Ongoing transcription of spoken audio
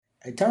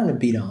Hey, turn the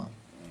beat on.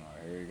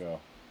 Here you go.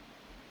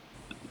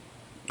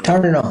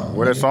 Turn it on.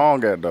 Where that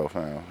song at though,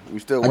 fam? We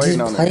still I waiting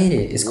just on played it.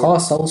 it. It's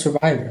called Soul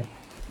Survivor.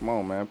 Come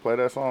on, man. Play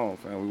that song,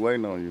 fam. We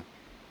waiting on you.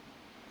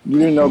 You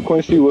didn't know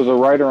Quincy was a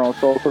writer on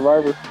Soul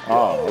Survivor?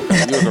 Oh,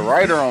 okay. You was a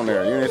writer on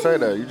there. You didn't say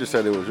that. You just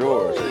said it was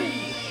yours.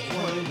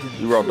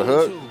 You wrote the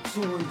hook?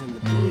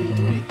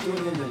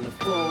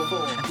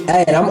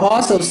 Hey, and I'm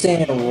also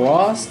saying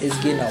Ross is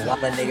getting a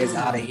lot of niggas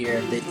out of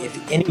here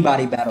if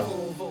anybody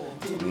battle.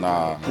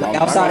 Nah. Like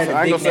outside of the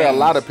I ain't big gonna say a names.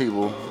 lot of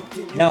people.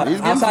 No, He's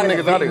getting outside some of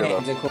the niggas out big of here,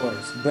 names, of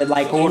course. But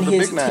like Who was in the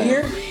his big name?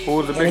 tier, Who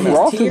was the big in name? his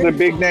Ross is tier- a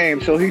big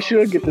name, so he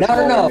should get the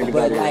smaller No. niggas out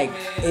But of here. like,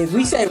 if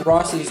we say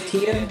Ross's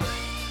tier,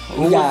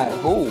 we got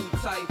Who?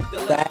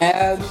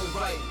 Fab,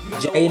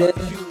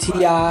 Jada,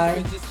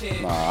 T.I.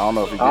 Nah, I don't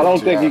know if he I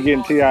don't think he's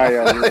getting T.I.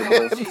 out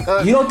here,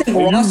 bro. You don't think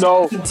And Ross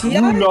you is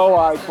T.I.? know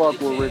I fuck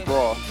with Rick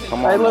Ross. Come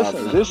Hey, on,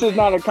 listen, now. this is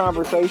not a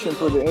conversation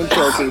for the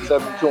intro to the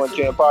 72 and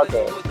 10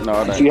 podcast.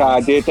 No, it ain't. See how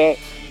I did that?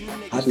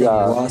 I think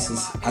Ross is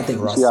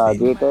See how I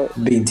did that?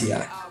 beating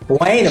T.I.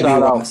 Wayne will be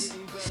Shout out. Ross.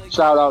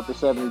 Shout out to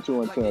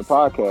 72 and 10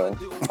 podcast.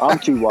 I'm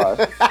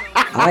T.Y.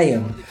 I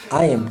am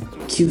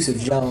Cusif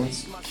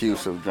Jones.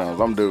 Cusif Jones.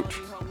 I'm Dooch.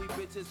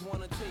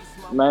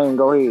 Man,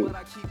 go ahead.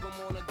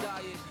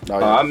 Oh,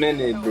 yeah. I'm in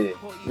it, bitch.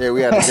 Yeah,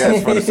 we had the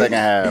guest for the second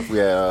half. We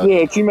had,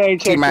 Yeah, T-Main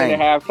checked in T-Main.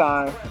 at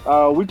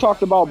halftime. We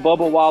talked about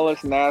Bubba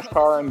Wallace,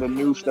 NASCAR, and the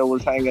noose that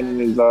was hanging in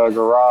his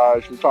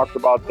garage. We talked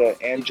about the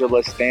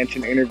Angela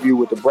Stanton interview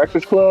with the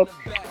Breakfast Club.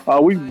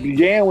 We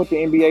began with the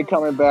NBA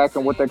coming back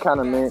and what that kind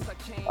of meant.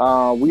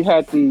 We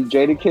had the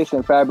Jadakiss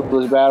and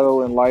Fabulous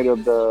battle in light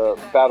of the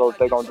battle that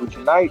they're going to do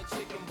tonight.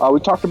 We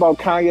talked about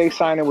Kanye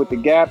signing with The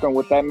Gap and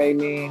what that may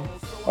mean.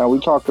 We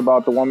talked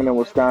about the woman in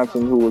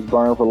Wisconsin who was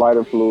burned for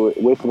lighter fluid,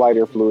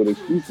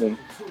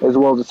 as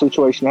well as the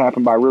situation that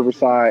happened by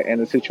Riverside and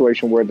the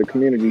situation where the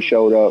community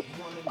showed up,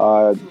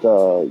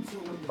 the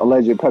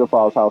alleged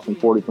pedophile's house in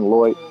 40th and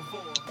Lloyd,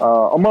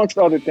 amongst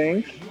other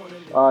things.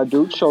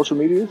 Dude, social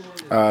medias.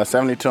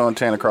 72 and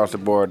 10 across the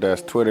board.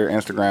 That's Twitter,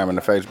 Instagram, and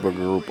the Facebook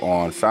group.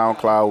 On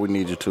SoundCloud, we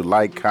need you to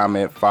like,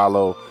 comment,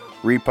 follow,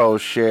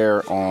 repost,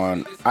 share.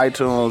 On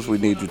iTunes, we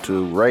need you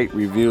to rate,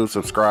 review,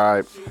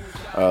 subscribe,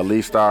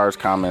 leave stars,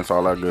 comments,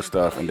 all that good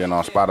stuff. And then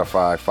on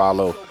Spotify,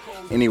 follow.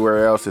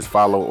 Anywhere else is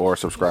follow or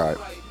subscribe.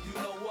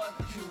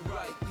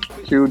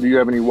 Q, do you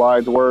have any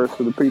wise words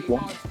for the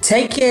people?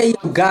 Take care of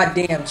your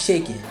goddamn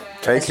chicken.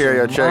 Take care of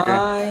your chicken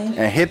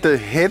and hit the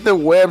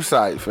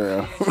website,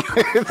 fam.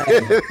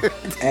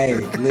 Hey,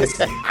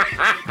 listen.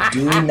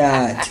 Do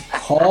not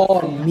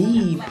call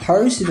me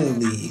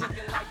personally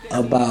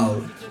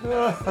about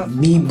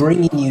me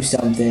bringing you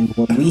something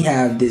when we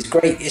have this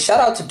great.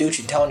 Shout out to Dooch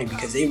and Tony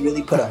because they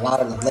really put a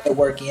lot of the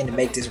legwork in to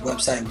make this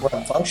website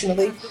run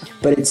functionally.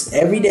 But it's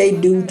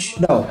everydaydouch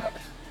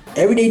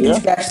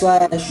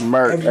backslash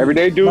Merch.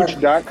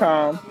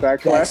 Everydaydouch.com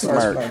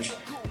 /merch. merch.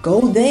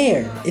 Go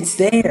there. It's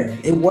there.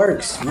 It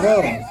works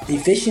well,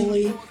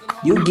 efficiently.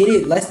 You get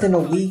it less than a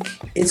week.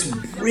 It's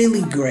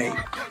really great.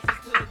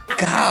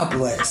 God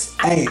bless.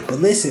 Hey, but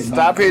listen.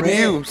 Stop hitting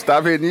you.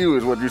 Stop hitting you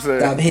is what you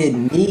said. Stop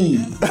hitting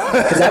me.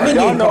 Because I've been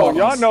getting calls.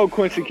 Y'all know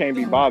Quincy can't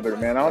be bothered,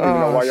 man. I don't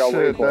even know why y'all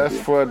waiting for That's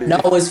it. funny. No,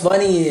 what's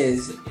funny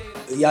is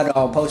y'all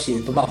don't post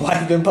shit, but my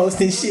wife been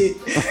posting shit.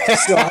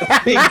 So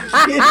I've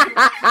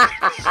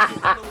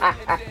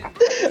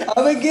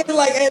been getting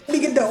like, hey, let me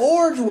get the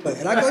orange one.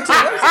 And I go to the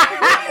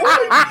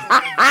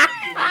website.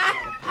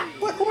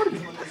 What orange?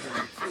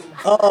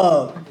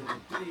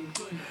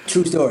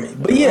 True story.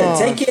 But yeah,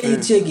 take care of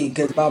your chicken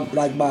because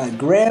my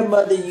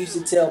grandmother used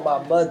to tell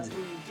my mother,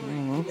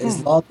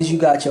 as long as you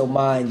got your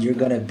mind, you're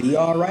gonna be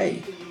all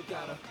right.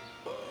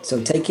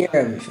 So take care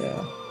of it,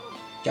 fam.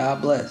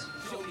 God bless.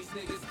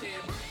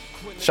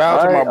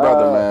 Shout out to my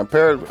brother, man.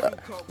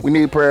 We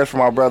need prayers for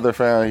my brother,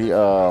 fam.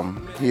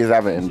 He is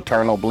having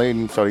internal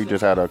bleeding, so he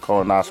just had a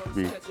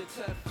colonoscopy.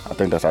 I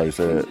think that's how you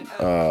said it.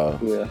 So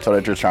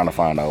they're just trying to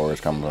find out where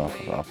it's coming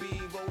from.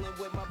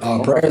 So.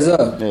 Prayers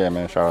up. Yeah,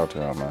 man. Shout out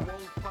to him, man.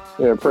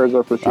 Yeah, prayers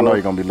up for sure. I know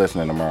you're gonna be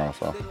listening tomorrow,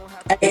 so.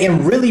 Hey,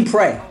 and really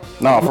pray.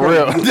 No, for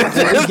real.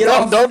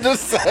 Don't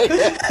just say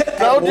it.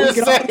 Don't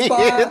just say it.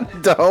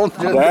 Don't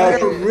just say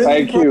it.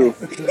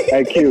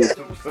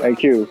 Hey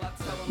Q.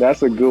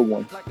 That's a good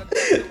one.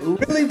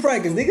 Really pray,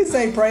 because niggas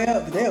say pray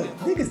up, but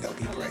niggas don't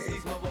be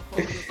praying.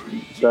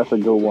 That's a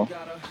good one.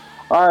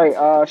 All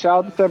right,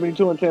 shout out to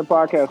 72 and 10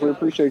 podcast. We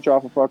appreciate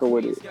y'all for fucking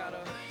with it.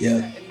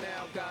 Yeah.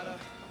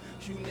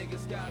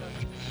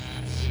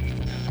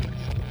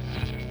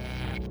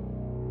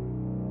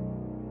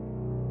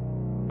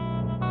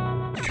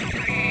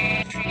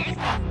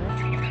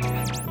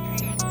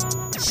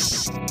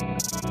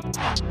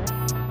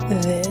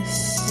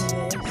 This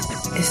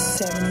is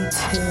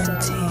 72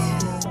 and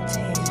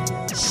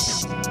 10.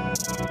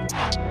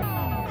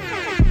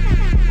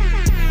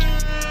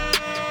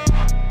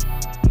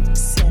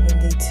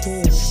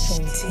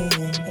 72 and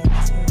 10.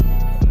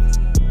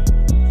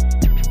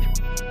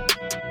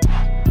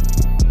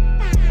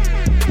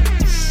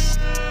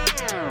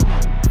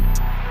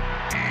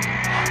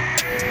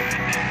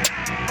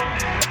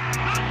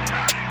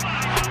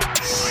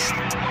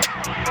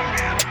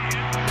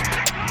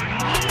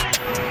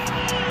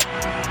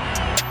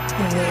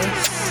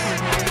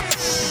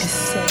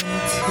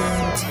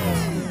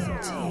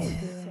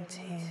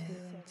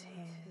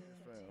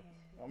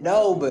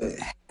 No, but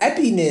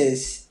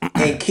happiness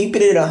and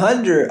keeping it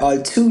 100 are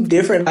two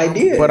different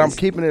ideas. But I'm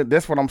keeping it.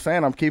 That's what I'm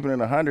saying. I'm keeping it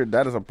 100.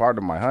 That is a part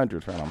of my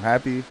 100, fam. I'm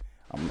happy.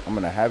 I'm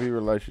in a happy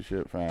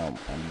relationship, fam.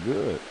 I'm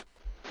good.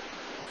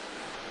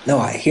 No,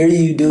 I hear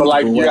you, dude. But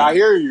like, but yeah, I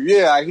hear you.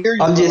 Yeah, I hear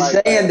you. I'm but just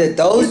like, saying that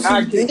those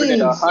not two keeping it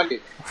things.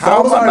 100.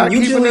 How Those am I are not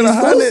keeping mutually it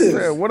 100?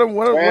 exclusive. Fam? What else do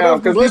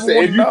Because people listen,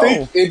 want if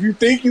to you know?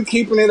 think you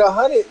keeping it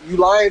 100, you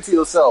lying to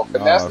yourself,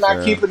 and that's not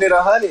fam. keeping it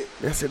 100,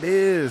 Yes, it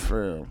is,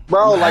 fam.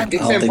 bro. I'm Like happy.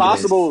 it's I don't think it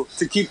impossible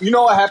to keep. You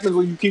know what happens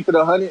when you keep it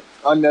 100?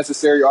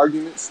 Unnecessary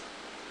arguments.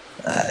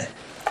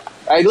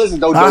 Hey, listen,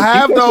 though. I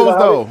have keep that shit those 100.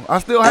 though. I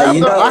still have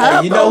you those. know, I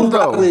have you know those who though.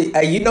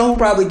 probably, you know who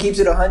probably keeps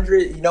it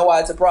 100. You know why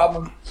it's a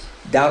problem?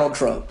 Donald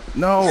Trump.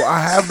 No, I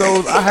have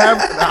those. I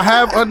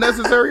have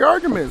unnecessary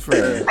arguments,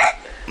 fam.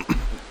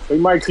 He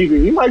might keep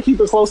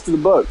it close to the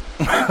buck,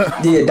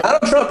 Yeah,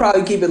 Donald Trump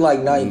probably keep it like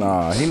 90.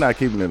 Nah, he not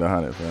keeping it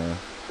 100, fam.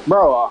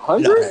 bro.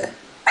 100.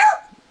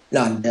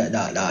 Nah,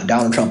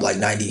 Donald Trump like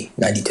 90,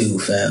 92,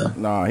 fam.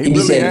 Nah, he He be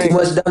really saying ain't. too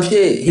much dumb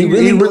shit. He He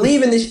really really-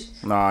 believe in this.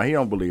 Nah, he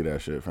don't believe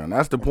that shit, fam.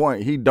 That's the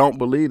point. He don't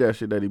believe that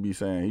shit that he be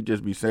saying. He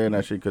just be saying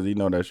that shit because he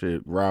know that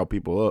shit rile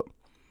people up.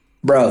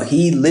 Bro,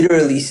 he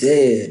literally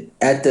said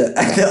at the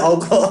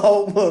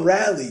Oklahoma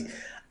rally,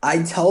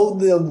 I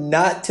told them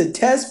not to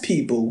test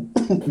people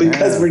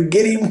because we're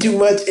getting too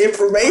much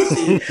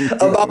information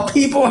about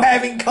people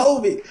having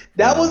COVID.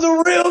 That was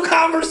a real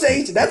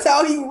conversation. That's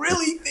how he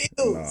really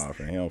feels. Nah,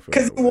 fam, he don't feel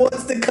Because that he way.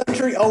 wants the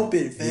country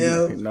open,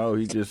 fam. No,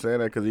 he just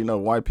said that because you know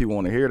white people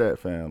want to hear that,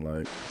 fam.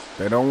 Like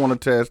they don't want to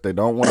test, they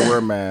don't want to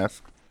wear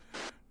masks,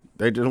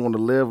 they just want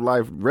to live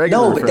life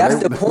regular. No, but fam.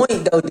 that's the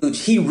point, though, dude.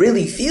 He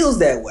really feels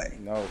that way.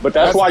 No, But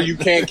that's why you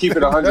can't keep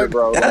it 100,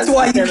 bro. That's Like,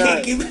 why you cannot-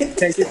 can't keep it.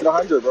 Can't keep it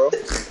 100, bro.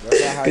 That's not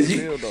how you 'Cause you-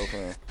 feel, though,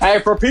 fam. Hey,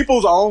 for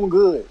people's own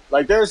good.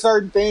 Like there are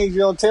certain things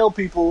you don't tell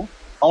people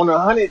on the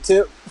 100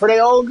 tip for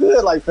their own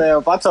good. Like, fam,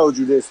 if I told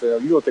you this,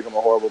 fam, you gonna think I'm a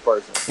horrible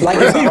person. Like,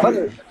 It's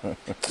 100.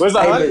 What's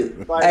Hey,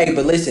 100?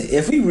 but listen,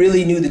 if we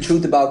really knew the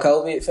truth about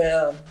COVID,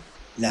 fam,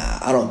 nah,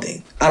 I don't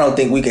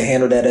think we could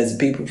handle that as a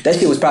people. That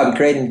shit was probably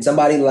created in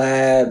somebody's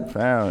lab.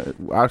 Fam,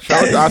 I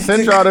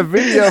sent y'all the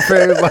video,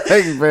 fam. Like,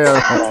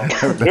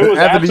 fam, It was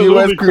after the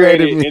U.S. absolutely created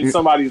created me, in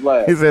somebody's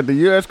lab. he said the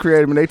U.S.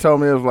 created me. They told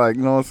me it was like,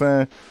 you know what I'm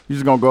saying? You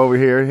just gonna go over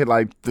here, hit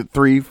like the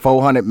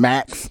 300-400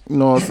 max. You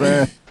know what I'm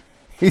saying?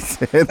 He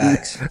said,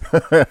 Facts.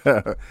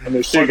 And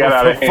the shit got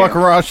out of hand. fuck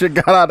around, shit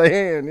got out of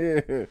hand.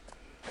 Yeah.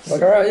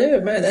 Like, all right, yeah,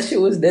 man, that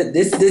shit was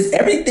this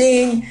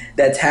everything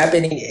that's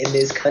happening in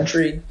this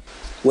country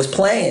was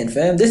planned,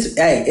 fam.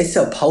 It's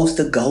supposed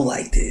to go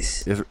like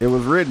this. It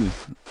was written.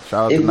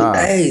 Shout out It to was,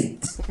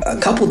 Nas. a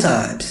couple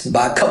times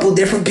by a couple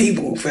different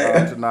people, Shout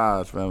out to fam.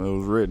 Nas, fam. It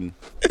was written.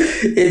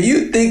 If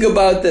you think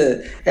about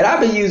and I've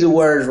been using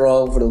words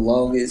wrong for the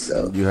longest,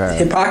 so You have.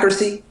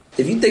 hypocrisy.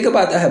 If you think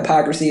about the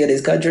hypocrisy of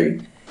this country,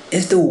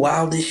 it's the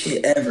wildest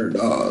shit ever,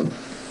 dog.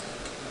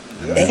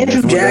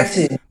 Andrew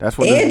Jackson. That's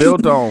what it's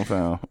built on,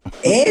 fam.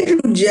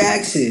 Andrew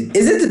Jackson.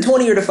 Is it the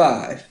 20 or the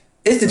 5?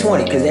 It's the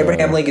 20 because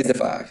Abraham Lincoln's the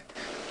 5.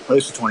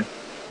 It's 20.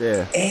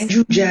 Yeah.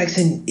 Andrew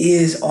Jackson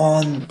is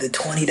on the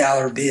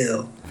 $20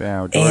 bill.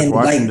 Fam, George And,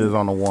 Washington like- is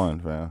on the 1,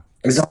 fam.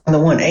 He's on the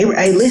 1. Hey,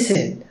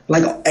 listen.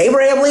 Like,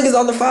 Abraham Lincoln's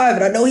on the 5,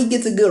 and I know he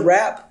gets a good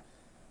rap.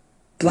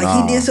 Like,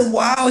 Nah. he did some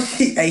wild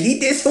shit. Hey, he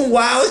did some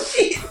wild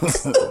shit.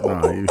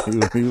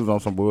 Nah, he was on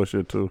some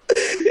bullshit too. He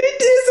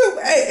did some.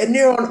 Hey, and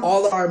they're on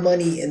all of our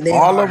money, and they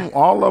All are.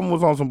 of them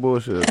was on some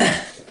bullshit.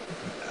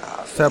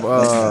 Except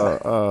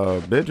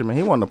Benjamin,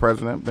 he wasn't the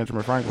president.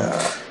 Benjamin Franklin.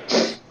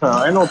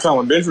 Ain't no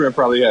telling. Benjamin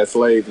probably had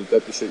slaves if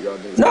that's the shit y'all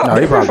did. No, No,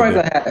 he Benjamin probably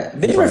Franklin did.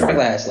 had. Benjamin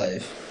Franklin had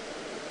slaves.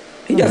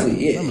 He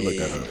definitely, Let me look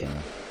that up, yeah.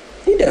 fam.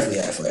 He definitely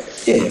had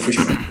slaves. Yeah, for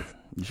sure.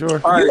 You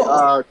sure?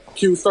 All right,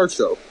 Q, start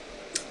show.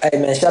 Hey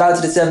man, shout out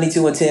to the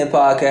 72 and 10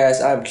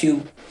 podcast. I'm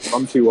Q.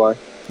 I'm TY.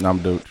 No, I'm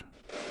Dooch.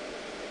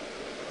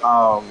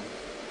 I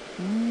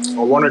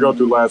want to go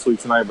through last week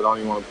tonight, but I don't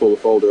even want to pull the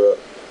folder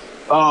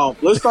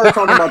up. Let's start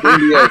talking about the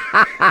NBA.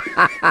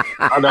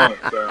 I don't.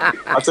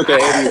 I took an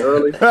Eddie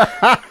early.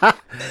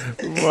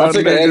 I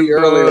took an Eddie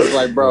early. It was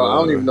like, bro, I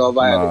don't even know if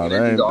I had Nah, the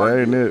energy to that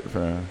argue. ain't it,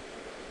 fam.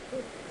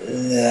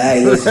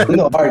 Hey, listen, we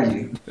don't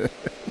argue.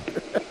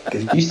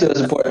 Because you still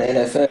support the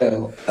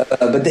NFL.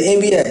 But the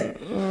NBA.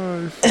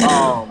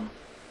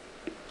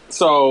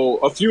 So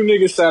a few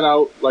niggas sat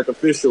out, like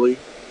officially.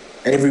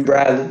 Avery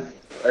Bradley.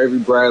 Avery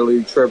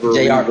Bradley, Trevor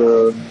JR.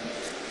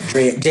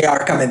 Ariza.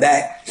 JR coming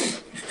back.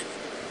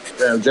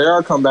 Damn,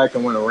 JR come back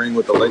and win a ring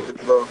with the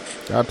Lakers, bro.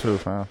 Got to,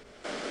 fam.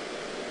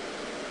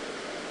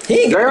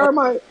 He ain't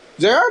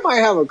JR might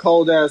have a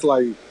cold ass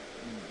like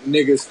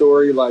nigga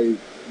story. Like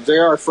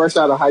JR fresh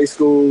out of high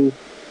school,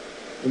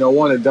 you know,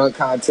 won a dunk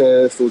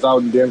contest, was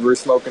out in Denver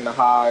smoking the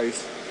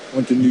highs,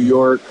 went to New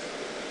York,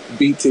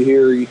 beat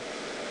Tahiri.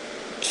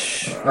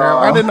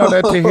 I didn't know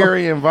that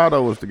Tahiri and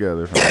Vado was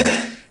together,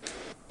 fam.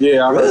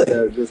 Yeah, I heard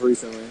Really? that just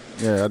recently.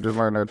 Yeah, I just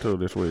learned that too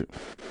this week.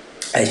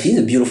 Hey, she's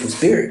a beautiful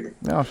spirit.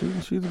 No,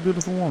 she's a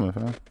beautiful woman,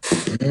 fam.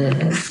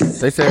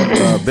 They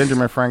said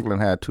Benjamin Franklin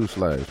had 2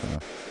 slaves, fam.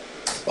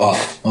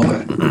 Oh,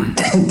 okay.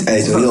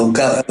 Hey, so he don't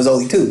count. It was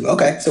only 2.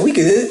 Okay, so we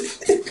good.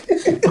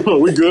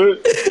 We good?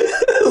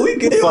 We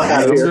good. Fuck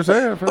out I'm of here. just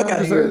saying, fam. Fuck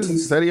outta here, too.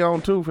 Said he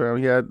owned 2, fam.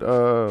 He had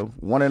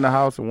one in the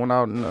house and one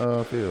out in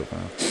the field,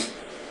 fam.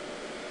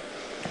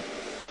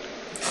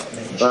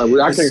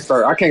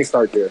 I can't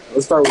start there.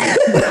 Let's start with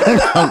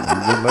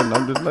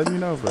I'm just letting you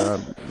know,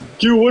 fam.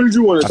 Q. What did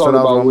you want to I talk said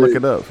I was about gonna look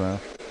it up, fam.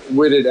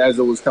 with it as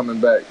it was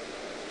coming back?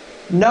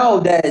 No,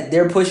 that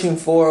they're pushing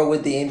forward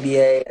with the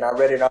NBA, and I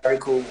read an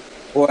article.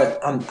 Or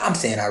I'm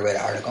saying I read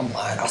an article. I'm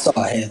lying. I saw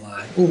a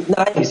headline. No,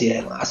 I didn't see a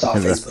headline. I saw a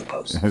Facebook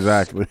post.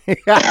 Exactly.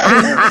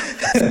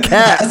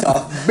 I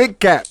saw, Big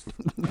cap.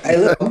 hey,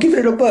 look, I'm keeping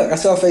it a buck. I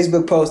saw a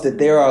Facebook post that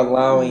they're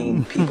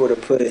allowing people to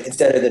put,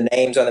 instead of the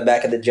names on the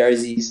back of the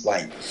jerseys,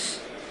 like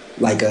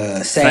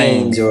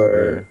sayings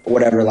or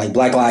whatever, like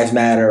Black Lives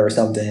Matter or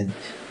something.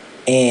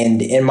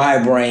 And in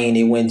my brain,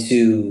 it went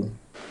to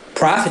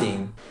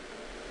profiting.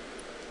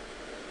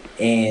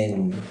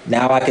 And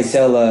now I could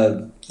sell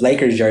a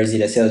Lakers jersey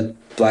that says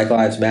Black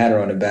Lives Matter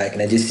on the back.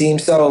 And it just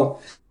seems so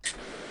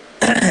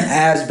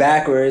ass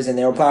backwards, and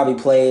they'll probably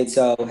play it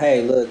so,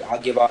 hey, look, I'll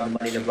give all the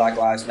money to Black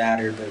Lives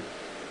Matter, but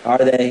are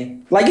they?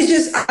 Like, it's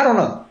just, I don't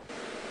know.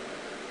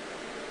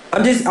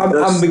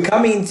 I'm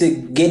becoming to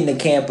get in the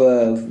camp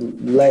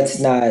of let's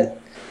not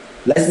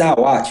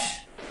watch.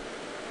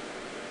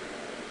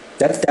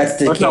 That's the Let's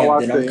camp not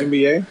watch that the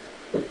NBA.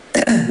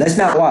 Let's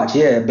not watch,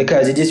 yeah,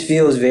 because it just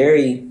feels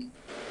very,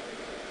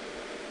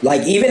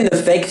 like, even the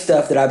fake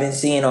stuff that I've been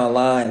seeing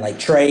online, like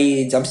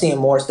trades, I'm seeing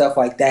more stuff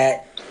like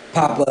that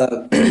pop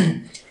up.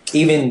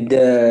 Even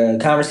the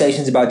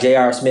conversations about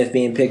J.R. Smith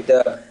being picked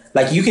up,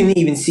 like, you can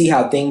even see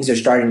how things are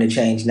starting to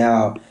change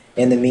now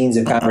in the means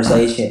of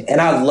conversation.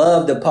 And I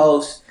love the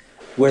posts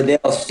where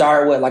they'll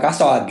start with, like, I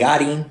saw a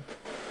got him,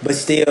 but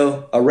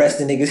still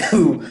arresting niggas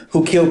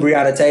who killed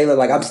Breonna Taylor.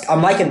 Like,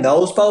 I'm liking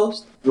those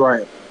posts.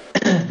 Right.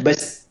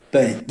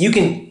 But you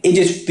can, it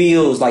just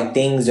feels like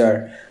things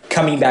are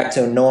coming back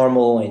to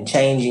normal and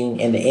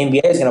changing, and the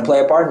NBA is going to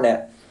play a part in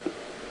that.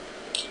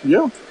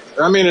 Yeah.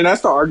 I mean, and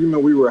that's the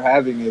argument we were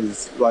having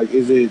is, like,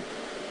 is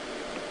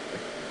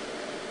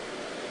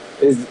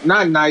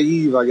not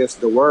naive, I guess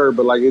the word,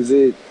 but, like, is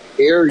it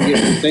arrogant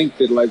to think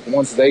that, like,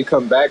 once they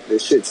come back,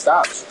 this shit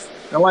stops?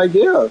 And, like,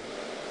 yeah,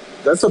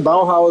 that's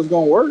about how it's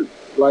going to work.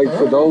 Like,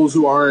 for those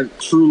who aren't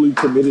truly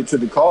committed to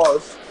the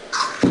cause.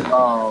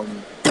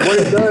 But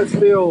it does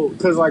feel,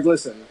 because, like,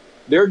 listen,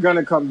 they're going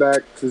to come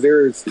back because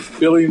there's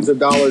billions of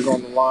dollars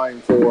on the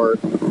line for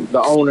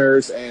the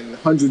owners and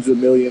hundreds of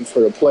millions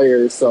for the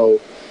players. So,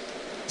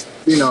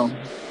 you know,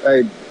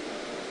 hey,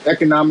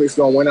 economics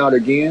going to win out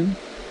again.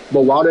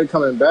 But while they're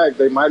coming back,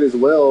 they might as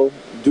well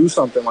do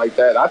something like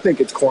that. I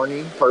think it's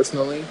corny,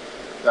 personally.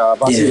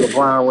 If I see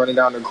LeBron running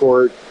down the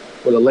court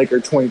with a Laker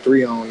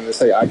 23 on and they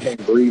say, I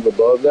can't breathe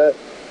above that.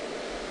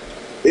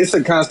 It's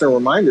a constant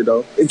reminder,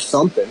 though. It's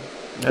something.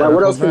 Yeah, like,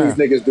 what else can these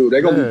niggas do?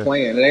 They're going to be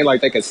playing. It ain't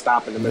like they can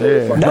stop in the middle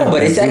of the fucking No,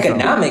 but it's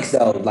economics,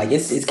 though. Like,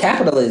 it's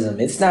capitalism.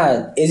 It's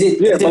not, is it?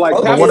 Yeah, is but, it like,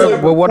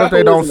 what if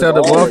they don't sell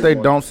capitalism is what if they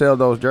always don't sell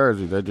those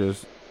jerseys? They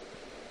just,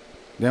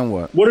 then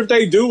what? What if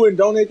they do and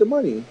donate the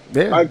money?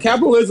 Yeah.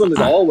 Capitalism is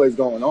always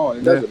going on.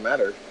 It doesn't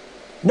matter.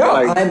 No,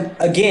 Like-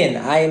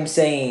 I am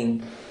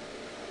saying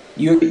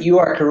you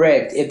are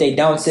correct. If they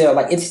don't sell,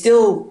 like, it's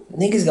still,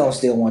 niggas gonna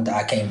still want the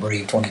I Can't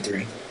Breathe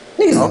 23.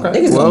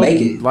 Niggas gonna make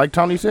it. Like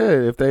Tony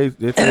said, if they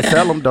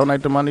sell them,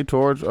 donate the money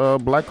towards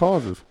black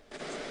causes.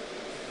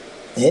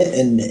 Yeah,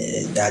 and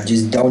I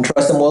just don't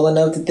trust them well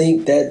enough to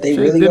think that they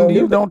really gonna do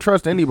You it. don't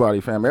trust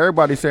anybody, fam.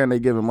 Everybody's saying they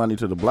giving money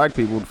to the black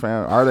people,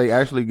 fam. Are they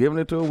actually giving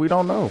it to them? We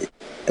don't know.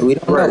 We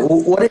don't know.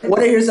 What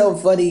I hear so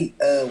funny,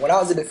 when I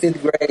was in the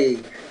 5th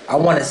grade, I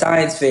won a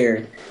science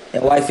fair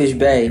in Whitefish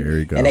Bay. There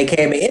you go. And they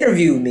came and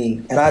interviewed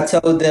me, and I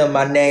told them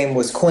my name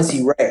was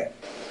Quincy Ray.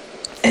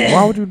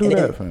 Why would you do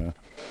that, fam?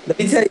 Let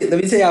me tell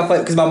you how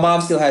funny, because my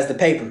mom still has the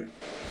paper.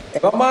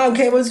 And my mom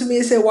came up to me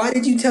and said, why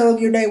did you tell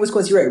them your name was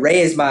Quincy Ray?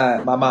 Ray is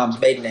my mom's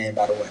maiden name,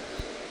 by the way.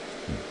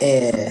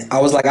 And I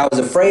was like, I was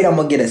afraid I'm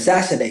going to get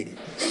assassinated.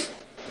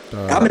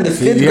 I'm in the 5th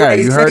grade. Yeah,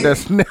 you heard that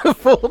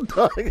sniffle,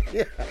 dog.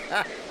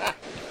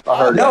 I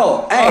heard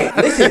No, hey,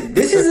 listen,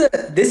 this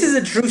is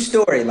a true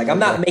story. Like, I'm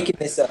not making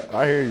this up.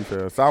 I hear you,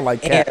 fam. Sound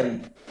like cat.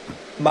 And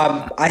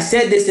I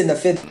said this in the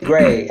 5th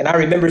grade, and I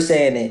remember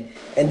saying it.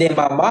 And then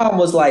my mom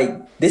was like,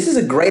 this is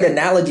a great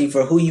analogy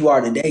for who you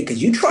are today,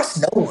 because you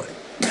trust no one.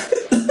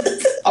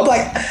 I'm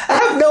like, I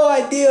have no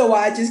idea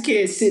why I just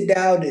can't sit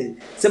down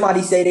and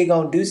somebody say they're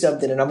going to do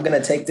something and I'm going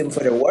to take them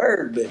for their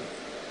word. But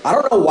I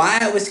don't know why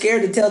I was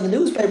scared to tell the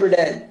newspaper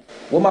that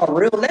what my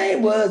real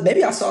name was.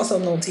 Maybe I saw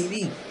something on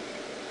TV.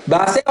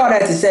 But I say all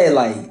that to say,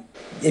 like,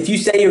 if you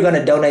say you're going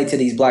to donate to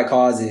these black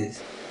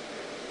causes,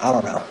 I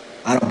don't know.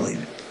 I don't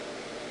believe it.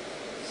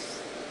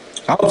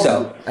 I hope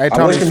so. Hey,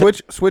 Tony,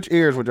 switch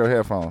ears with your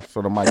headphones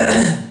so the mic.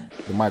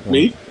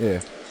 Me?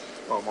 Yeah.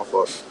 Oh, my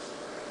fault.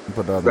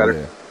 Put the other Better?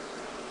 ear.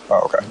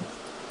 Oh, okay.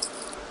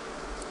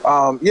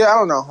 Yeah, I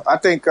don't know. I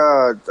think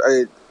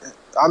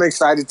I'm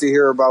excited to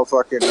hear about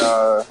fucking.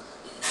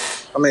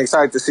 I'm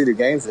excited to see the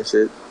games and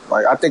shit.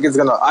 Like I think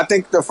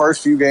the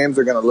first few games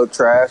are gonna look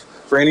trash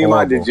for any of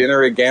my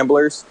degenerate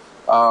gamblers.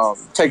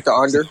 Take the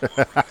under.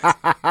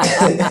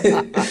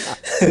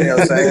 You know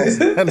what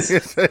I'm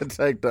saying?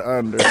 Take the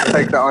under.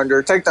 Take the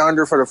under. Take the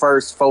under for the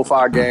first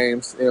 4-5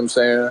 games. You know what I'm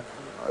saying?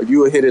 You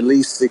would hit at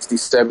least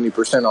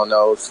 60-70% on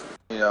those.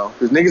 You know,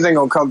 because niggas ain't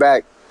gonna come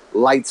back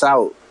lights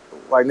out.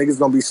 Like niggas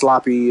gonna be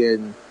sloppy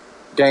and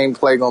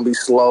gameplay gonna be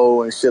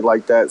slow and shit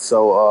like that.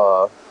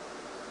 So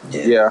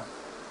yeah.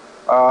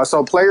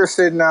 So players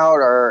sitting out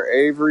are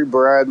Avery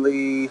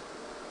Bradley,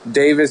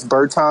 Davis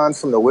Bertans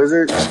from the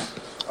Wizards.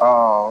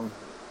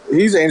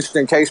 He's an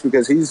interesting case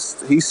because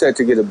he's set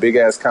to get a big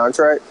ass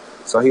contract.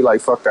 So he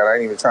like, fuck that, I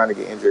ain't even trying to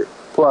get injured.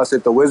 Plus,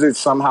 if the Wizards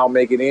somehow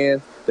make it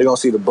in, they're gonna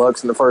see the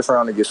Bucks in the first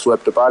round and get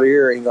swept up out of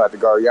here. And he gonna have to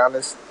guard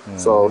Giannis. Mm-hmm.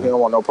 So he don't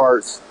want no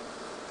parts.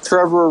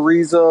 Trevor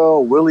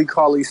Ariza, Willie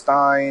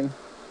Cauley-Stein,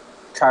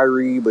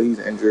 Kyrie, but he's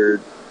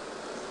injured.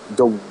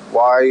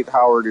 Dwight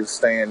Howard is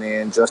staying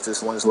in.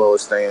 Justice Winslow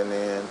is staying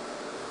in.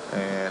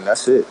 And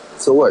that's it.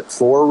 So what,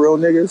 4 real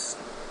niggas?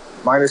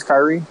 Minus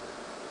Kyrie?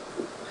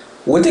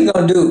 What they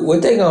gonna do?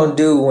 What they gonna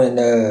do when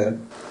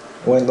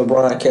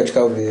LeBron catch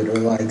COVID or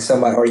like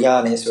somebody or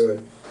Giannis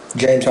or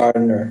James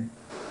Harden or?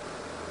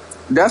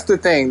 That's the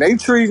thing. They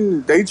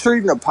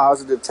treating a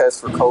positive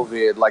test for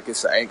COVID like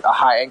it's a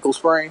high ankle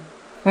sprain.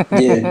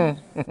 Yeah.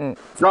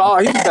 No,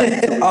 he be back.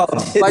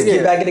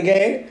 Get back in the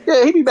game.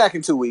 Yeah, he be back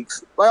in 2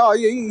 weeks. Like, oh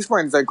yeah, he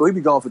sprained his ankle. He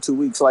be gone for 2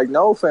 weeks. Like,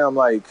 no, fam.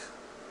 Like,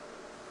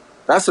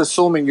 that's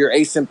assuming you're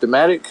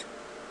asymptomatic,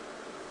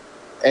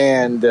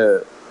 and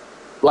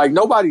like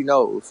nobody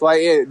knows.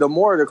 Like,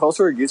 the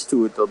closer it gets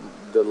to it,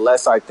 the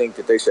less I think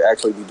that they should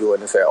actually be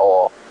doing this at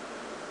all.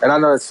 And I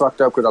know it's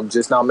fucked up because I'm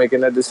just now making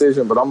that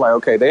decision, but I'm like,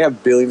 okay, they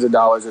have billions of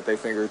dollars at their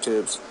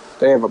fingertips.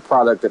 They have a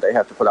product that they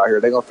have to put out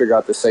here. They're gonna figure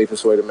out the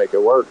safest way to make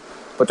it work.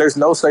 But there's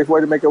no safe way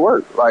to make it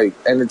work. Like,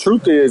 and the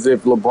truth is,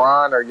 if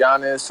LeBron or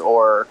Giannis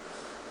or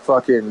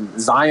fucking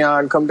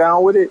Zion come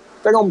down with it,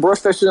 they're gonna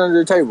brush that shit under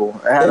the table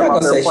and have them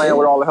out there playing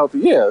with all the healthy.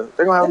 Yeah,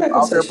 they're gonna have them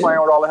out there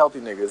playing with all the healthy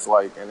niggas.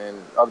 Like, and then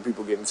other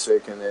people getting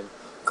sick and then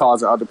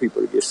causing other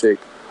people to get sick.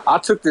 I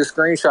took this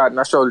screenshot and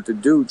I showed it to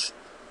Dooch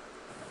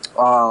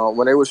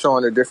when they were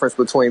showing the difference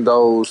between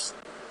those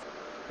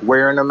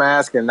wearing a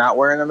mask and not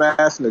wearing a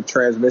mask and the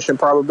transmission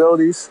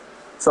probabilities.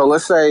 So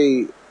let's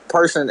say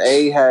person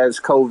A has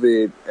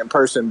COVID and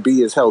person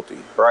B is healthy,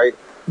 right?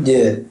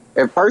 Yeah.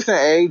 If person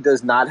A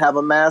does not have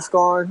a mask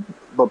on,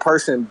 but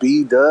person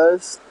B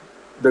does,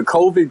 the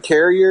COVID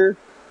carrier,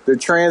 the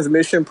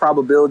transmission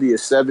probability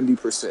is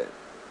 70%.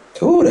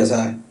 Ooh, that's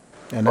high.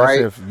 And that's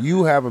if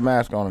you have a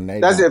mask on and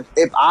they don't. That's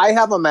if I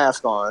have a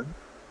mask on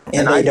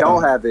and I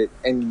don't have it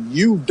and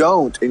you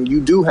don't and you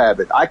do have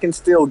it, I can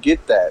still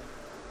get that.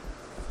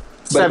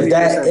 But if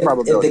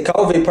the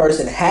COVID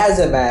person has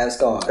a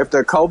mask on. If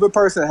the COVID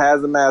person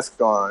has a mask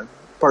on,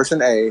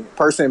 person A,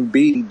 person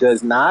B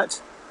does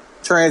not,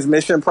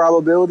 transmission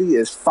probability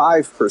is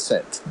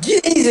 5%.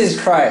 Jesus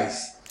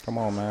Christ. Come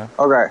on, man.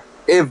 Okay.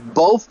 If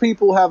both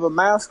people have a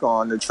mask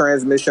on, the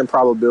transmission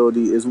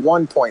probability is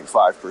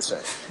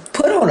 1.5%.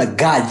 Put on a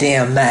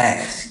goddamn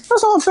mask.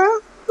 That's all I'm saying.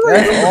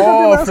 That's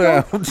all,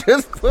 fam.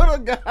 Just put a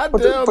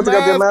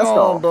goddamn mask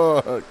on,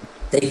 dog.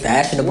 They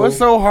fashionable. What's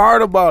so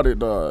hard about it,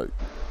 dog?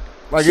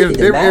 Like,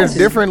 it's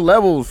different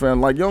levels,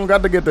 fam. Like, you don't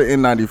got to get the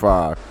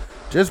N95.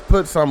 Just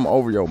put something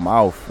over your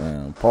mouth,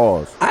 fam.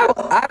 Pause.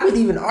 I would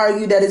even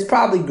argue that it's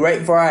probably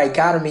great for our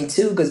economy,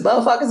 too, because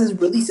motherfuckers is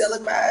really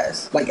selling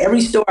masks. Like,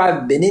 every store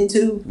I've been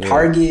into,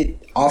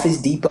 Target, Office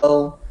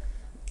Depot,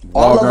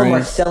 all of them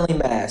are selling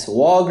masks.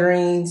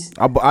 Walgreens.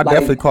 I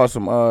definitely caught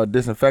some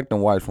disinfectant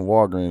wipes from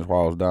Walgreens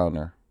while I was down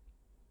there.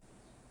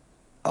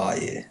 Oh,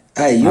 yeah.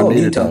 Hey, you owe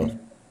me, Tony.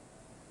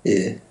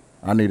 Yeah.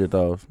 I needed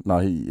those. No,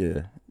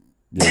 yeah.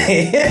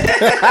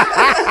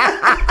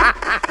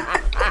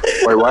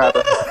 Wait, what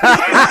happened?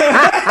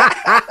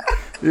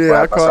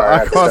 Yeah, I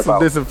caught some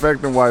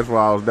disinfectant wipes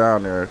while I was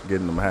down there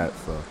getting them hats.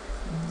 So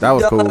that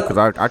was cool because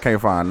I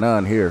can't find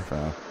none here,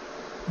 fam.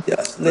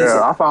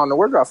 Yeah, I found them.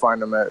 Where did I find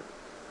them at?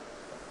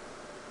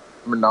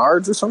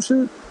 Menards or some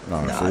shit?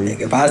 Nah,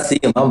 nigga, if I see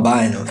them, I'm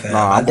buying them, fam.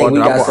 Nah, I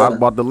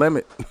bought the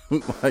limit.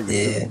 Like,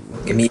 yeah,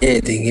 give me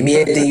everything. Give me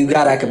everything you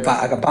got. I can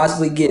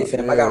possibly get it,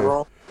 fam. I got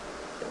room.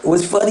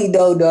 What's funny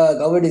though, Doug,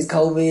 over this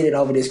COVID and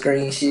over this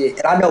screen shit,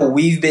 and I know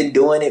we've been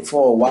doing it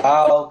for a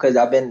while because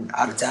I've been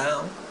out of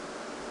town,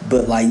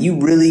 but like you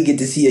really get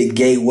to see a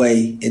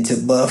gateway into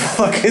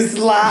motherfuckers'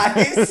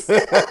 lives.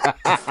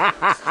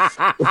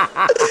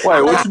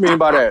 Wait, what you mean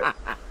by that?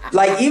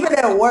 Like even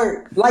at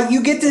work, like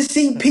you get to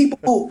see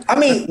people. I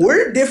mean,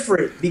 we're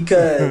different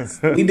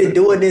because we've been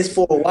doing this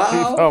for a while.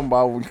 You talking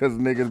about because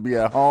niggas be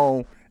at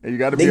home. And you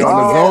got to be on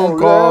the Zoom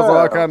calls,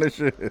 all kind of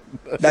shit.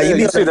 Now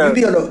you see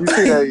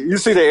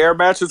the air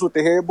mattress with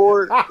the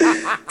headboard?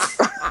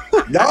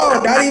 No,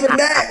 not even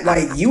that.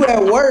 Like you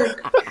at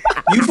work,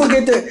 you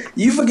forget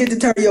to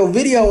turn your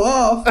video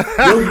off.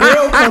 Your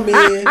girl come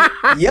in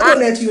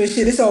yelling at you and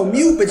shit. It's on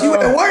mute, but you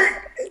at work.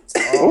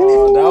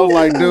 Oh, that was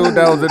like, dude,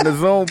 that was in the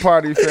Zoom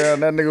party, fam.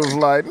 That nigga was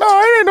like,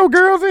 no, ain't no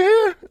girls in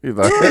here. He's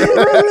like,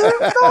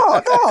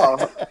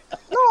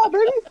 No,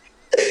 baby.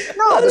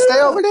 No, but stay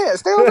over there.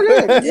 Stay over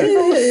there. that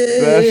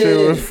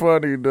shit was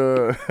funny,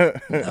 dog.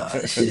 Nah,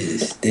 this shit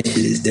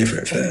is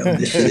different, fam.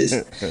 This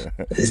shit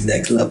is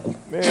next level.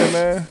 Yeah,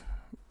 man.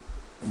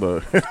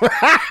 But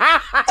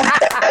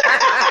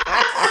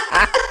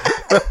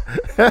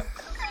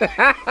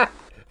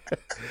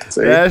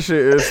that shit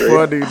is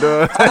funny,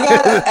 dog.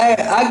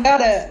 I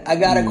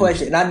got a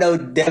question. And I know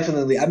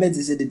definitely, I meant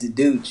to send it to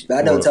Dooch, but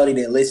I know Tony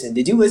didn't listen.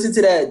 Did you listen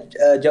to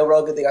that Joe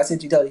Rogan thing I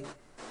sent you, Tony?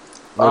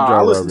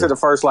 I listened to the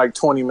first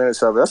 20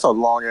 minutes of it. That's a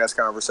long ass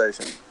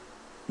conversation.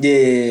 Yeah,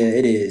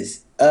 it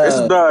is.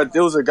 It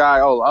was a guy.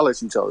 Oh, I'll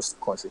let you tell us,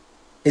 Quincy.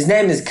 His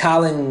name is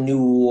Colin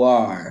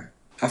Noir.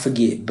 I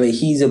forget, but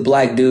he's a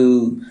black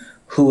dude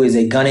who is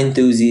a gun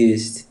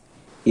enthusiast.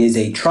 He is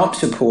a Trump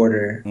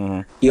supporter.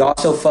 Mm-hmm. He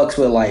also fucks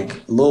with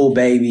Lil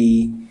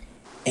Baby.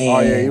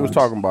 And he was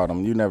talking about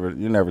him. You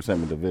never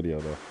sent me the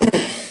video though.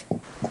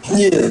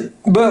 Yeah,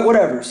 but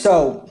whatever.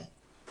 So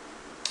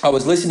I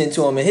was listening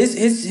to him, and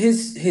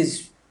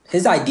his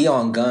idea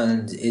on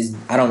guns is,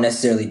 I don't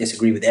necessarily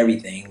disagree with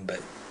everything,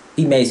 but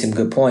he made some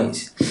good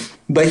points.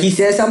 But he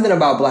said something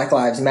about Black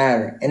Lives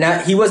Matter, and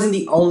he wasn't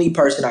the only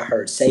person I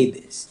heard say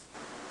this.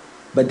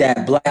 But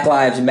that Black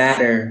Lives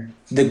Matter,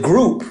 the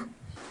group,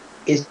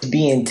 is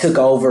being took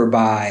over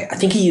by, I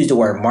think he used the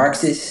word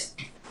Marxist,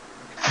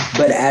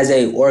 but as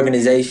a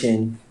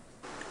organization,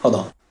 hold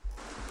on.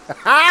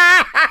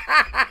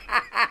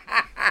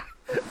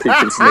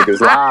 Peeping niggas'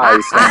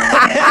 lies.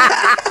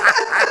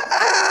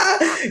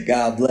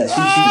 God bless.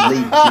 She was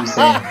leaving.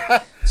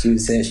 She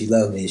was saying she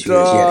loved me. She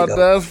had to go.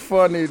 That's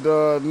funny,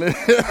 dog.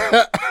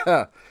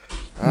 But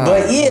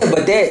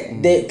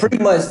that pretty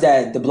much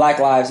that the Black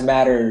Lives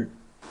Matter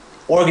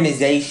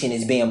organization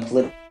is being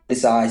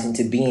politicized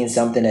into being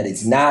something that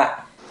it's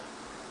not.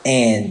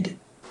 And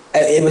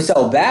it was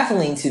so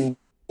baffling to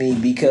me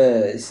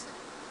because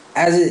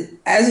as a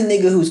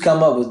nigga who's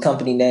come up with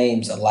company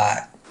names a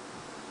lot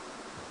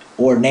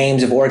or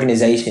names of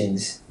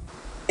organizations,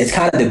 it's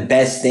kind of the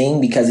best thing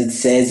because it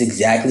says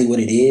exactly what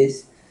it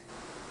is.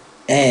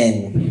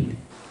 And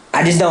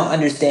I just don't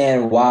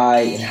understand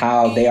why and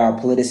how they are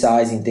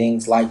politicizing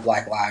things like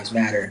Black Lives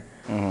Matter.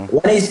 Mm-hmm.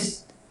 What is...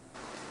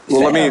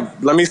 Well,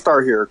 let me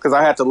start here because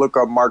I had to look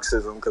up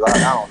Marxism because I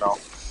don't know.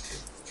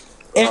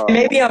 And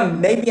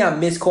maybe I'm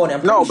misquoting.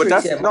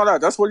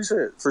 That's what he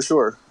said for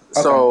sure.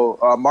 Okay. So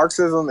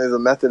Marxism is a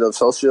method of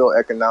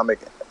socioeconomic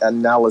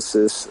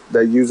analysis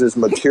that uses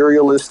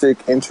materialistic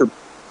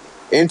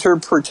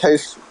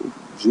interpretation.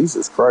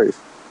 Jesus Christ.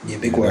 Yeah,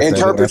 big word.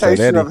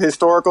 Interpretation of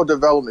historical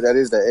development. That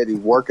is the Eddie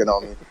working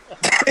on me.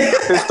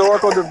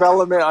 Historical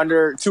development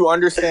to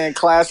understand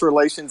class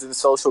relations and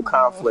social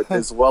conflict,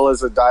 as well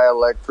as a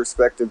dialect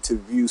perspective to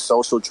view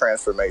social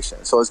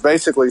transformation. So it's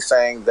basically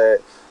saying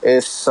that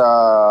it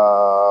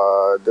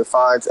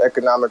defines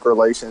economic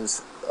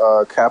relations,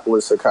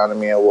 capitalist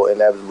economy, and will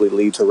inevitably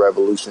lead to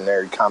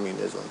revolutionary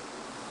communism.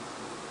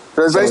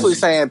 So it's basically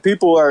saying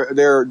people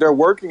they're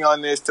working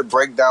on this to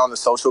break down the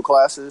social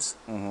classes,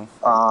 and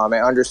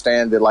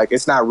understand that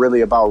it's not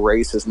really about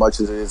race as much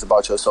as it is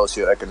about your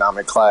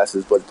socioeconomic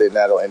classes, but then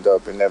that'll end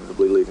up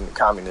inevitably leading to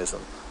communism,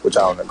 which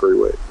I don't agree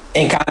with.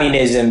 In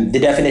communism, the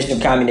definition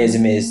of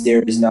communism is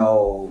there is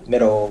no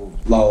middle,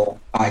 low,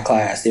 high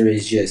class. There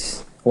is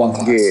just one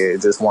class. Yeah,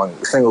 just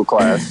one single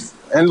class,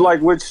 and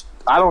which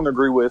I don't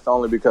agree with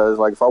only because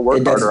if I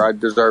work harder, I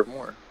deserve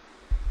more.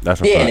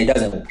 That's and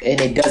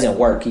it doesn't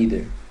work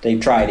either. They've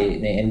tried it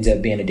and it ends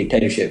up being a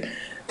dictatorship.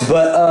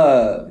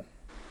 But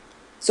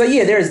so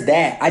yeah, there's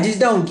that. I just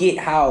don't get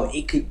how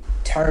it could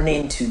turn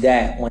into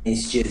that when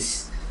it's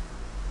just.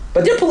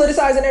 But they're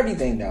politicizing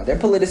everything now. They're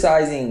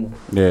politicizing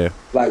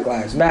Black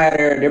Lives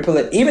Matter.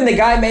 Even the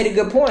guy made a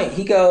good point.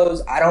 He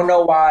goes, I don't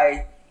know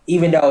why,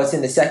 even though it's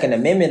in the Second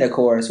Amendment, of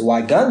course,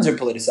 why guns are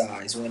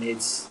politicized when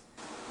it's.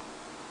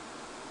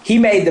 He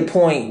made the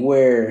point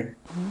where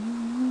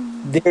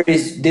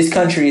this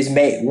country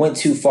went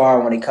too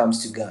far when it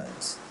comes to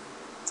guns.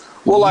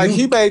 Well,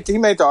 he made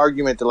the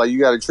argument that you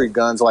got to treat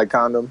guns like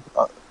condoms.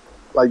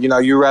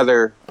 You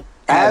rather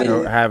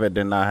have it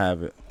than not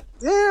have it.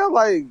 Yeah,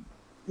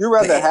 you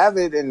rather have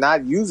it and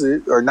not use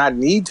it or not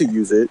need to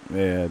use it.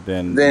 Yeah,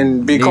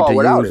 than be caught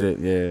without it.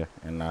 Yeah,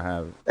 and not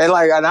have it. And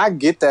and I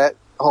get that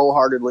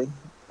wholeheartedly.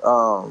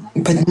 But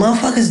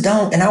motherfuckers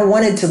don't. And I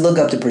wanted to look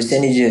up the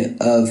percentage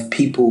of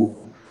people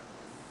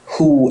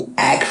who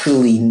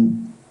actually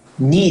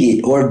need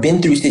it or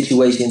been through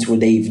situations where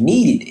they've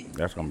needed it.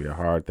 That's gonna be a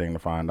hard thing to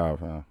find out,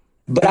 huh?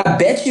 But I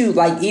bet you,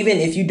 even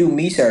if you do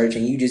research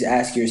and you just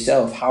ask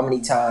yourself how many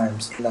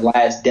times in the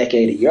last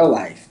decade of your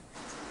life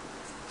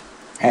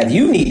have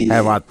you needed it?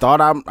 Have I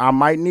thought I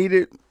might need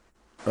it?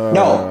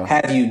 No,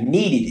 have you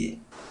needed it?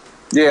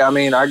 Yeah,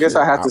 I guess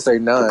I have to say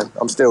none.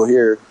 I'm still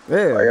here.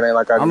 Yeah, it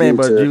ain't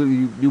but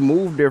you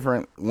move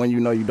different when you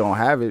know you don't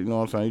have it. You know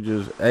what I'm saying?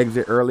 You just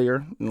exit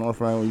earlier. You know what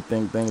I'm saying? When you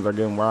think things are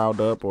getting riled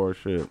up or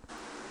shit.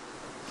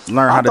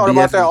 I thought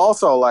about that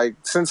also.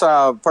 Since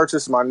I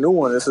purchased my new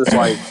one, it's just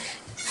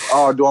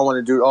oh, do I want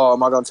to do? Oh,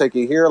 am I gonna take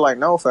it here? Like,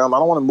 no, fam. I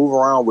don't want to move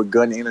around with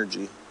gun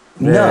energy.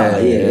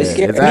 It's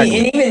scary. Exactly. I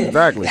mean, and even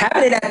Exactly.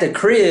 having it at the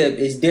crib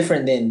is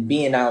different than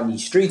being out in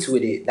these streets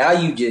with it. Now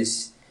you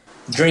just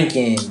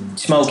drinking,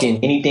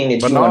 smoking, anything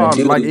that But you want no, to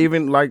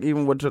do. like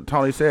even what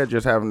Tony said,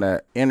 just having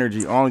that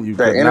energy on you.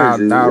 That 'cause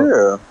energy, now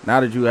yeah.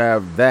 that you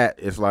have that,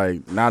 it's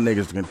like now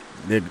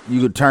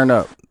you could turn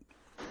up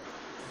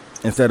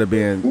instead of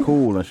being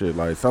cool and shit.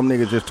 Like some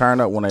niggas just turn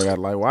up when they got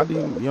like, why do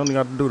you only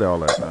got to do that all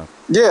that time?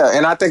 Yeah,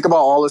 and I think about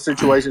all the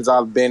situations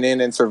I've been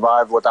in and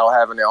survived without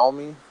having it on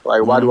me.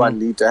 Like, why do I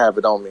need to have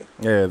it on me?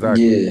 Yeah,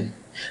 exactly. Yeah.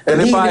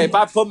 And But if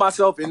I put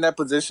myself in that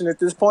position at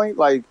this point,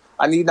 like,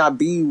 I need not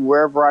be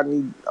wherever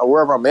I'm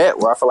at,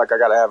 where I feel like I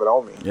gotta have it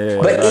on me.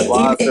 Yeah, But That's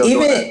why I still do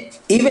that.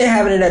 even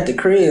having it at the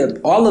crib,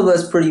 all of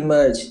us pretty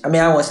much. I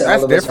mean, I want to say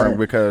that's all of us. different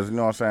because you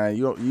know what I'm saying.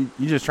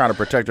 You just trying to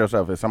protect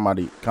yourself if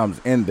somebody comes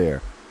in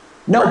there.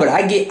 No, but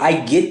I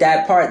get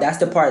that part. That's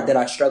the part that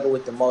I struggle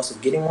with the most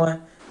of getting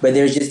one. But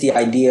there's just the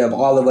idea of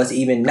all of us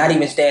not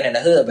even staying in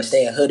the hood, but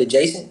staying hood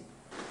adjacent.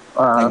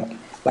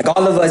 Like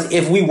all of us,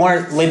 if we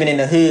weren't living in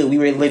the hood, we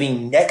were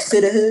living next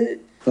to the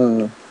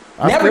hood.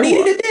 Never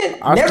needed it then.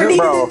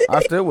 I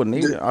still would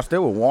need it. I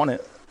still would want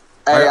it.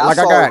 Hey,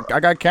 I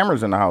got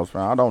cameras in the house,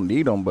 man. I don't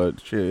need them,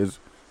 but shit,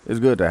 it's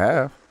good to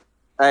have.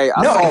 Hey,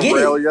 I saw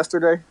Rail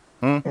yesterday.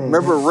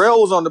 Remember,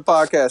 Rail was on the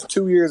podcast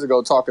 2 years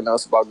ago talking to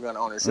us about gun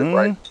ownership,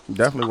 right?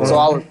 Definitely was. So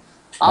I was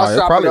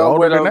it's probably up older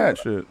with than him. that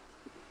shit.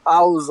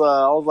 I was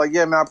like,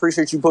 yeah, man, I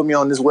appreciate you putting me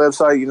on this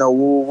website. You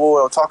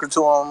know, I'm talking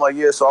to him. I'm like,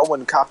 yeah, so I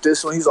went and copped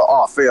this one. He's like,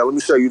 oh, fam, let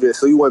me show you this.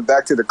 So he went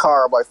back to the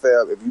car. I'm like,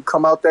 fam, if you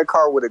come out that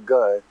car with a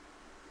gun,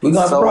 We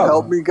got so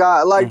help me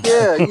God. Like,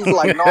 yeah. He's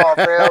like, no,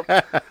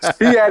 fam.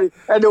 He had it.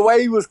 And the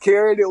way he was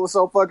carrying it was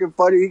so fucking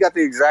funny. He got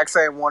the exact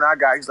same one I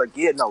got. He's like,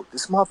 yeah, no,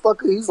 this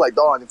motherfucker. He's like,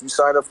 dog, if you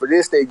sign up for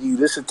this, they give you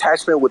this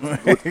attachment with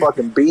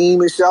fucking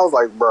beam and shit. I was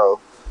like, bro,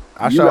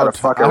 I you gotta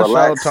fucking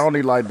relax. showed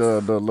Tony like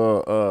the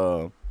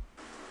little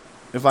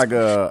it's like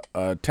a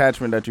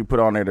attachment that you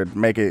put on there to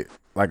make it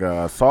like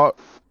a assault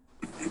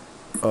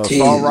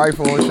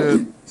rifle and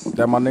shit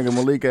that my nigga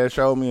Malik had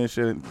showed me and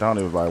shit.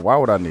 Tony was like, why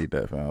would I need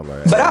that, fam? I was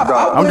like,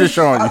 But I'm just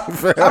showing you.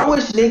 I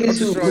wish niggas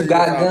who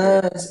got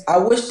guns, I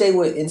wish they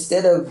would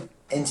instead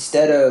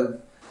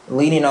of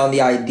leaning on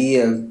the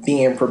idea of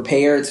being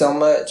prepared so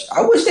much,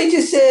 I wish they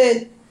just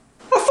said,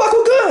 I fuck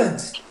with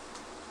guns.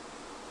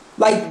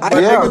 Like, But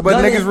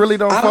niggas really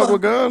don't fuck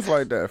with guns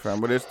like that,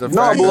 fam. But it's the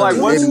fact but like,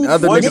 that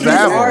other what niggas niggas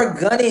have are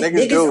them. gunning.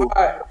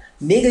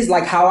 Niggas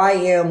like how I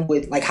am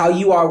with, like how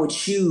you are with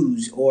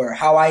shoes, or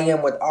how I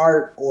am with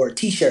art or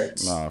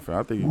t-shirts. Nah, fam,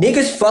 I think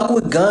Niggas fuck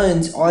with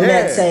guns on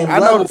that same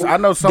level. I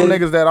know some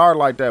niggas that are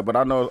like that, but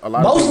I know a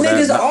lot of people Most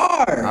niggas that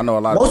are. I know a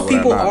lot Most of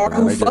people that are not,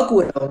 who man. fuck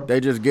with them. They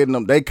just getting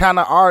them. They kind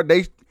of are.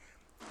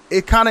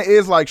 It kind of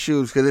is like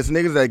shoes because it's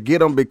niggas that get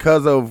them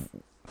because of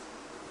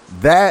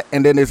that,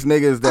 and then it's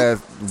niggas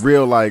that's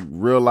real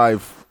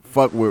life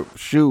fuck with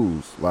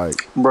shoes.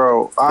 Like,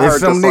 bro, there's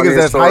some niggas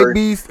that's hype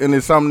beast, and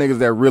there's some niggas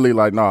that really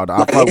like, nah,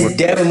 I fuck It's with.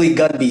 definitely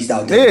gun beast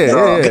out there.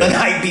 Yeah. Gun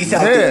hype beast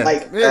out there.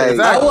 Like,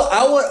 exactly.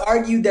 I would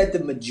argue that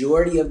the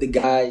majority of the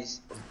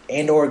guys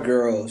and or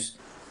girls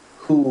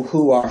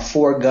who are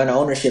for gun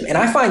ownership, and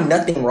I find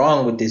nothing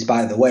wrong with this,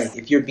 by the way,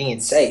 if you're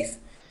being safe,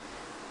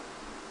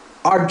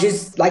 are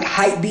just like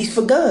hype beasts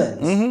for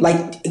guns.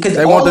 Like, because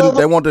they want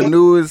the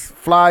newest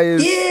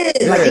flyers.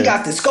 Like it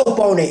got the scope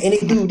on it, and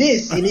it do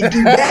this, and it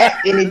do that,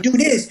 and it do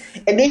this,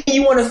 and then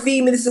you want to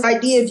feed me this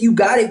idea if you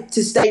got it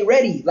to stay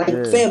ready. Like,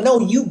 fam, no,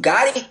 you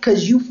got it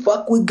because you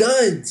fuck with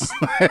guns.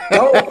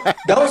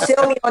 don't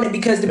sell me on it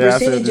because the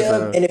percentage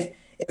of, and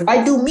if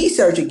I do me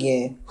search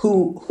again,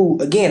 who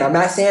again, I'm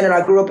not saying that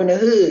I grew up in the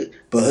hood,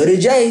 but hood of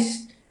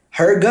Jace,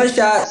 heard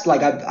gunshots.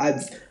 Like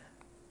I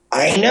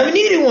ain't never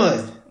needed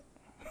one.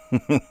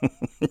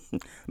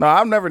 No,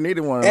 I've never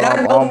needed one. And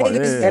I know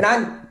niggas,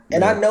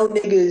 I know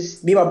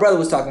niggas. Me and my brother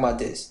was talking about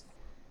this,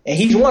 and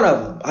he's one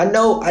of them. I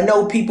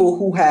know people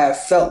who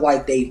have felt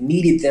like they've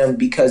needed them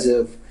because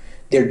of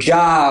their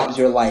jobs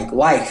or like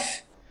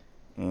life.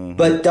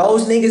 But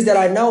those niggas that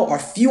I know are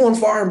few and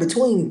far in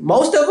between.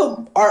 Most of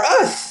them are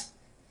us.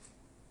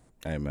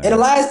 Hey, man. In the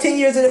last 10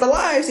 years of their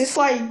lives, it's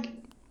like,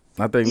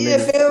 I think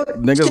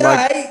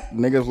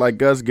niggas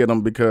like us get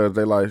them because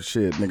they like,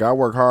 shit, nigga, I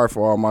work hard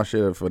for all my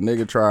shit. If a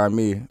nigga try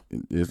me,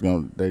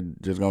 they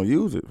just gonna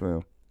use it,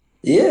 fam.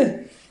 Yeah.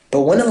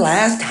 But when the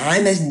last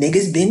time has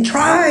niggas been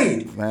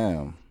tried?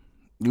 Fam,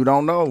 you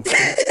don't know.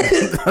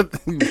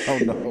 You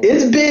don't know.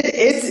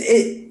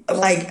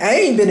 Like, I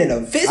ain't been in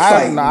a fist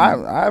fight.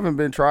 I haven't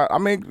been tried. I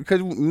mean, because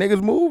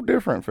niggas move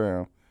different,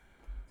 fam.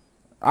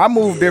 I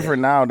move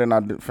different now than I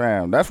did,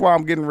 fam. That's why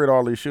I'm getting rid of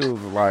all these shoes.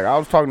 Like, I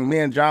was talking, me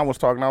and John was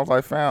talking, I was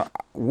like, fam,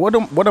 what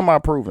am I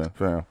proving,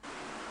 fam?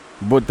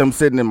 But them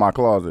sitting in my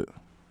closet.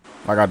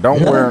 Like, I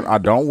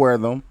don't wear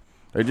them.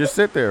 They just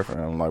sit there,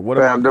 fam. Like, what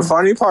fam, the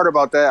funny part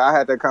about that, I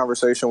had that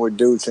conversation with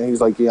Dooch, and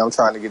he's like, yeah, I'm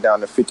trying to get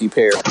down to 50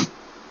 pair.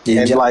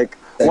 And like,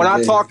 when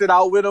I talked it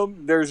out with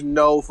him, there's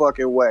no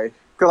fucking way.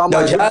 Because I'm No,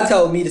 like, John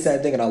told me the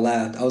same thing and I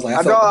laughed. I was like, I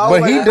I know, felt I was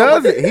But like, he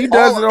does it. He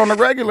does it on the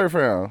regular,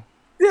 fam.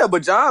 yeah,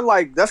 but John,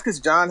 like, that's because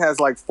John has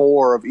like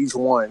 4 of each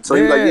one. So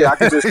he's like, Yeah. yeah, I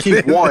can just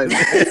keep 1 and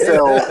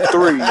sell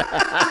 3.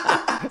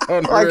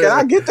 On the Like, and real.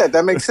 I get that.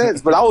 That makes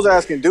sense. But I was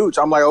asking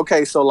Dooch, I'm like,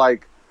 okay, so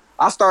like,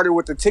 I started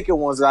with the ticket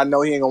ones that I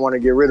know he ain't gonna want to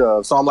get rid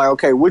of. So I'm like,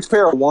 okay, which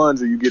pair of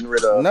ones are you getting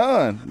rid of?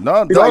 None. He's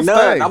Don't like, none.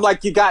 stay. I'm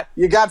like, you got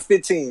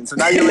 15, so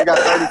now you only got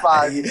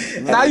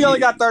 35. Now you only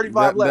got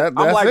 35 left.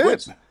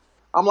 that's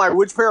I'm like,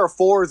 which pair of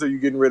 4s are you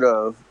getting rid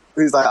of?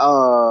 He's like, I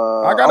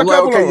got I'm a like,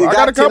 couple okay, of you them. I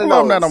got a 10 couple of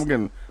them that those. I'm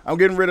getting. I'm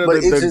getting rid of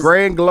But the it's just-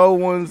 gray and glow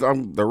ones.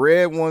 The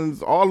red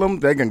ones. All of them,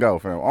 they can go,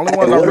 fam. Only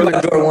ones what I'm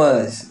about Jordan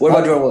ones? What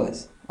about Jordan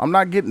ones? I'm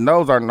not getting.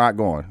 Those are not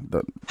going.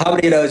 How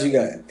many of those you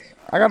got?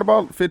 I got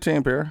about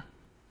 15 pair.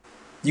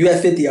 You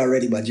had 50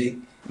 already, my G.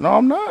 No,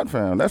 I'm not,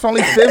 fam. That's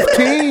only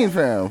 15,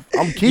 fam.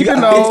 I'm You keeping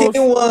got those.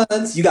 15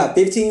 ones. You got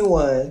 15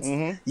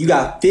 ones. You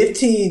got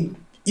 15.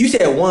 You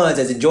said ones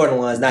as in Jordan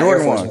ones, not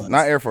Jordan Air Force ones, ones.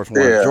 not Air Force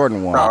ones. Yeah.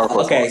 Jordan ones. No, Air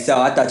Force Okay,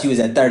 so I thought you was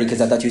at 30 because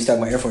I thought you was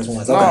talking about Air Force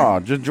ones. Okay. No,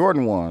 just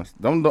Jordan ones.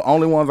 Them the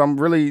only ones I'm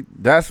really.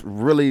 That's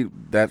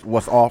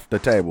what's off the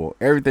table.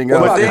 Everything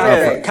What else about is up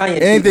Kanye? for, Kanye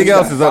shoes? anything You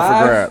else got is up for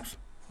 5? grabs.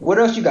 What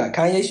else you got?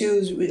 Kanye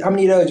shoes? How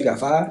many of those you got?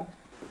 5?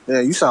 Yeah,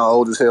 you sound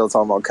old as hell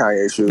talking about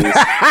Kanye shoes. Not I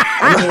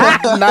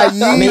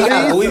mean, you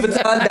got Yeezys. Louis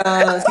Vuitton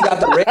Dons. You got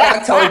the Red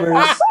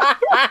Octobers.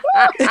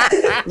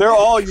 They're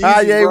all Yeezy,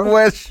 Kanye bro.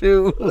 West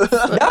shoes.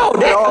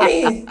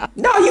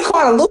 No, you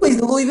call them Louis,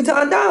 the Louis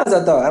Vuitton Dons,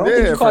 I thought. I don't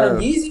think Yeah, you call them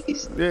fam.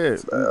 Yeezys. Yeah,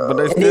 but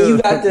they And still. then you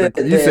got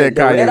you said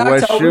the Red Kanye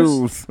West Octobers.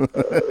 shoes.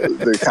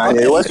 The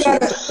Kanye West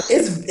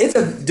shoes. It's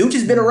a Dooch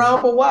has been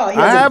around for a while. He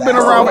I has a have been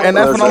vast around, and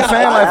that's what I'm Yeah,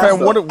 saying. I Like, asked fam,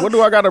 him. what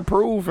do I got to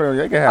prove, fam?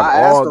 They can have I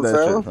asked all him, that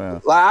fam. shit,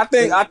 fam. Like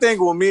I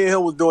think when me and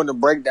him was doing the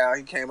breakdown,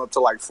 he came up to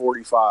like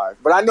 45.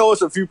 But I know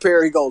it's a few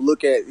pair he gonna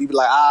look at. He be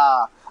like,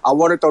 I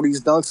want to throw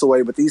these dunks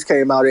away, but these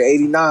came out at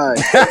 89.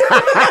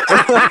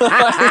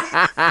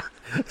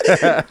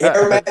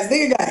 Air Mats.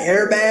 Nigga got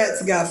Air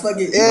Mats. Got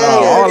fucking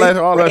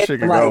all that shit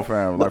can go,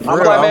 fam. Like, for I'm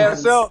real, like, I'm- man,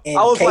 so and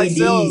I was like,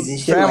 KDs and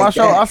shit fam, like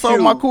I that.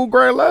 sold my Q. cool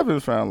gray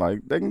 11s, fam. Like,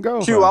 they can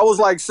go. Q, fam. I was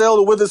like, sell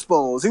the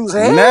Witherspoons. He was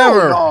hell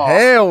Never, no.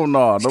 hell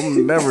no,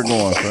 them never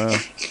going, fam.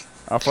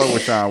 I fuck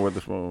with Sean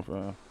Witherspoon,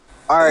 fam.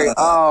 All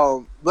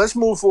right, let's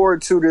move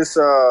forward to this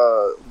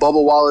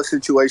Bubba Wallace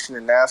situation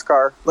in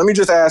NASCAR. Let me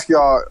just ask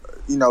y'all,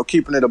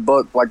 keeping it a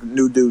buck like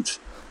new Dooch.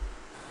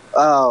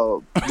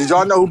 Did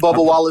y'all know who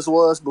Bubba Wallace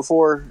was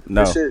before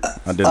No, this shit?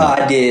 I did not.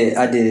 I did.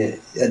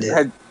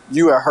 Had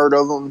you heard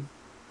of him?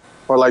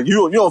 Or like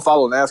you don't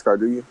follow NASCAR,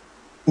 do you?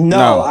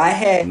 No, I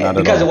had not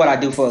at because all. of what I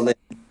do for a living.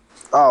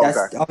 Oh, That's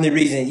okay. the only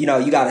reason, you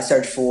got to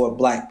search for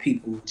black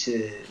people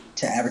to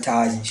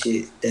advertise and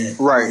shit that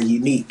Right. are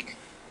unique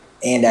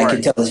and that can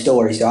Right. tell a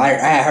story. So I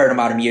had heard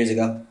about him years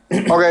ago.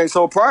 Okay,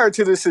 so prior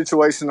to this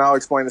situation, I'll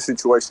explain the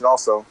situation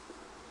also.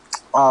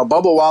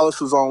 Bubba Wallace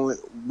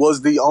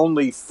was the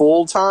only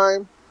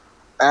full-time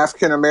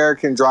African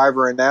American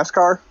driver in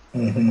NASCAR,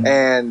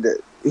 and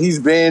he's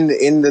been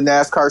in the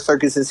NASCAR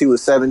circuit since he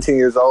was 17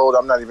 years old.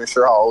 I'm not even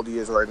sure how old he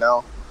is right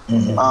now.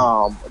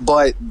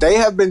 But they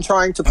have been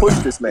trying to push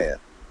this man.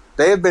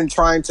 They have been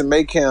trying to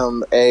make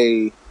him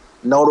a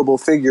notable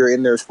figure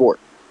in their sport.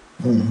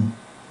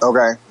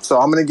 Okay, so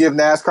I'm going to give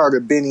NASCAR to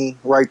Benny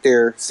right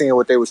there, seeing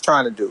what they was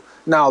trying to do.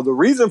 Now, the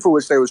reason for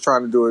which they was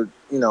trying to do it,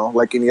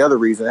 like any other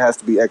reason, it has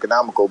to be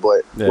economical,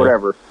 but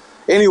whatever.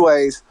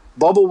 Anyways,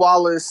 Bubba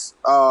Wallace,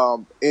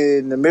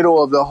 in the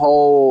middle of the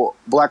whole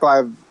Black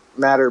Lives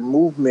Matter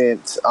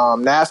movement,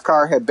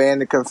 NASCAR had banned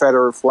the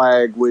Confederate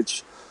flag,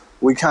 which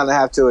we kind of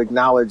have to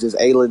acknowledge is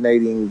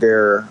alienating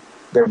their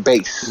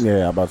base.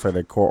 Yeah, I'm about to say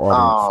that core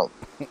audience.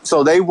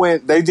 So they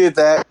did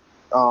that.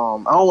 I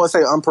don't want to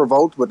say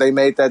unprovoked, but they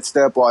made that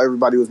step while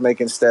everybody was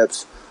making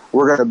steps.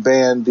 We're going to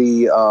ban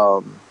the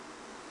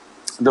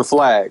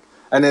flag.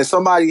 And then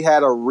somebody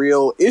had a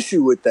real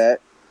issue with that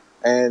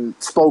and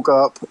spoke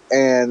up,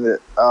 and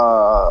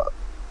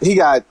he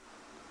got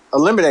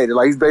eliminated.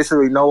 Like, he's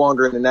basically no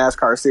longer in the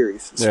NASCAR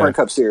series, Sprint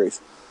Cup series.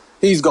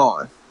 He's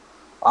gone.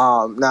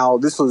 Now,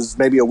 this was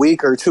maybe a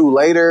week or two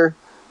later.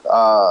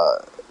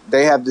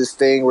 They have this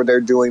thing where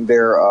they're doing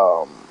their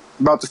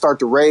about to start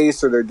the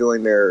race, or they're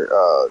doing their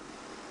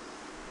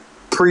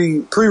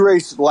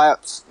pre-race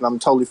laps. And I'm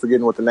totally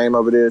forgetting what the name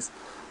of it is.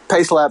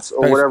 Pace laps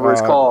or whatever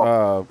it's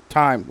called.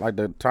 Time, like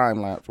the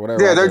time lapse,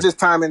 whatever. Yeah, they're just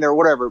timing there,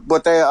 whatever.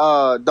 But they,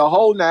 the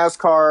whole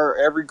NASCAR,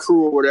 every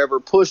crew or whatever,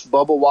 pushed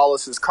Bubba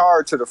Wallace's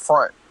car to the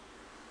front,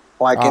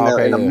 like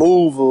in a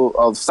move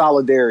of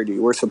solidarity.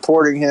 We're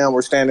supporting him.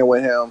 We're standing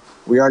with him.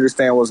 We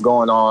understand what's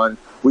going on.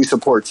 We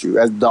support you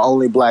as the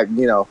only black.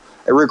 And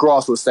Rick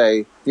Ross would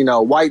say,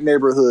 white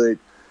neighborhood,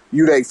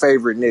 you they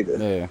favorite nigga.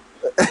 Yeah.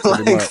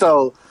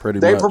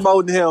 They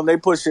promoting him. They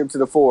push him to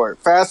the forward.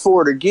 Fast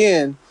forward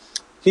again.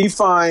 He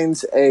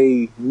finds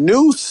a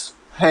noose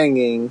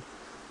hanging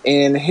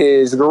in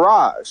his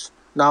garage.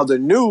 Now, the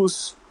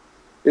noose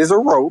is a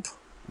rope,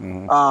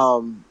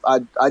 a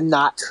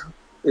knot,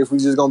 if we're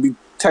just going to be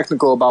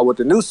technical about what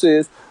the noose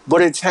is,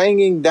 but it's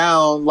hanging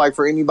down, like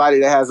for anybody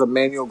that has a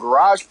manual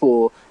garage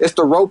pull, it's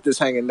the rope that's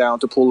hanging down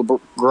to pull the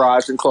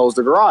garage and close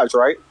the garage,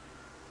 right?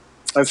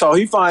 And so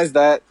he finds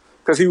that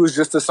because he was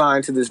just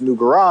assigned to this new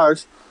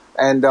garage.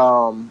 And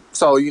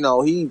so, you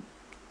know, you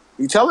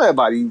tell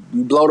everybody,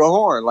 you blow the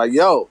horn, like,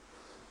 yo,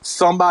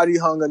 somebody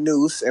hung a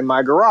noose in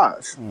my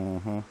garage.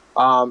 Mm-hmm.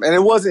 And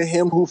it wasn't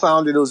him who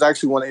found it. It was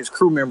actually one of his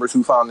crew members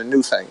who found the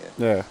noose hanging.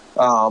 Yeah.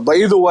 But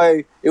either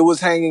way, it was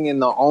hanging in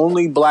the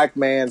only black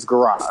man's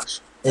garage.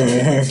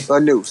 Mm-hmm. A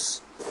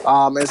noose.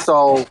 And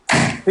so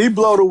he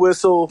blow the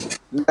whistle.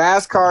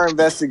 NASCAR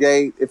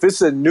investigate. If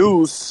it's a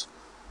noose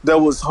that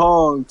was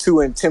hung to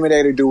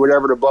intimidate or do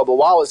whatever to Bubba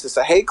Wallace, it's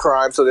a hate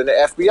crime. So then the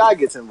FBI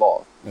gets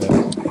involved.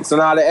 Yeah. So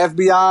now the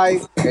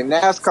FBI and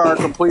NASCAR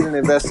complete an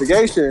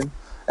investigation,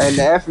 and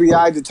the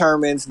FBI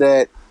determines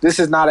that this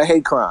is not a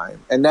hate crime.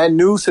 And that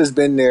noose has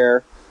been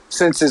there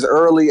since as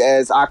early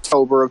as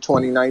October of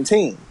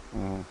 2019.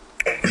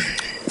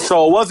 Mm-hmm.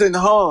 So it wasn't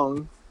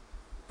hung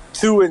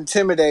to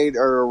intimidate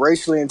or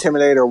racially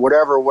intimidate or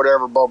whatever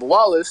Bubba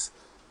Wallace.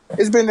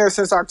 It's been there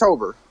since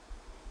October.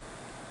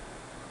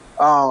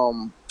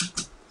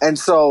 And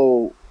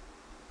so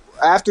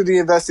after the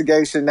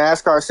investigation,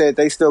 NASCAR said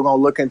they still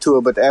gonna look into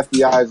it, but the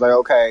FBI is like,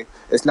 okay,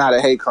 it's not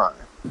a hate crime.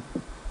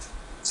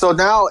 So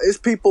now it's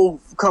people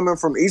coming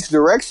from each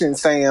direction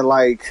saying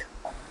like,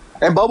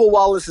 and Bubba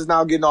Wallace is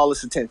now getting all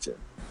this attention.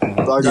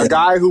 Like a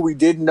guy who we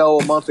didn't know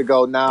a month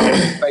ago now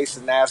is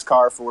facing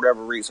NASCAR for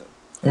whatever reason.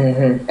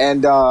 Mm-hmm.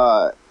 And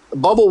Bubba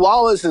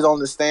Wallace is on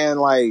the stand,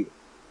 like,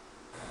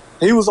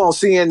 he was on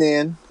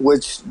CNN,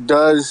 which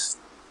does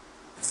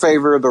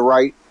favor the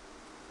right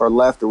or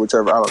left or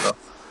whichever, I don't know.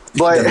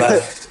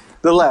 But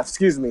the left,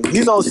 excuse me.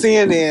 He's on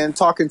CNN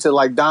talking to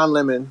like Don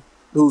Lemon,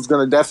 who's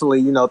going to definitely,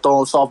 you know, throw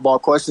him softball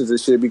questions and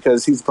shit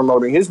because he's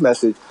promoting his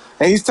message.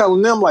 And he's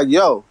telling them like,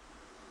 yo,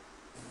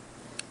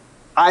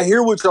 I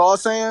hear what y'all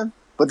saying,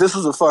 but this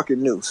was a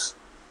fucking noose.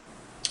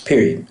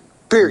 Period.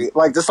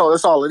 Like, that's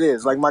all it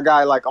is. Like, my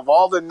guy, like, of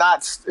all the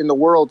knots in the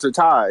world to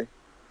tie,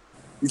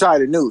 you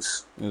tied a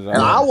noose. Exactly.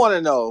 And I want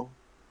to know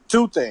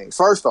two things.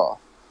 First off,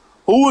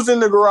 who was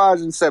in the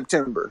garage in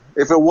September?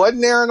 If it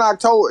wasn't there in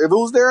October, if it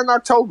was there in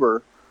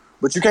October,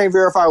 but you can't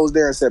verify it was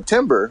there in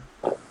September,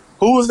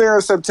 who was there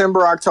in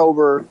September,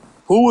 October?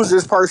 Who was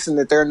this person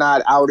that they're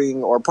not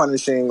outing or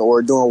punishing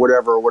or doing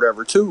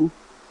whatever to?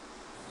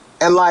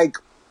 And, like,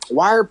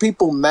 why are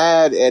people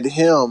mad at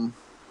him?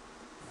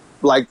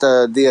 Like,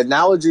 the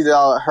analogy that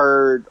I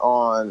heard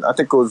on, I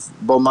think it was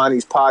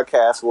Bomani's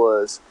podcast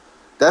was,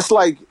 that's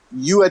like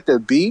you at the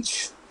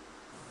beach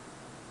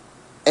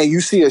and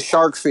you see a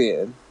shark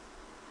fin,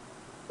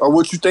 or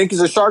what you think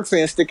is a shark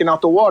fin sticking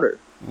out the water.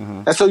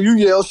 Mm-hmm. And so you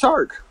yell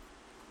shark.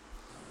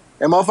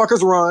 And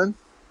motherfuckers run,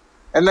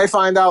 and they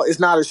find out it's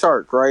not a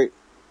shark, right?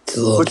 It's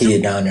a little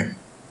kid down there.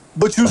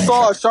 But you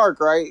saw a shark,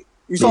 right?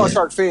 You saw a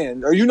shark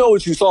fin. Or you know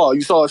what you saw.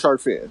 You saw a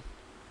shark fin.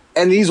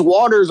 And these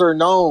waters are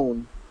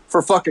known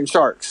for fucking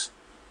sharks.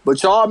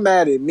 But y'all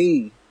mad at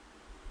me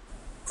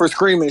for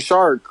screaming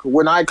shark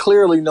when I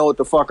clearly know what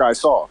the fuck I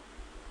saw.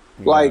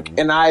 Yeah. Like,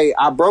 and I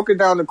broke it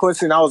down to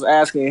Quincy and I was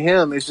asking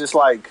him, it's just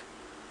like,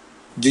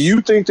 do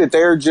you think that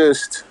they're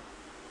just...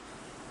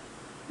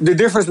 The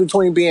difference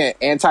between being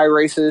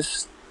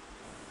anti-racist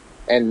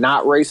and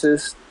not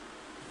racist,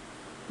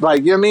 like,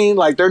 you know what I mean?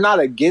 Like, they're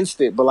not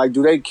against it, but, like,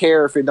 do they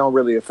care if it don't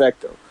really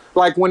affect them?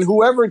 Like, when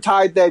whoever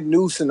tied that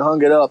noose and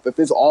hung it up, if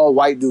it's all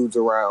white dudes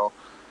around,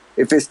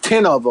 if it's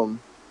 10 of them,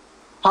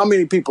 how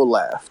many people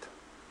laughed?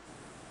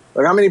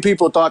 Like, how many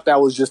people thought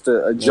that was just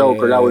a joke,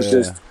 or that was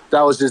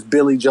just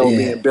Billy Joe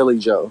being Billy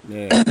Joe?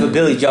 Yeah. But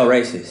Billy Joe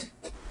racist.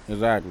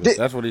 Exactly.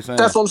 That's what he's saying.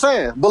 That's what I'm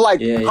saying. But,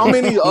 like, how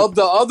many of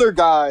the other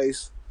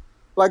guys...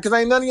 Like, because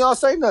ain't none of y'all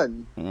say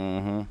nothing.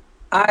 Mm-hmm.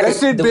 That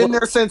shit been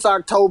there since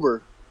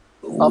October.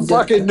 A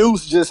fucking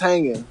noose just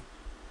hanging.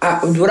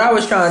 What I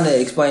was trying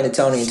to explain to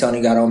Tony, and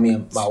Tony got on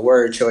me my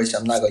word choice.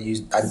 I'm not gonna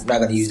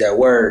use that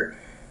word,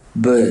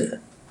 but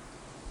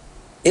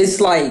it's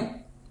like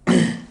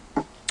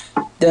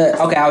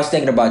I was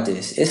thinking about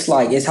this. It's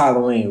like it's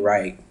Halloween,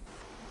 right?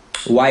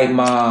 White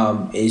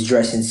mom is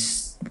dressing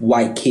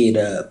white kid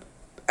up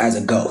as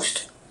a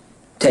ghost.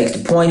 Takes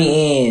the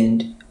pointy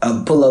end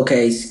of a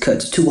pillowcase,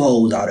 cuts 2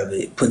 holes out of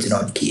it, puts it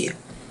on the kid,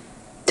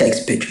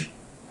 takes a picture.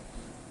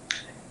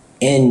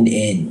 And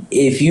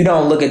if you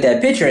don't look at that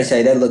picture and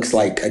say that looks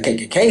like a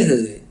KKK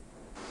hood,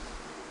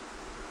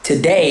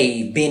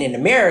 today, being in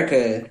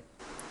America,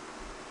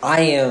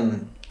 I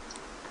am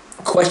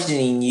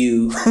questioning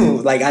you.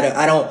 Like,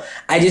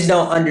 I just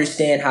don't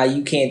understand how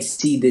you can't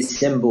see this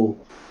symbol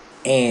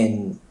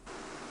and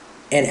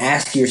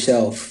ask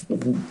yourself,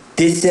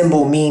 this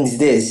symbol means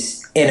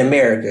this in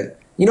America.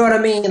 You know what I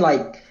mean?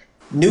 Like,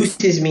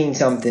 nooses mean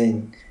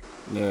something.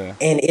 Yeah.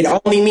 And it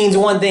only means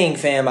one thing,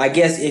 fam. I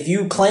guess if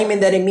you claiming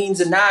that it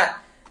means or not,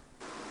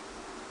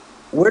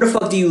 where the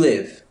fuck do you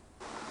live?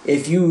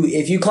 If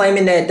you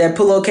claiming that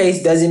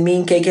pillowcase doesn't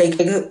mean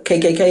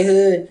KKK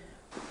hood,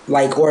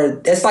 like,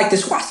 or that's like the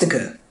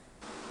swastika.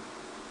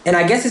 And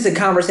I guess it's a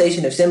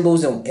conversation of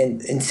symbols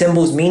and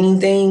symbols meaning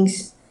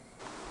things.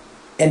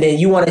 and then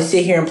you want to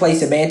sit here and play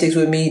semantics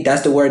with me.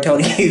 That's the word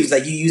Tony used.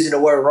 Like, you using the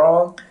word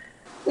wrong.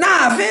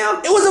 Nah,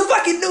 fam. It was a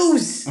fucking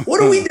noose.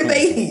 What are we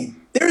debating?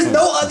 There's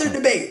no other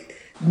debate.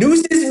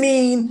 Nooses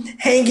mean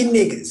hanging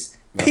niggas.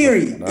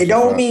 Period. It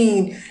don't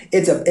mean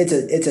it's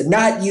a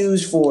not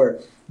used for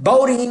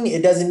voting.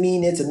 It doesn't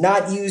mean it's a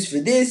not used for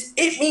this.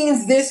 It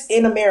means this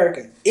in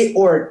America.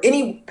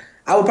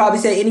 I would probably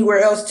say anywhere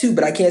else too,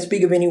 but I can't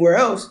speak of anywhere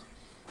else.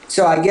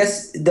 So I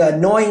guess the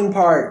annoying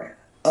part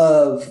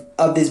of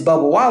this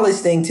Bubba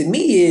Wallace thing to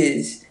me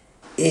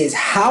is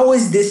how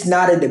is this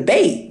not a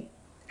debate?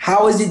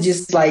 How is it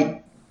just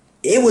like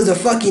it was a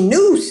fucking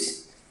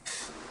noose?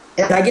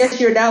 And I guess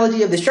your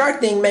analogy of the shark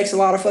thing makes a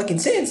lot of fucking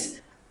sense.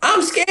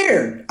 I'm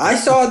scared. I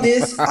saw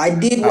this. I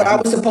did what I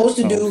was supposed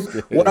to do.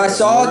 When I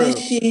saw this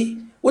shit,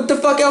 what the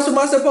fuck else am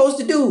I supposed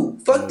to do?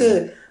 Fuck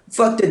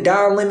the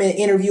Don Lemon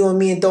interviewing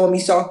me and throwing me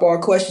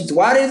softball questions.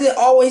 Why does it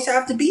always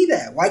have to be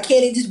that? Why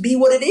can't it just be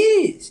what it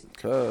is?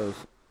 Because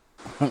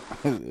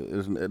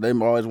they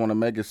always want to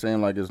make it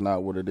seem like it's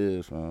not what it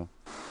is, man.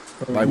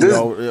 Like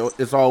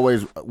it's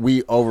always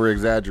we over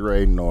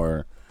exaggerating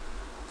or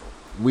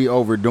we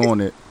overdoing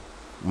it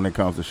when it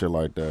comes to shit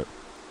like that.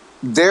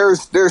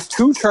 There's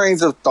two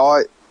trains of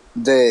thought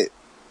that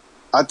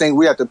I think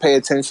we have to pay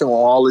attention when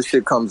all this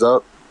shit comes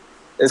up.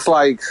 It's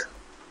like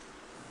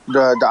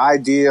the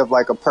idea of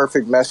like a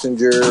perfect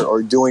messenger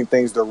or doing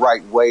things the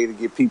right way to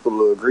get people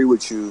to agree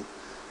with you.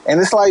 And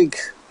it's like,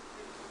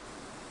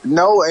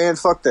 no, and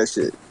fuck that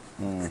shit.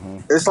 Mm-hmm.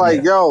 It's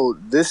like, yo,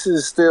 it's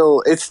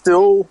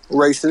still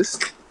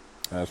racist.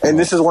 And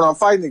this is what I'm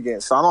fighting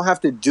against. So I don't have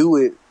to do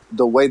it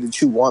the way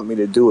that you want me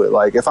to do it.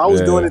 Like, if I was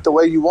doing it the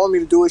way you want me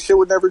to do it, shit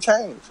would never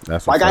change.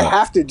 Like, I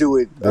have to do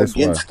it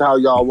against how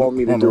y'all want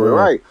me to do it,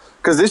 right?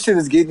 Because this shit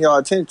is getting y'all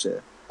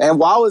attention. And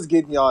while it's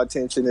getting y'all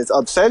attention, it's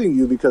upsetting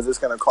you because it's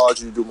going to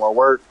cause you to do more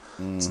work,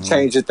 to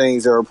change the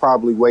things that are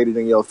probably weighted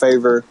in your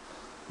favor.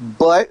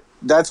 But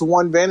that's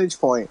one vantage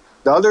point.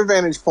 The other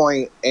vantage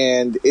point,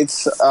 and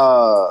it's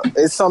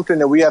something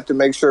that we have to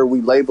make sure we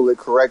label it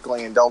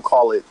correctly and don't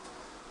call it,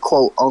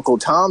 quote, Uncle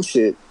Tom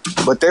shit.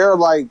 But there are,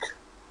 like,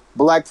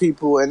 black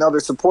people and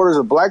other supporters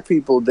of black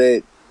people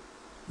that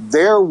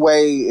their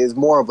way is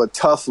more of a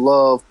tough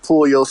love,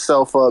 pull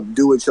yourself up,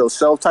 do it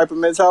yourself type of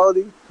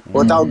mentality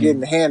without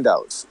getting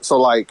handouts. So,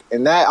 like,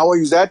 and that I want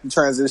to use that to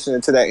transition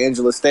into that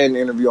Angela Stanton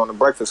interview on the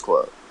Breakfast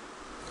Club.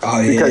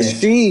 Oh, yeah. Because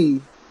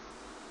she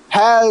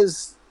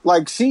has,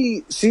 like,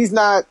 she's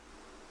not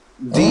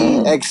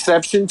the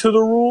exception to the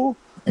rule,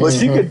 but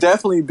she could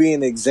definitely be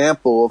an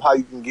example of how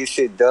you can get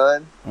shit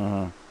done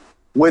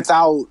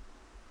without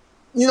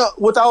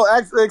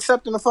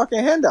accepting a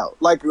fucking handout.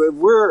 Like,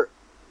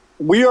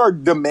 we are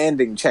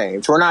demanding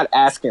change. We're not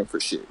asking for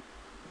shit,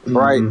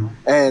 right?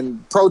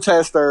 And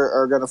protests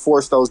are going to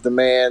force those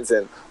demands,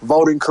 and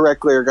voting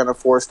correctly are going to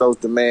force those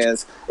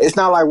demands. It's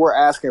not like we're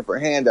asking for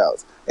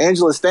handouts.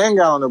 Angela Stanton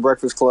got on the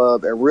Breakfast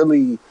Club and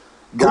really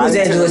got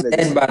into Angela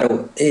Stanton, by the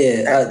way?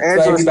 Yeah,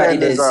 Angela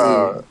Stanton is,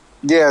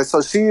 yeah,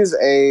 so she is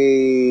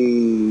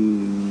a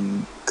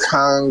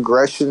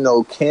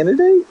congressional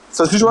candidate.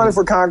 So she's running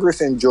for Congress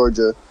in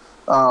Georgia.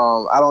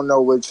 I don't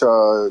know which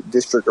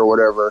district or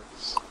whatever,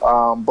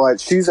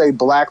 but she's a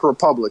black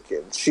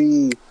Republican.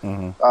 She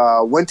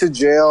went to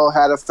jail,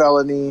 had a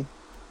felony,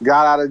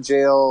 got out of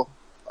jail,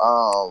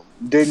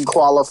 didn't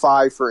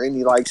qualify for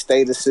any like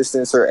state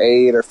assistance or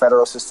aid or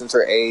federal assistance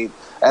or aid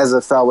as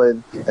a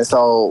felon. And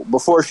so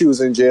before she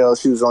was in jail,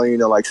 she was on,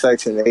 like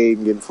Section 8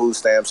 and getting food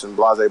stamps and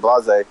blase,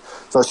 blase.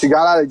 So she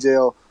got out of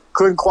jail,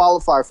 couldn't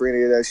qualify for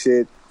any of that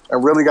shit,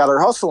 and really got her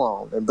hustle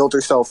on and built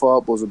herself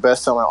up, was a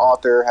best-selling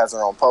author, has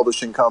her own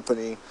publishing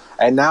company,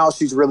 and now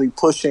she's really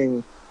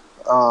pushing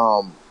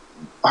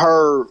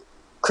her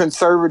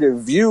conservative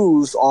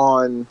views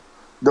on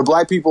the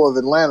black people of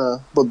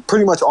Atlanta, but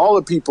pretty much all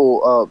the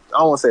people of, I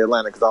don't want to say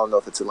Atlanta because I don't know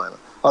if it's Atlanta,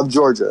 of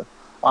Georgia.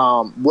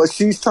 What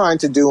she's trying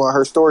to do and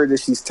her story that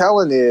she's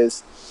telling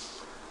is,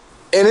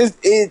 and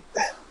it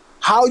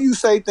how you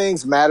say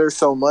things matters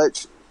so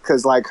much,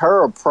 because like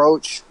her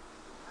approach,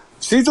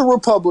 she's a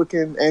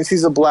Republican and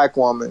she's a black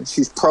woman.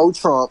 She's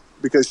pro-Trump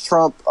because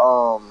Trump,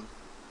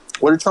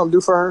 what did Trump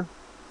do for her?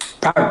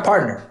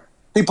 Pardon her.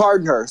 He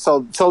pardoned her so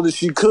that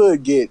she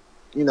could get,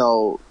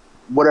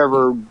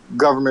 whatever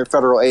government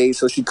federal aid,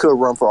 so she could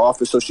run for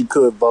office, so she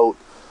could vote,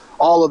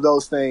 all of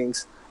those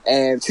things.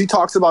 And she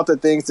talks about the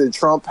things that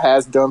Trump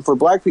has done for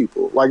black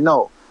people. Like,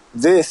 no,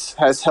 this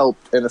has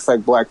helped and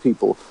affect black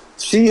people.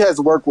 She has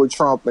worked with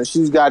Trump and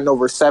she's gotten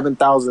over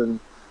 7,000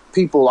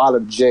 people out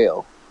of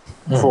jail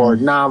for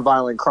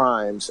nonviolent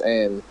crimes,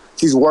 and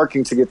she's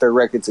working to get their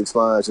records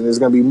expunged, and there's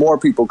going to be more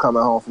people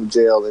coming home from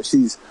jail, and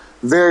she's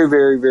very,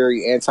 very,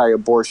 very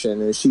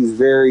anti-abortion, and she's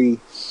very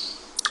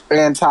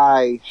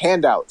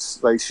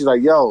anti-handouts. Like, she's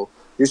like, yo,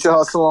 get your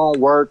hustle on,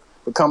 work,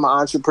 become an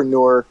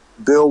entrepreneur,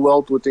 build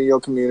wealth within your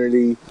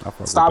community,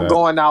 stop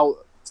going out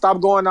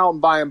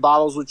and buying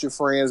bottles with your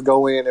friends,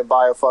 go in and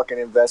buy a fucking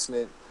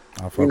investment.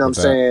 You know what I'm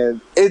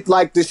saying? It,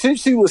 like, the shit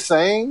she was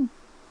saying,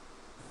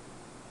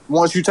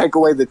 once you take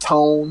away the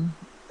tone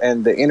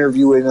and the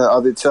interview in and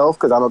of itself,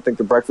 because I don't think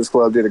the Breakfast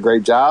Club did a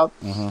great job.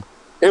 Mm-hmm.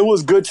 It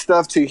was good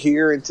stuff to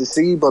hear and to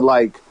see, but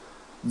like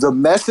the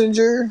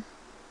messenger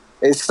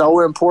is so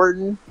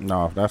important.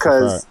 No, that's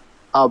because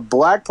a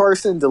black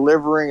person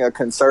delivering a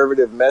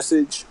conservative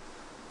message,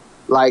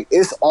 like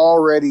it's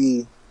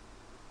already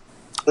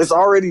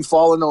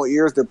falling on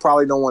ears that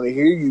probably don't want to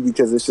hear you,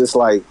 because it's just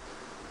like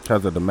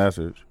because of the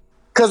message.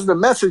 Because of the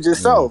message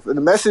itself. And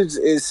the message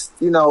is,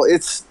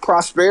 it's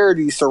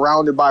prosperity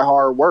surrounded by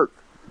hard work.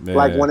 Yeah.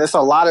 Like when it's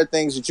a lot of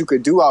things that you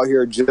could do out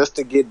here just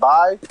to get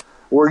by,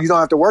 where you don't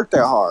have to work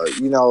that hard,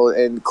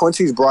 and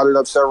Quincy's brought it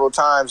up several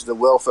times, the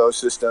welfare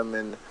system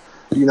and,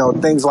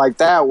 things like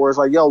that, where it's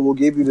like, yo, we'll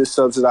give you this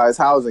subsidized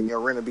housing. Your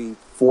rent will be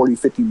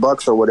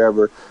 $40-$50 or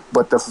whatever,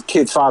 but the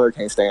kid's father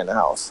can't stay in the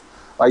house.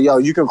 Like, yo,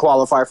 you can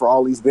qualify for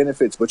all these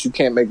benefits, but you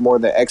can't make more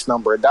than X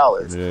number of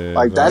dollars. Yeah,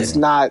 like, that's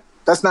not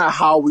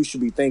how we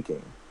should be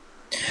thinking.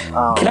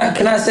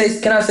 Can I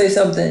say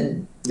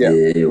something? Yeah.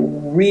 The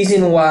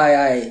reason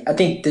why I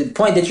think the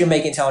point that you're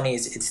making, Tony,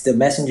 is it's the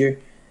messenger.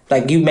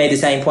 Like you made the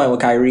same point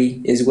with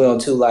Kyrie as well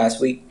too last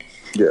week.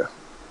 Yeah.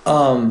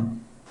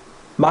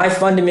 My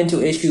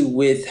fundamental issue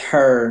with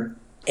her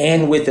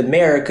and with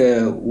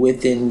America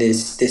within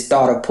this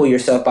thought of pull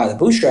yourself by the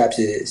bootstraps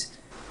is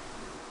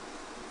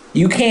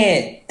you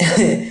can't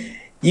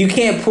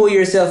pull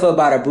yourself up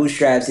by the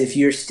bootstraps if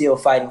you're still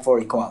fighting for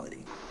equality.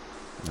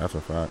 That's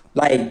a fact.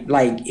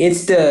 Like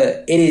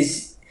it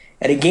is,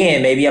 and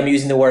again, maybe I'm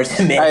using the word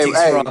semantics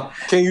wrong.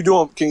 Can you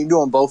do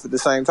them both at the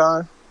same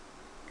time?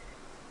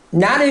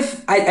 Not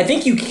if I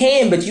think you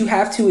can, but you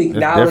have to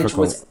acknowledge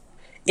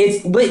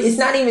but it's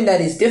not even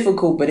that it's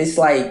difficult, but it's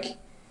like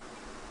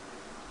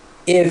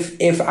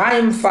if I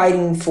am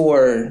fighting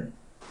for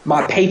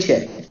my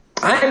paycheck,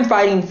 I am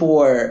fighting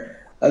for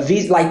a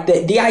visa. Like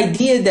the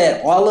idea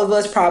that all of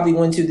us probably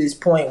went to this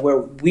point where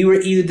we were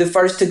either the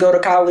first to go to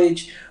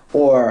college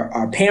or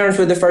our parents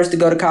were the first to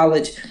go to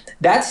college.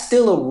 That's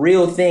still a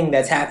real thing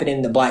that's happening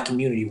in the black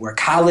community, where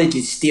college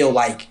is still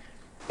like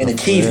an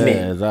achievement.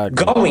 Yeah,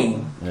 exactly.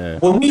 Going. Yeah.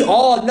 When we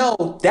all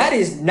know that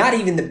is not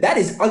even that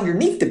is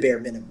underneath the bare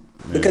minimum.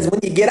 Yeah. Because when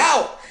you get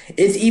out,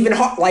 it's even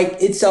hard. Like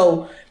it's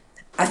so.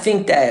 I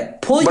think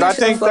that pull. But I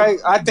think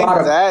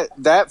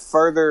that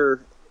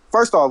further.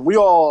 First off, we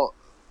all,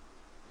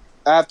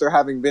 after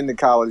having been to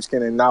college,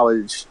 can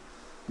acknowledge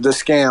the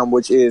scam,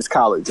 which is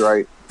college,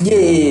 right?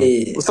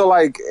 Yeah. So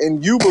like,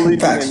 and you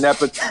believing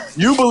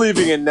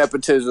in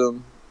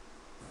nepotism,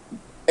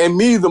 and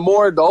me, the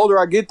older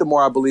I get, the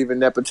more I believe in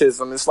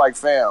nepotism. It's like,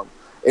 fam,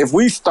 if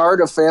we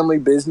start a family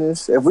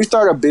business, if we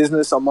start a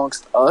business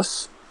amongst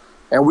us,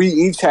 and we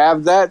each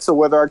have that, so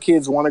whether our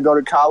kids want to go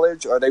to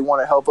college or they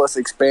want to help us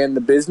expand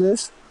the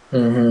business,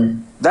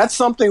 that's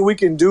something we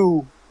can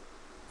do,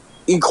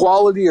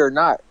 equality or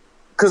not,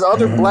 because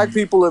other black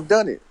people have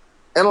done it,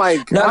 and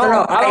like,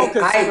 I don't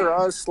consider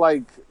us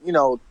like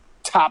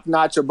top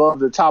notch above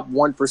the top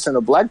 1%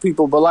 of black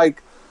people, but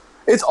like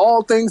it's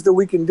all things that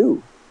we can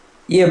do.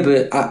 Yeah,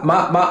 but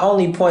my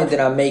only point that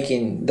I'm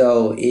making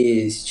though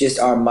is just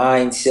our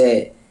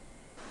mindset.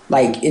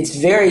 Like it's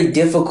very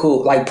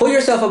difficult. Like pull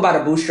yourself up by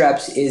the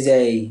bootstraps is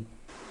a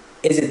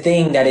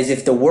thing that is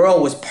if the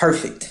world was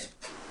perfect,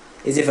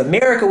 is if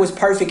America was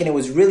perfect and it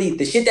was really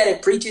the shit that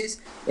it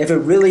preaches, if it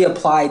really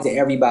applied to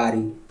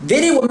everybody,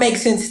 then it would make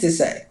sense to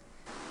say.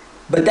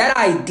 But that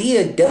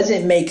idea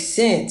doesn't make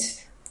sense.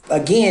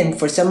 Again,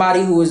 for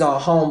somebody who is on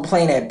home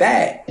playing at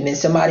bat, and then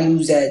somebody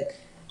who's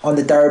on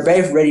the third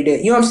base ready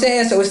to, what I'm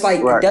saying? So it's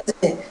like, right.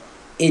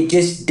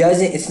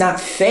 It's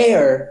not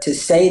fair to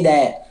say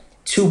that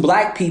to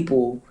black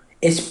people,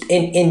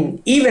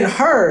 and even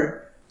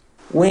her,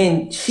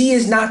 when she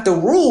is not the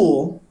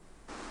rule,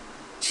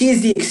 she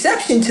is the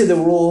exception to the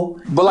rule.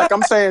 But like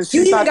I'm saying,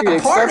 she's not the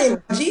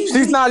exception.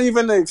 She's not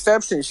even the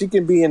exception. She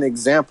can be an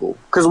example.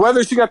 Because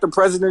whether she got the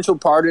presidential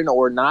pardon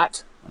or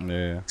not,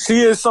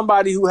 she is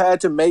somebody who had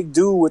to make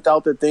do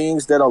without the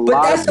things that a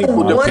lot of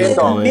people depend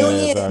on.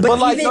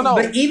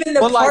 But even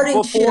the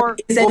pardonship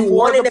is a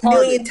 1 in a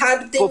million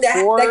type of thing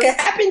that can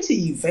happen to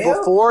you, fam.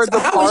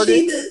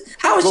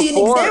 How is she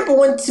an example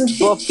when some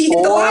shit she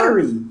hit the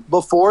lottery?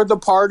 Before the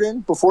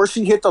pardon, before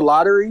she hit the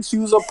lottery, she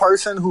was a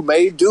person who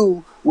made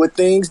do with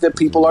things that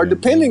people are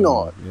depending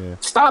on. Yeah.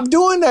 Stop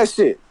doing that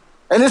shit.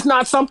 And it's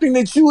not something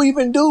that you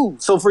even do.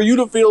 So for you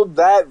to feel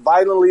that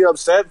violently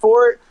upset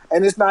for it,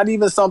 and it's not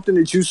even something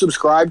that you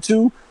subscribe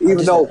to,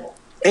 even though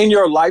in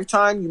your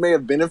lifetime you may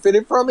have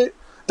benefited from it,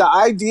 the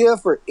idea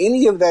for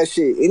any of that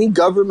shit, any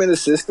government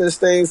assistance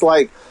things,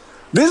 like,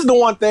 this is the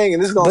one thing,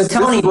 and this is going to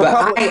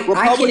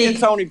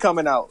Republican Tony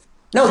coming out.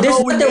 No, there's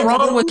nothing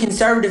wrong with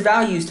conservative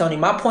values, Tony.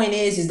 My point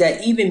is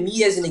that even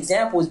me as an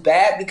example is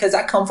bad because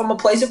I come from a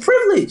place of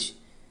privilege.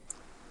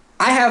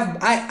 How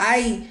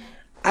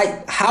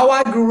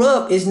I grew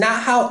up is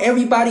not how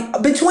everybody,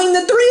 between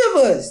the three of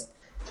us.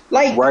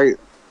 Like, right.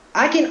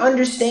 I can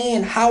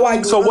understand how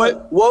I grew up.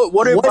 So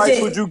what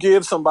advice would you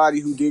give somebody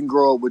who didn't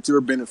grow up with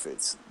your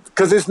benefits?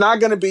 Because it's not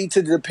going to be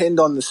to depend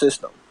on the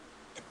system.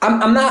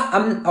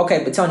 I'm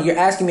okay, but Tony, you're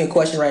asking me a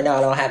question right now.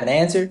 I don't have an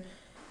answer.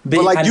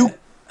 But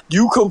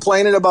you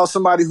complaining about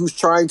somebody who's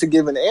trying to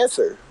give an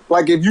answer.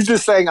 Like if you're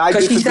just saying I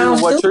disagree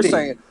with what you're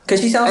saying,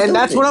 because she sounds and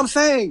stupid. That's what I'm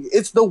saying.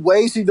 It's the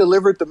way she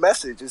delivered the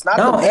message. It's not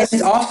no, the message.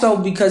 and it's also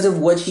because of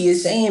what she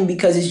is saying.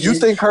 Because it's you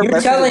just, think her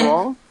message is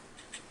wrong.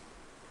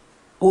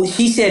 Well,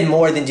 she said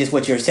more than just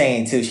what you're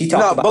saying too. She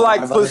talked about but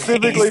like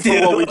specifically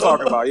for what we're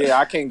talking about. Yeah,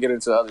 I can't get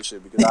into other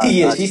shit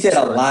because she said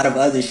a lot of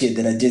other shit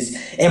that I just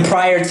and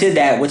prior to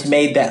that, which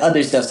made that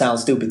other stuff sound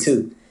stupid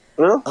too.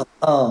 Yeah.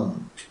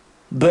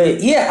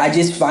 But yeah, I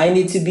just find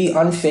it to be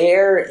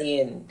unfair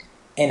in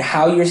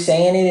how you're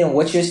saying it and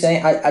what you're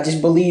saying. I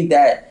just believe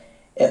that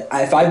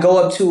if I go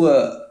up to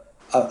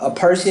a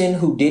person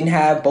who didn't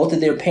have both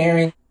of their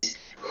parents,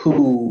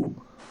 who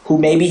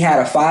maybe had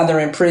a father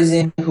in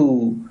prison,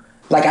 who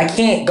like I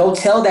can't go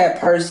tell that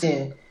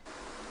person,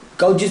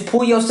 go just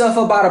pull yourself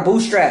up out of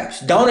bootstraps.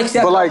 Don't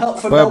accept help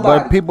from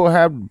nobody.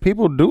 But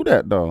people do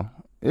that though.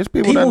 It's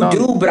people that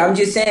do, but I'm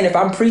just saying if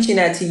I'm preaching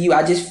that to you,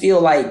 I just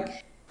feel like.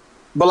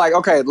 But like,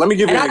 okay, let me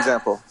give you an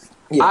example.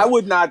 Yeah. I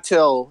would not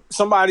tell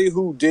somebody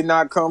who did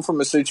not come from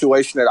a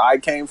situation that I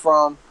came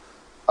from,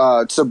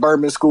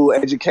 suburban school,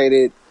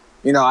 educated.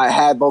 You know, I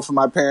had both of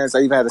my parents. I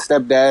even had a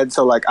stepdad.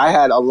 So, like, I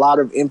had a lot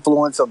of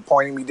influence of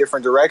pointing me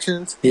different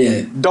directions.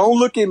 Yeah. Don't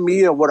look at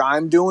me and what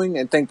I'm doing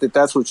and think that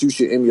that's what you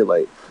should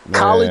emulate. Yeah.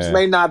 College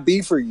may not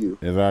be for you.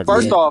 Exactly.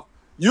 First off,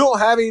 you don't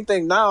have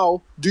anything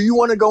now. Do you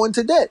want to go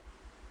into debt?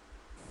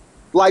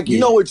 Like, you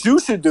know what you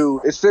should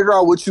do is figure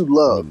out what you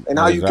love and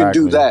how you can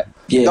do that.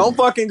 Yeah. Don't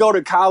fucking go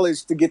to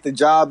college to get the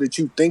job that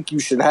you think you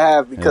should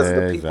have because of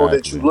the people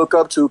that you look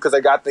up to because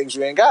they got things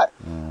you ain't got.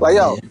 Like,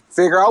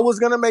 figure out what's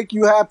going to make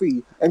you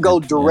happy and go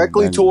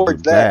directly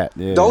towards that.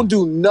 Yeah. Don't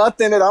do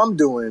nothing that I'm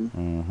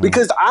doing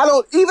because I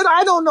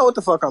don't know what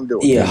the fuck I'm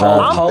doing. Yeah,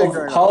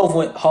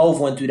 Hove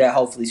went through that,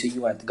 hopefully, so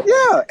you have to go.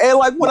 Yeah, and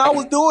like when I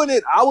was doing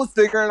it, I was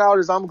figuring out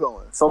as I'm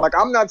going. So, like,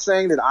 I'm not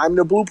saying that I'm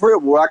the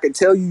blueprint. What I can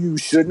tell you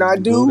should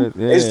not do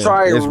is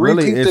try and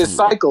repeat this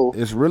cycle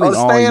of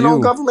staying on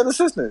government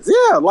assistance.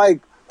 Yeah, like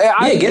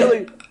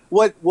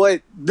what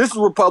this is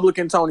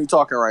Republican Tony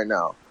talking right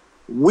now.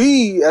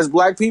 We as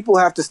black people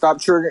have to stop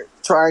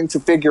trying to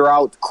figure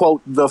out,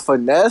 quote, the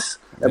finesse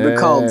and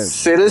become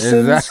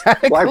citizens,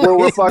 like where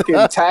we're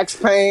fucking tax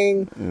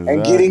paying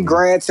and getting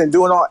grants and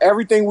doing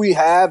everything we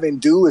have and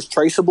do is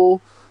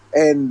traceable,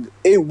 and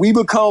we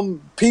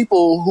become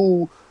people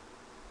who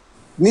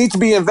need to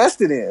be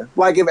invested in.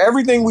 Like if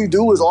everything we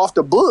do is off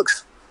the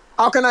books,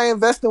 how can I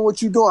invest in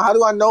what you're doing? How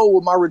do I know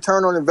what my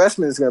return on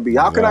investment is going to be?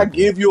 How can I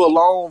give you a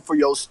loan for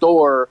your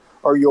store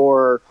or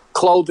your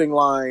clothing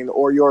line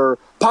or your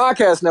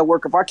podcast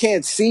network if I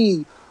can't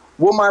see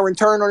what my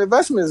return on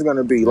investment is going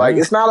to be? Like,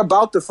 it's not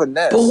about the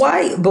finesse.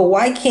 But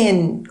why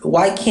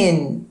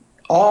can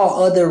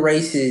all other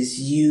races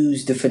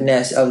use the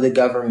finesse of the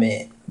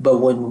government? But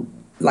when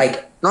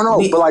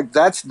but like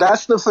that's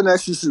the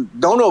finesse. You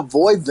should don't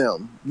avoid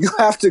them. You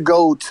have to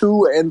go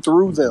to and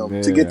through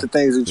them to get the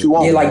things that you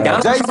want. Yeah, like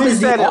Donald Trump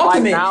is the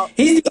ultimate. Like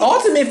he's the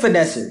ultimate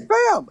finesser.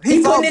 Bam!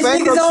 He's putting his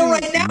niggas on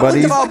right now. But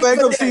he's filed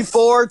bankruptcy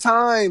 4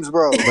 times,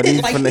 bro. But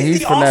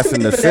he's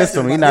finessing the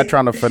system. He's not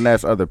trying to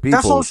finesse other people.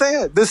 That's what I'm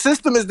saying. The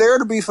system is there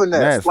to be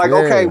finessed.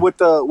 Okay, with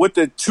the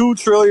 $2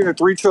 trillion or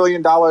 $3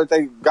 trillion that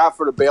they got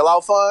for the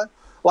bailout fund,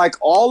 like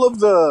a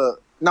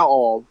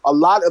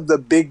lot of the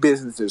big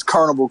businesses,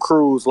 Carnival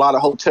Cruise, a lot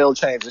of hotel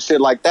chains and shit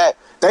like that,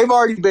 they've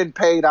already been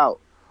paid out.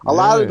 A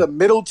lot of the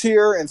middle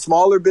tier and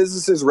smaller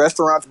businesses,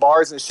 restaurants,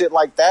 bars, and shit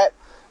like that,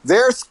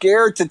 they're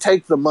scared to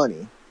take the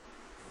money.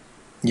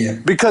 Yeah.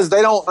 Because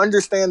they don't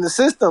understand the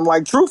system.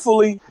 Like,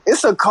 truthfully,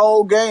 it's a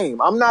cold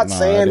game. I'm not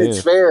saying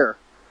it's fair.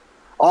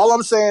 All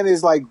I'm saying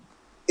is, like,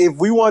 if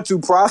we want to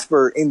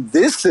prosper in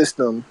this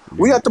system,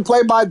 we have to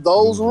play by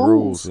those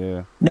rules.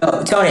 Yeah.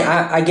 No, Tony,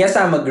 I guess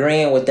I'm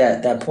agreeing with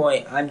that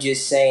point. I'm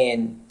just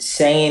saying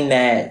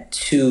that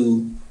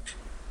to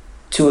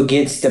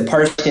against the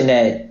person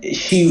that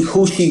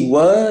who she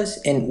was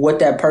and what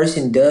that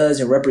person does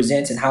and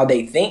represents and how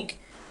they think,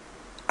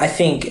 I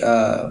think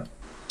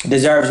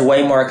deserves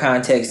way more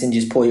context than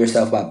just pull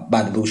yourself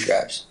by the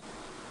bootstraps.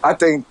 I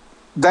think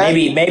that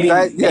maybe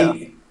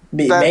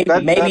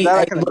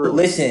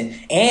listen,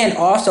 and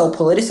also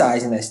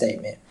politicizing that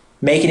statement,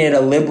 making it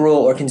a liberal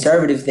or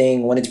conservative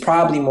thing when it's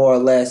probably more or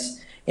less,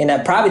 and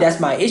that's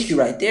my issue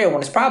right there, when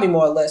it's probably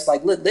more or less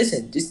like, look,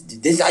 listen, this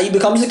is how you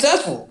become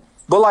successful.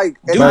 But like,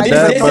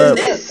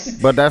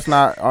 but that's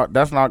not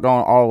going to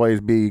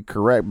always be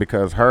correct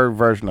because her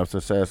version of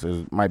success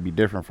might be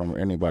different from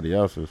anybody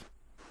else's.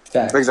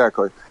 Fact.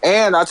 Exactly.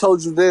 And I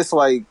told you this,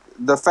 like,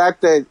 the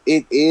fact that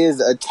it is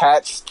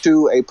attached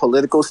to a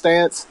political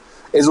stance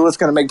is what's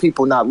going to make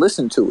people not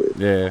listen to it.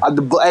 Yeah.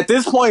 At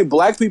this point,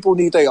 black people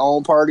need their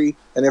own party,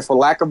 and if for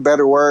lack of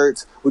better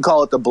words, we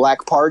call it the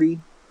Black Party.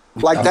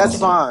 Like, that's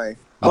fine.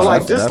 But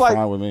like, that's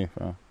fine with me.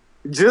 So.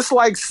 Just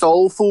like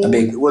Soul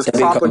Food was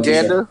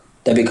propaganda.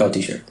 That big coat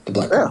t-shirt, the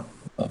Black Party.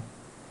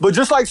 But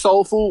just like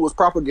Soul Food was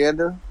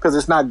propaganda because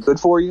it's not good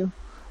for you.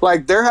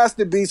 Like, there has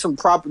to be some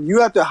proper. You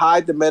have to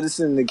hide the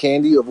medicine and the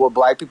candy of what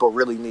black people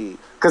really need,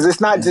 because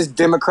it's not just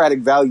democratic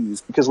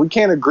values. Because we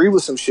can't agree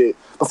with some shit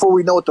before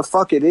we know what the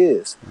fuck it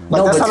is.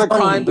 Like, that's how the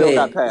crime bill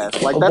got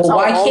passed. Like, that's how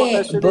all of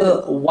that shit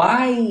is.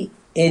 Why?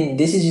 And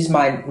this is just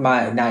my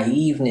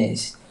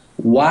naiveness.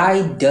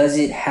 Why does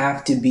it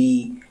have to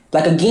be?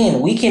 Like,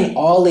 again, we can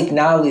all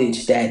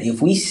acknowledge that if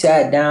we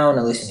sat down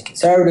and listened to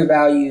conservative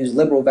values,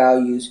 liberal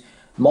values,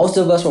 most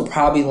of us will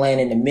probably land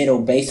in the middle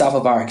based off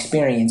of our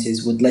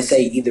experiences with, let's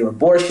say, either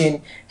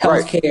abortion,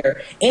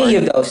 healthcare, any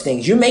of those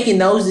things. You're making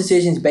those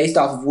decisions based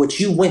off of what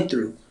you went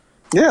through.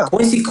 Yeah.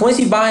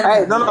 Quincy buying.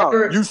 Hey, no.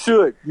 You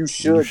should.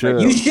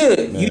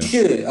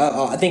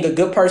 I think a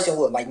good person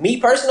would. Like me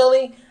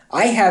personally,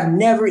 I have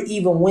never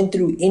even went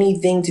through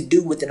anything to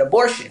do with an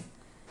abortion.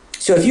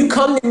 So if you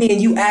come to me and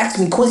you ask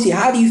me, Quincy,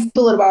 how do you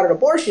feel about an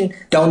abortion?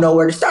 Don't know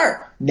where to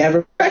start.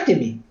 Never affected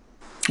me.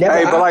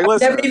 I've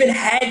never even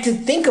had to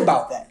think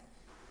about that.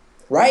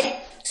 Right?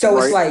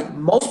 So it's like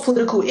most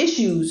political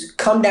issues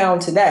come down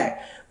to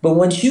that. But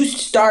once you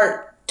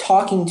start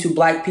talking to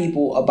black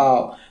people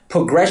about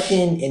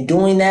progression and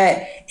doing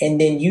that,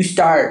 and then you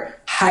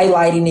start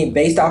highlighting it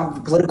based off of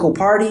a political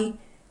party,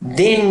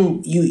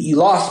 then you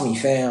lost me,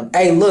 fam.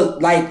 Hey,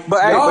 look, like,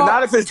 but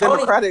not if it's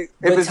democratic.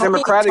 If it's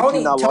democratic,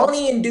 you're not lost.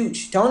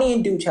 Tony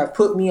and Dooch have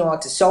put me on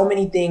to so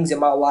many things in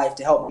my life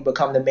to help me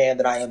become the man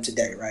that I am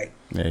today. Right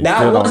yeah,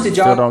 now,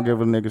 still don't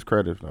give a niggas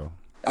credit though.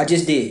 I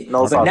just did.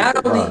 No, but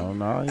not only,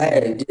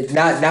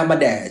 not my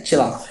dad.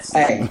 Chill out.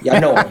 Hey,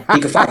 y'all know him. He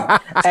can fight.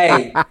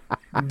 Hey,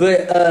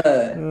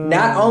 but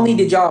not only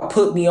did y'all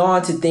put me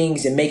on to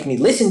things and make me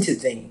listen to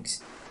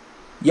things,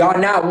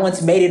 y'all not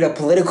once made it a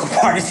political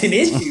partisan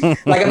issue.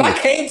 Like, if I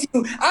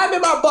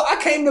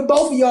came to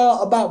both of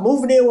y'all about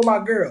moving in with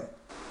my girl,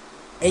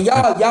 and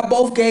y'all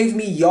both gave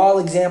me y'all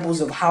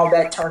examples of how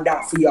that turned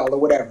out for y'all or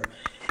whatever.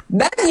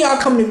 Imagine y'all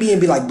come to me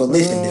and be like, but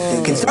listen,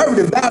 the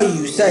conservative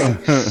values say,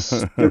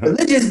 the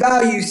religious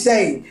values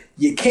say,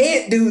 you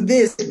can't do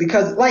this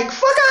because, like,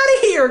 fuck out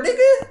of here,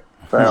 nigga.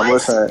 Fam,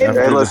 listen.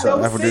 Hey,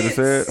 listen. That's what you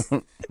said.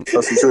 That's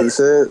what you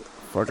said.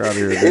 Fuck out of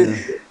here,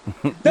 dude.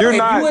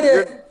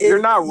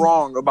 You're not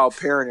wrong about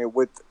pairing it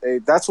with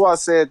that's why I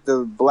said the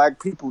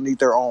black people need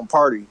their own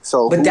party.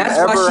 So, but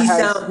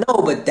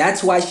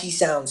that's why she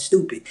sounds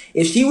stupid.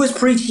 If she was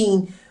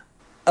preaching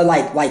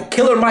like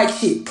Killer Mike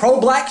shit, pro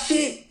black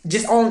shit,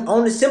 just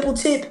on the simple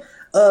tip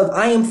of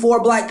I am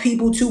for black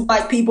people, to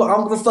black people, I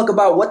don't give a fuck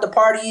about what the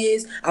party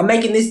is, I'm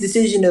making this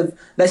decision of,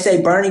 let's say,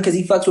 Bernie because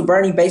he fucks with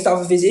Bernie based off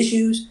of his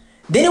issues,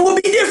 then it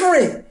would be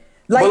different.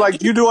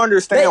 But you do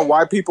understand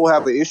why people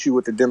have an issue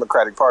with the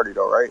Democratic Party,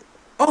 though, right?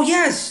 Oh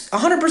yes,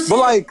 100%.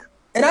 But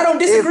and I don't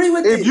disagree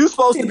with it. If you're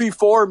supposed to be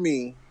for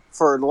me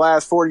for the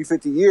last 40,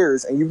 50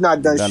 years, and you've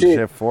not done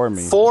shit for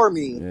me,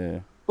 yeah.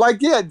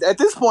 At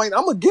this point,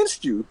 I'm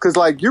against you because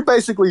you're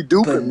basically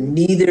duping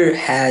me. Neither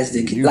has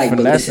the but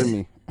listen,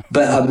 me.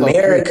 But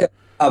America.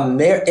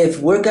 If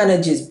we're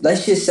gonna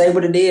let's just say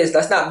what it is.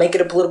 Let's not make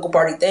it a political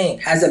party thing.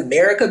 Has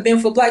America been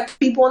for black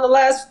people in the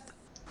last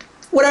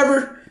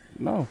whatever?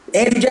 No.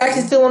 Andrew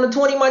Jackson's still on the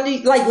 20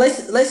 Monday. Like,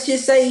 let's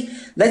just say,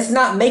 let's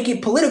not make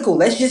it political.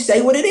 Let's just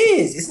say what it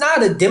is. It's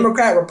not a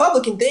Democrat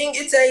Republican thing.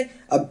 It's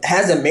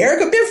has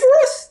America been for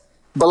us?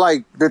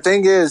 But the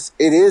thing is,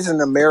 it is an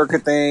America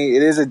thing.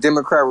 It is a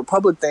Democrat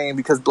Republic thing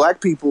because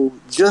black people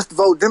just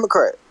vote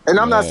Democrat. And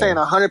I'm not saying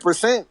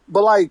 100%,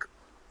 but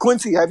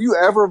Quincy, have you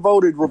ever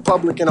voted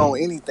Republican on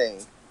anything?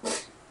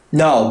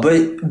 No,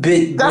 but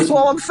that's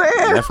what I'm saying.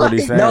 That's what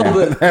he's saying. No,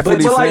 but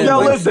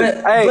listen.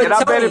 Hey, and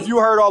I bet if you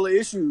heard all the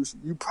issues,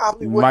 you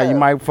probably would. You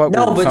might fuck with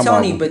some of them.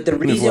 Tony, but the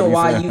reason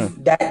why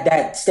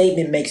that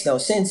statement makes no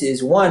sense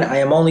is, one, I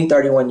am only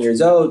 31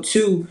 years old.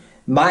 Two,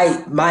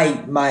 my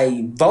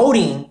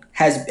voting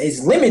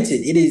is limited.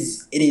 It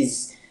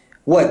is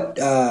what.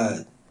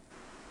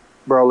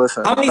 Bro,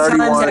 listen. How many 31,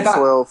 times have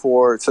 12,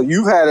 4. So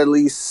you've had at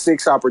least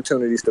 6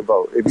 opportunities to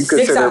vote. If you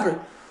consider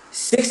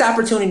 6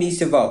 opportunities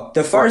to vote.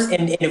 The first,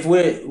 and if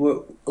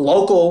we're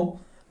local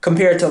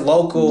compared to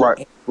local,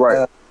 right.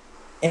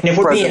 And if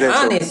we're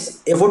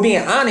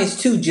being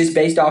honest too, just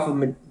based off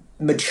of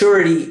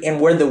maturity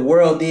and where the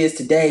world is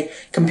today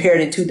compared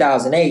to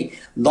 2008,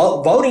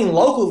 voting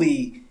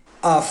locally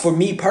for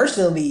me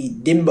personally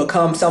didn't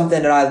become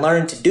something that I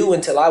learned to do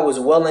until I was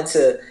well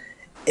into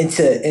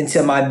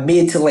my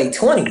mid to late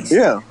 20s.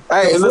 Yeah.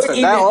 Hey,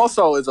 listen, that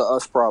also is a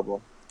us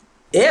problem.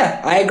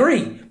 Yeah, I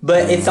agree.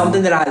 But it's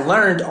something that I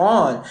learned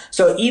on.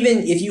 So even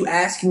if you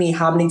ask me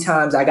how many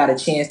times I got a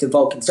chance to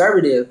vote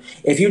conservative,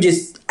 if you're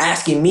just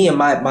asking me in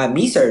my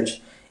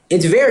research,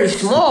 it's very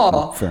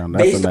small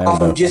based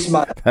off of just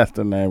my... That's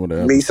the name of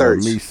the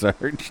research. Yeah,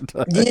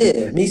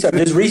 research.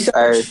 There's research.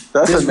 Hey,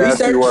 that's a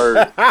nasty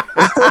word.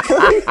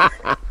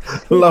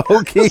 Low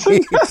key. That's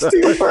a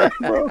nasty word,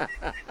 bro.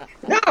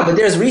 No, but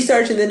there's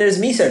research and then there's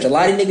me search. A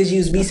lot of niggas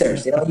use me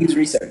search. They don't use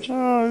research.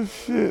 Oh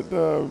shit,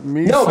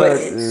 me no, but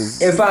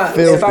is if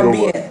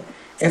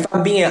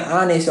I'm being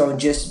honest on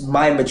just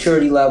my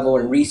maturity level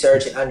and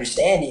research and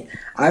understanding,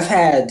 I've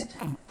had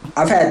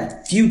I've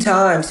had few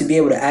times to be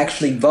able to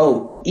actually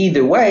vote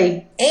either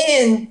way,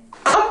 and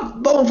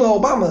I'm voting for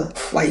Obama.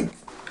 Like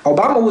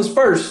Obama was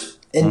first,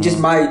 and just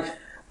my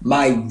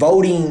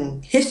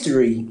voting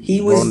history.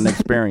 He was Voting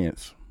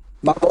experience.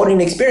 my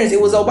voting experience.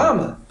 It was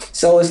Obama.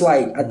 So it's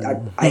like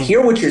I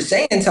hear what you're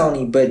saying,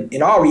 Tony, but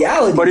in all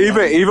reality, But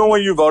even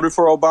when you voted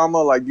for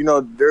Obama, like, you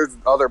know, there's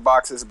other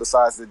boxes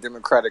besides the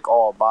Democratic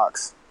all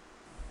box.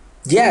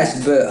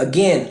 yes, but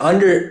again,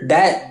 under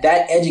that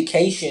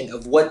education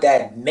of what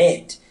that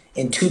meant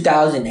in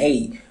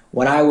 2008,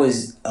 when I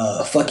was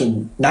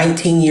fucking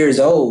 19 years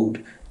old,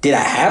 did I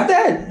have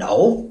that?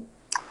 No.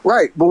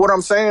 Right, but what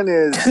I'm saying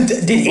is,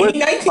 Did any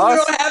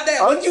 19-year-old have that?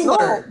 What'd you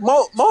learn?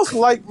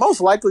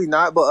 most likely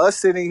not. But us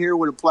sitting here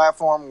with a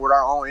platform with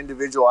our own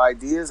individual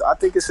ideas, I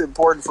think it's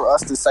important for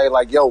us to say,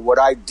 like, yo, what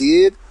I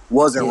did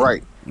wasn't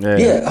right.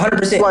 Yeah,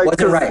 100% Like,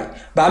 wasn't right.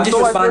 But I'm just so,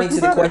 like, responding to what's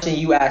the better? question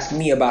you asked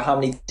me about how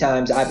many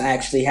times I've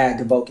actually had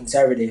to vote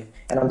conservative,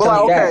 and I'm But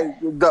telling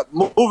you like,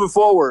 okay, moving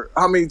forward,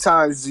 how many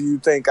times do you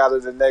think out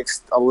of the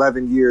next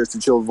 11 years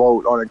that you'll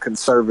vote on a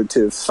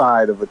conservative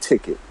side of a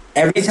ticket?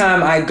 every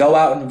time I go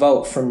out and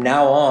vote from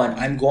now on,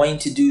 I'm going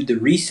to do the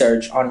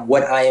research on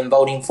what I am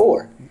voting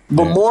for.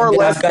 But more or And then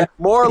less, I've got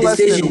more or a less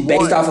decision than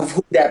based one. off of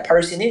who that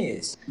person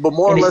is. But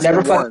more or And less it's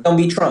never than fucking one. gonna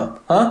be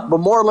Trump, huh? But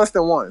more or less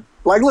than one.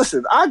 Like,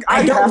 listen, I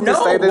don't have to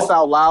know. say this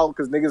out loud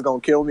because niggas gonna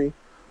kill me.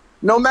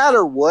 No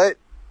matter what,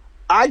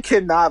 I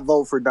cannot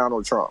vote for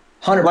Donald Trump.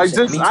 100%. Like,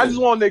 me I too.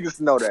 just want niggas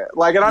to know that.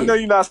 Like, and I know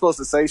Yeah. you're not supposed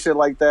to say shit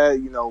like that.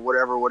 You know,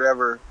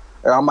 whatever.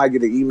 And I might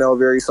get an email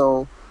very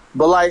soon.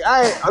 But like,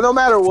 no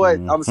matter what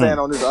I'm saying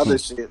on this other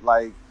shit,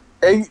 like,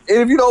 and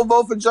if you don't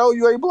vote for Joe,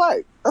 you ain't black.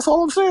 That's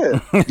all I'm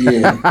saying.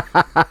 Yeah.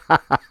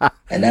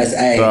 And that's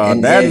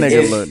and that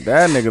if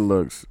nigga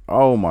looks.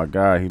 Oh my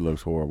god, he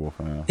looks horrible,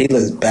 fam. he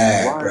looks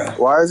bad, bro.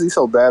 Why is he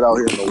so bad out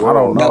here in the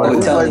world? don't know. Like, I'm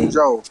who's telling Lady you.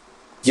 Joe?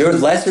 Your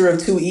lesser of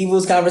two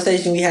evils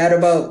conversation we had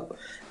about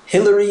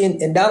Hillary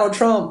and Donald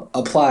Trump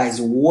applies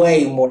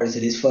way more to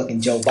this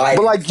fucking Joe Biden.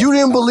 But like, you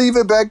didn't believe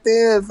it back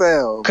then,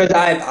 fam. Because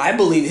I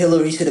believe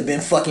Hillary should have been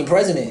fucking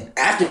president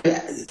after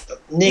that.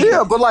 Nigga,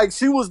 Yeah, but like,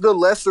 she was the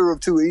lesser of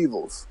two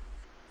evils.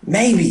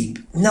 maybe.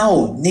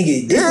 No,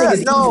 nigga. This Yeah,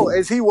 nigga's no. evil.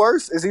 Is he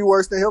worse? Is he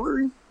worse than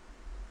Hillary?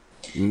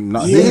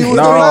 No, Yeah, he was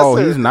the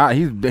lesser. he's not.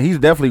 He's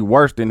definitely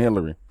worse than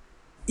Hillary.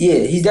 Yeah,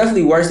 he's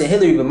definitely worse than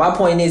Hillary. But my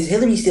point is,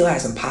 Hillary still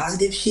has some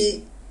positive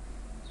shit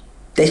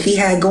that she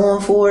had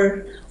going for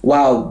her,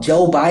 while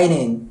Joe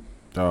Biden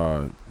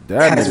That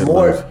has nigga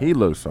more- he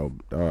looks so.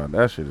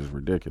 That shit is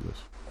ridiculous.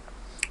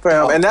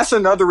 Fam, and that's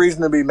another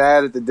reason to be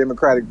mad at the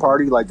Democratic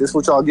Party. Like, this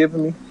what y'all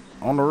giving me?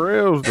 On the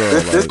rails though.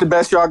 This the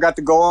best y'all got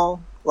to go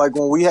on? Like,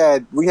 when we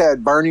had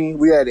Bernie,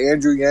 we had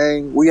Andrew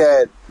Yang, we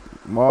had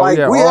like,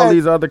 yeah, we all had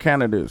these other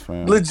candidates,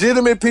 fam.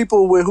 legitimate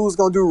people with who's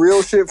gonna do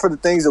real shit for the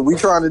things that we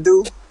trying to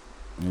do.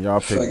 And y'all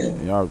pick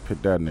Fucking-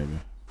 that nigga.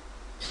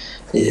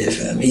 Yeah,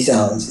 fam.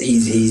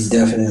 He's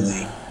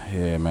definitely.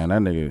 Yeah, man,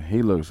 that nigga,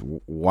 he looks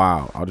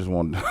wild. I just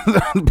want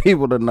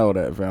people to know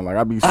that, fam. Like,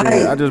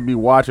 I just be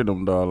watching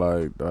him, dog.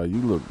 Like,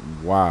 you look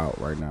wild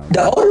right now.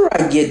 The older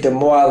I get, the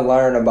more I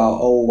learn about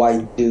old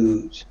white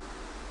dudes.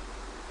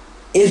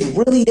 It's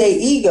really their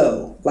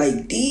ego.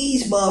 Like,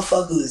 these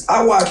motherfuckers.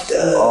 I watched.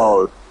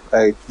 Oh,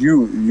 hey,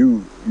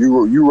 you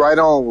right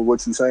on with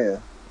what you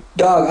saying.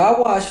 Dog, I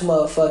watched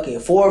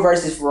motherfucking Ford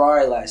versus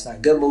Ferrari last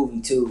night. Good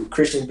movie too.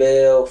 Christian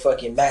Bale,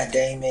 fucking Matt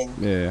Damon.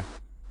 Yeah.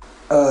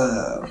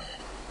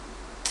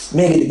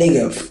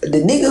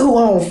 The nigga who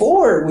owned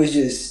Ford was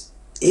just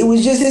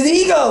his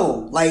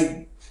ego.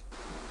 Like,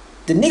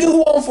 the nigga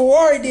who owned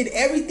Ferrari did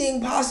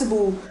everything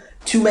possible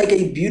to make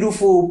a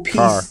beautiful piece,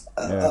 Car.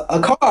 Yeah. a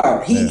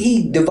car.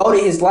 He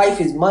devoted his life,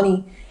 his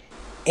money,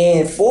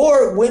 and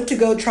Ford went to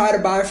go try to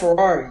buy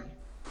Ferrari,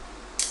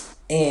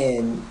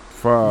 and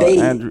For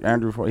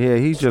Andrew Ford. Yeah,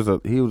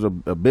 he was a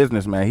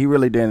businessman. He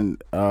really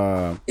didn't.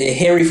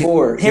 Henry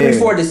Ford. Henry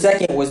Ford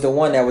II was the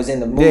one that was in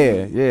the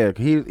movie. Yeah.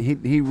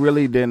 He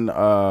really didn't.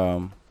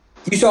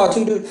 You saw it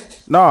too, dude?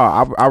 No,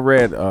 I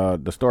read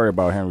the story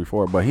about Henry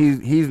Ford, but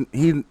he's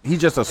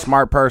just a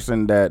smart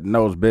person that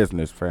knows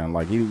business, fam.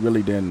 Like, he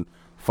really didn't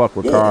fuck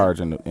with cars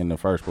in the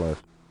first place.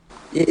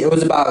 It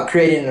was about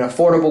creating an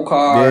affordable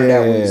car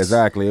that was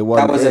exactly. It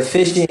that was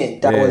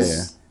efficient.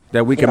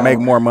 That we can make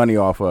more money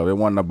off of. It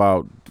wasn't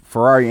about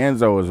Ferrari.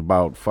 Enzo is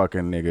about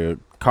fucking nigga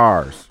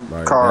cars.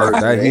 Like, Cars.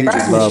 he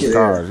just loves Craftsmanship.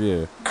 cars.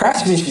 Yeah.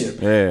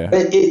 craftsmanship. Yeah.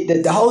 But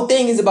the whole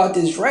thing is about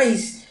this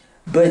race.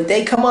 But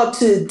they come up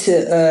to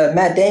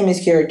Matt Damon's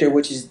character,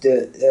 which is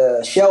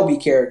the Shelby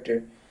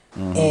character,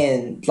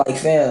 and like,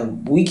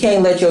 fam, we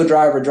can't let your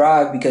driver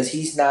drive because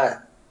he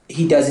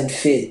doesn't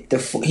fit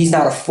he's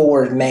not a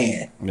Ford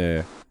man.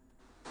 Yeah.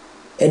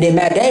 And then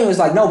Matt Damon was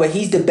like, no, but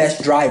he's the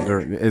best driver.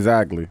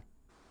 Exactly.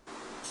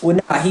 Well,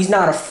 nah, he's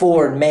not a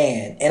Ford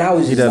man. And I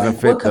was He just doesn't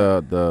like, fit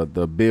what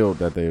the build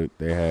that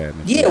they had.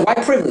 Yeah,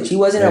 white privilege. He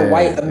wasn't a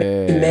white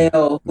American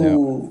male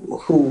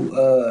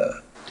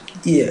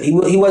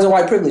he wasn't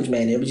white privilege,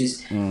 man. It was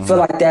just feel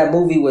like that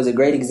movie was a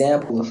great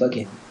example of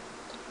fucking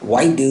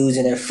white dudes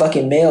and their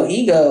fucking male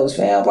egos,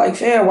 fam. Like,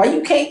 fam, why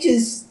you can't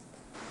just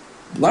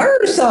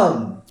Learn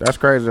something. That's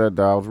crazy. That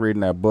I was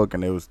reading that book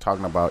and it was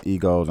talking about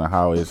egos and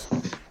how it's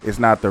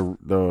not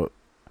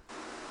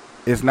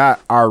it's not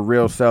our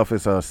real self.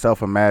 It's a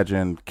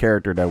self-imagined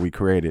character that we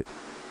created.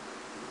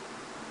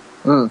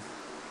 You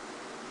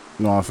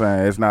know what I'm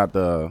saying? It's not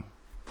the.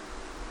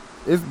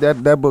 It's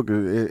that book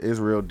is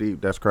real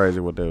deep. That's crazy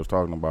what they was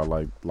talking about,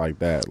 like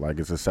that. Like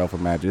it's a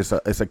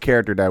self-imagined. It's a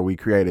character that we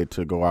created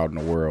to go out in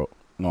the world.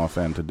 You know what I'm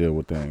saying? To deal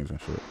with things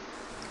and shit.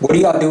 What do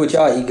y'all do with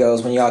y'all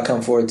egos when y'all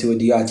come forward to it?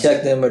 Do y'all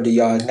check them or do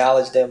y'all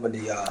acknowledge them or do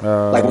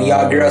y'all like when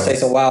y'all girl say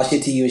some wild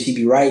shit to you and she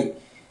be right?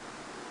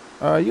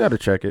 You got to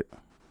check it.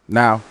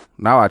 Now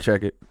I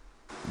check it.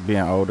 Being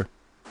older.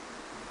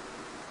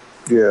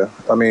 Yeah,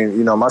 I mean,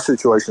 you know, my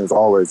situation is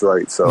always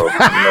right, so you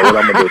know what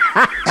I'm gonna do.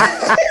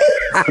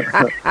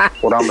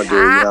 What I'm gonna do,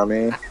 you know what I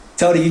mean?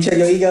 Tony, you check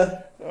your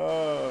ego?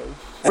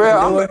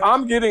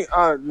 I'm getting.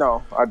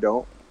 No, I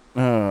don't.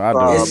 I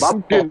do.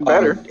 I'm getting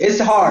better. It's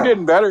hard. I'm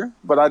getting better,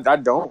 but I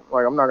don't.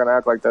 Like, I'm not gonna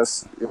act like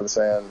that's. You know what I'm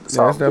saying?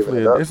 Yeah, it's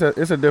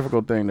definitely it's a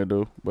difficult thing to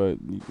do, but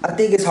I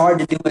think it's hard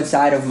to do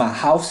inside of my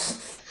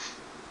house.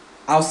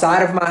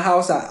 Outside of my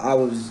house, I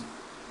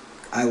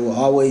will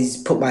always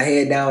put my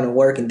head down and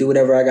work and do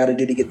whatever I got to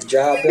do to get the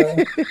job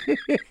done.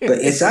 But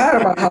inside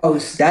of my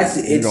house, that's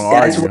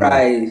where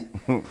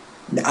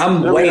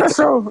I'm waiting.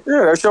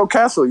 That's your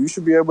castle. You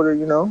should be able to,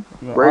 you know,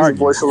 raise your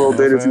voice a little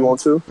bit if you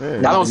want to. Yeah.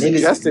 I don't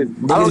suggest it.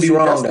 Niggas be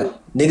wrong though.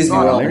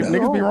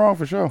 Niggas be wrong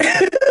for sure.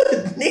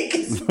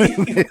 Niggas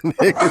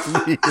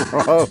be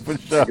wrong for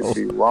sure. Niggas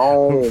be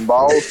wrong,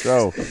 boss.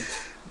 So,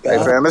 hey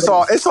fam, it's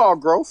all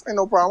growth. Ain't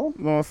no problem.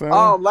 You know what I'm saying?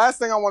 Last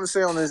thing I want to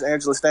say on this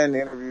Angela Stanton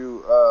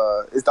interview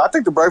is I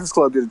think the Breakfast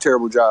Club did a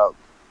terrible job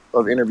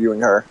of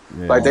interviewing her.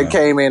 Yeah, like they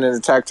came in and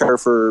attacked her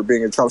for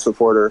being a Trump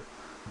supporter.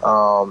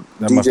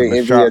 DJ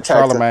Envy attacked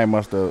Charlamagne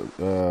must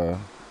have.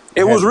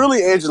 It was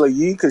really Angela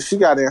Yee because she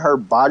got in her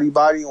body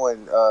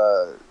when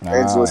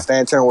Angela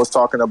Stanton was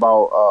talking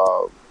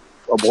about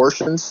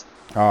abortions.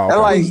 Oh, okay.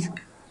 And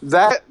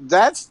like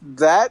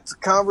that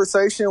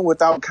conversation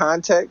without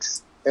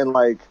context and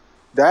like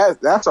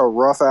that's a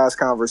rough ass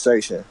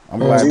conversation. I'm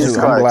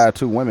glad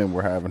two women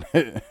were having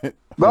it.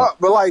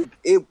 but like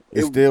it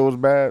still was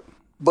bad.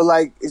 But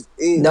like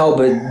no,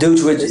 but dude,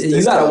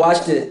 you gotta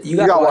watch the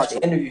watch the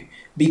interview.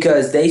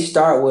 Because they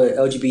start with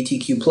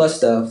LGBTQ plus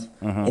stuff,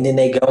 and then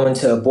they go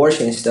into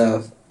abortion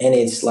stuff, and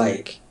it's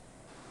like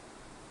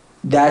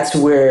that's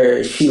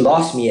where she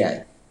lost me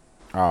at.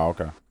 Oh,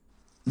 okay.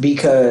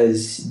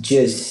 Because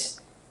just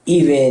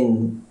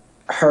even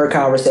her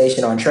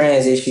conversation on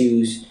trans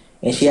issues,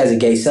 and she has a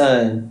gay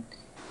son,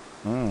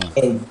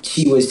 and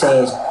she was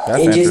saying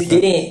it just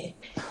didn't.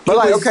 But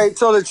like, okay,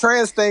 so the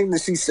trans thing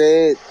that she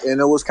said,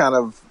 and it was kind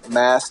of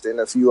masked in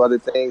a few other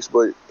things,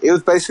 but it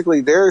was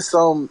basically there's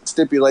some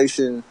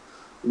stipulation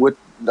with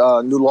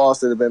new laws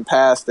that have been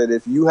passed that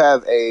if you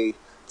have a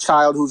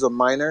child who's a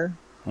minor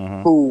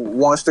who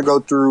wants to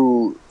go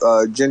through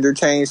gender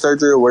change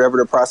surgery or whatever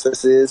the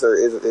process is or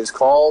is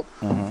called,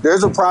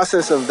 there's a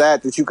process of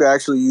that you could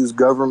actually use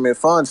government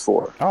funds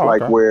for,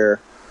 where.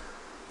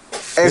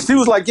 And she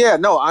was like, yeah,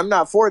 no, I'm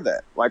not for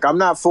that. Like, I'm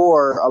not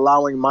for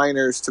allowing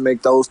minors to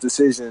make those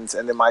decisions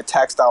and then my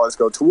tax dollars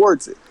go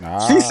towards it.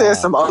 She said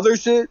some other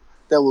shit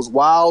that was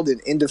wild and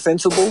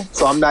indefensible,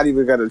 so I'm not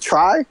even going to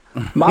try.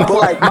 My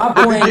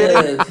point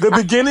is... The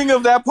beginning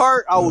of that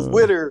part, I was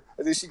with her,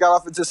 and then she got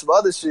off into some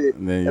other shit,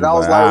 and I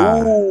was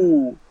like,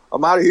 ooh...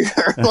 I'm out of here.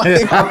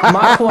 Like,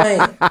 my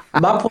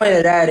point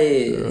of that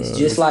is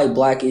just like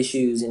black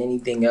issues and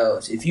anything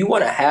else. If you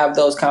want to have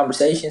those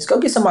conversations, go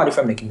get somebody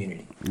from the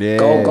community. Yeah,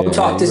 go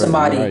talk to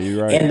somebody.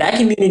 You're right. And that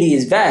community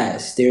is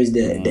vast. There's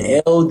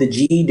the L, the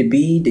G, the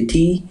B, the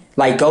T.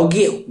 Like go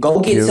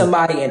get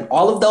somebody, and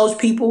all of those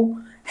people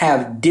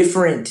have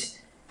different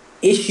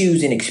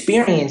issues and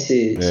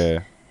experiences.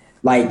 Yeah.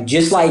 Like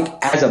just like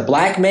as a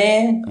black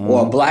man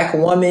or a black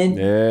woman.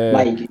 Yeah.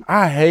 Like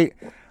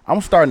I'm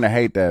starting to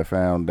hate that,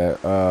 fam.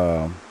 That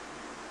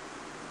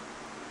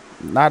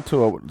not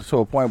to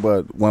a point,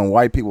 but when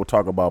white people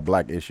talk about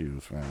black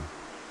issues, fam.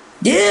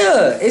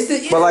 Yeah,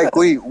 but like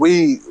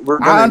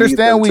we're I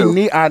understand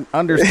I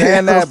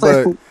understand that,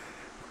 but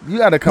you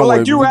got to come. But like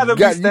with, you rather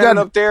be standing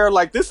up there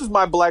like this is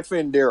my black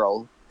friend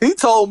Daryl. He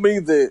told me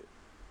that.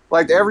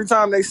 Like every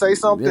time they say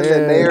something,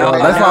 then they're.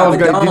 That's why I was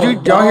going.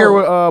 Did y'all hear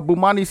what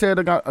Bumani said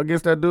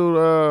against that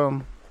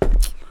dude?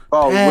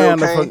 Will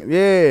Kane?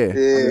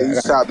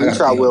 He shot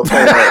Will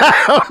Kane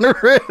up. On the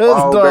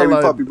reals, dog.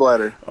 Baby puppy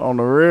bladder. On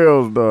the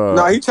reals, dog.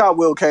 No, he chopped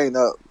Will Kane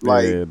up.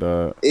 Like,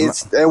 dog.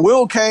 And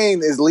Will Kane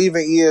is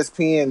leaving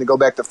ESPN to go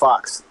back to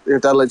Fox.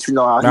 If that lets you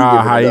know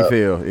how he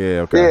feel.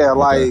 Yeah, okay. Yeah,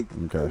 like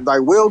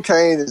Will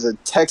Kane is a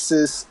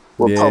Texas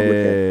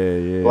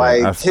Republican. Yeah.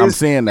 Like I'm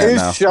seeing that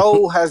now. His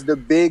show has the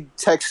big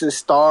Texas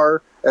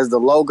star as the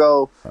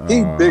logo.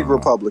 He big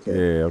Republican.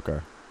 Yeah, okay.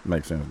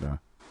 Makes sense, though.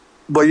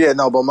 But yeah,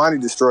 no, Bomani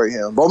destroyed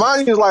him.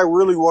 Bomani is like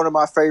really one of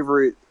my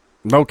favorite.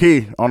 No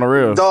key on the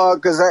real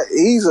dog, because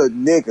he's a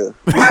nigga.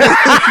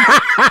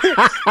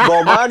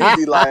 Bomani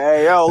be like,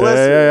 hey, yo,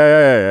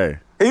 listen.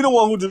 Hey. He the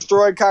one who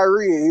destroyed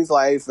Kyrie. He's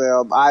like, hey,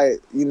 fam,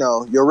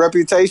 your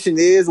reputation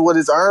is what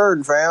it's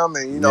earned, fam.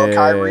 And,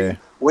 Kyrie,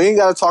 we ain't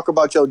got to talk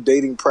about your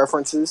dating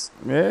preferences.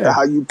 Yeah. And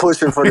how you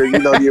pushing for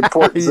the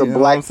importance You of know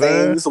black what I'm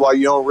saying? things while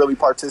you don't really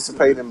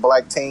participate in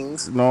black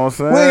teams. You know what I'm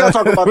saying? We ain't got to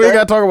talk about We ain't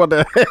that. got to talk about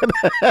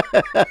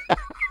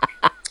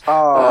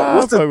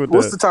that.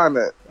 What's the time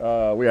at?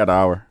 We got an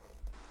hour.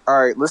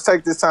 All right, let's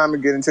take this time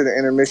and get into the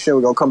intermission.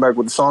 We're going to come back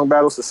with the song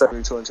battles, the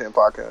 72 and 10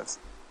 podcast.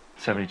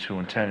 72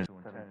 and 10 is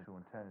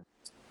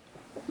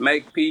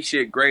Make P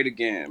shit great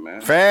again, man.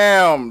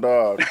 Fam,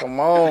 dog. Come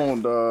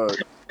on, dog.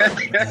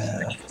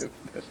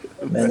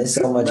 Man, there's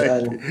so much.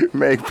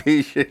 Make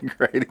P shit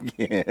great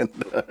again,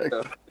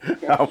 dog.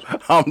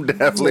 I'm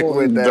definitely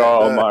with that.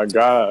 Oh, dog. my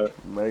God.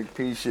 Make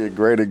P shit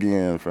great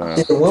again, fam.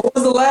 When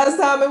was the last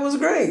time it was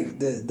great?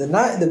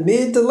 The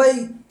mid to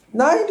late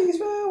 90s,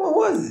 man. What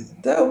was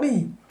it? Tell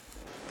me.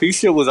 P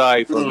shit was all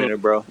right for a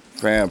minute, bro.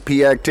 Fam,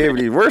 P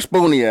activity. Where's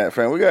Spoonie at,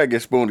 fam? We gotta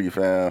get Spoonie,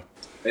 fam.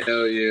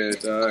 Hell yeah,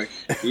 dog.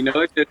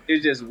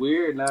 It's just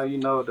weird now.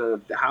 The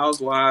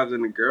housewives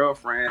and the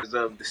girlfriends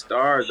of the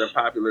stars are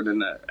popular than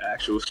the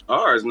actual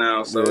stars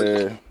now. So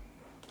Yeah.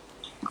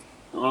 I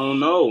don't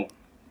know.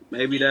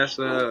 Maybe that's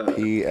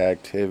P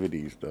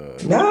activities,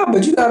 dog. Nah,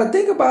 but you gotta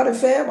think about it,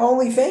 fam.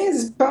 OnlyFans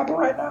is popping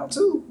right now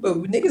too. But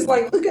niggas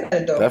like looking at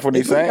it though. That's what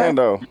he's It look saying, nice.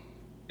 though.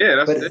 yeah.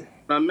 That's But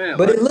what I meant.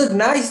 But Like, it looked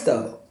nice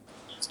though.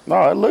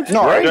 No, it looks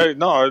great. it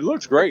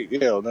looks great.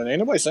 Yeah, ain't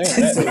nobody saying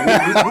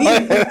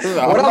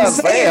that. What I'm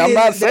saying I'm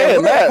not is saying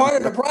we're that. part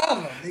of the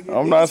problem. Nigga.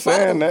 I'm not It's fine.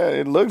 saying that.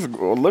 It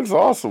looks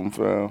awesome,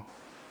 fam.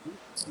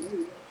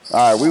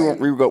 All right,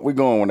 we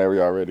going whenever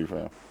y'all ready,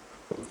 fam.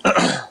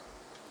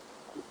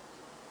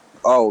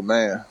 Oh,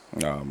 man.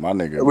 No, my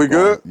nigga. We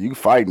good? You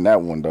fighting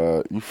that one,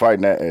 dog. You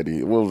fighting that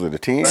Eddie. What was it, a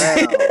 10?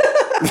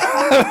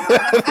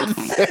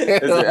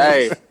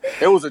 Hey,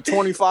 it was a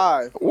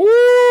 25. Woo!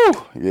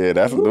 Yeah,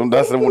 that's the one.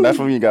 That's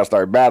when you gotta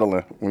start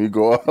battling. When you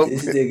go up,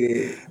 This nigga,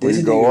 when you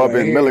this go nigga up right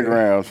in here.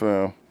 milligrams,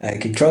 fam. Hey,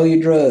 control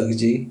your drugs,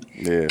 G.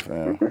 Yeah,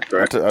 fam.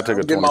 I took a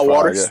 25. getting my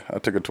waters. Yeah, I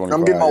took a 25.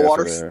 I'm getting my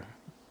waters. yesterday.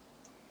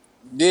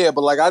 Yeah,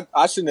 but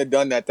I shouldn't have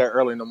done that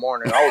early in the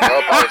morning. I was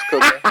up, I was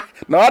cooking.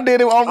 No, I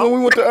did it when we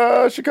went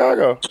to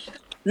Chicago.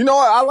 You know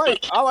what? I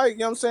like, you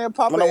know what I'm saying,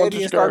 Papa When I went to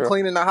Eddie and start Chicago.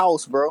 cleaning the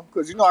house, bro.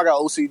 Because I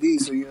got OCD,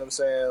 so you know what I'm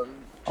saying?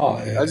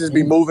 Oh yeah. I just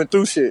be moving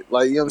through shit.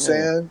 Like, you know what I'm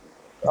saying?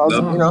 I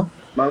was,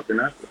 smoking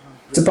after.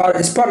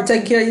 It's part of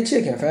taking care of your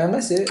chicken, fam.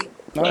 That's it.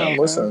 No,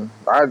 listen,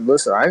 I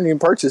didn't even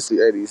purchase the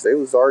 80s. They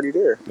was already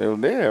there. they were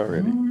there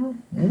already.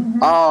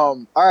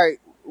 All right,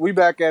 we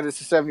back at it's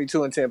the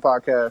 72 and 10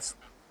 podcast.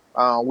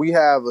 We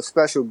have a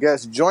special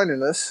guest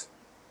joining us.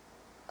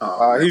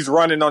 He's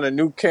running on a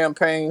new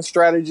campaign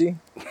strategy.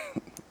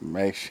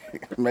 Make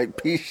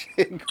P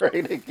shit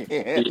great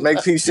again.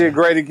 Make P shit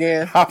great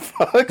again. I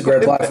fuck It's a great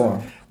with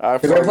platform. I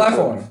It's a great fuck with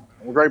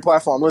platform. Great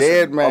platform. Listen,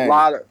 Dead man. a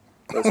lot of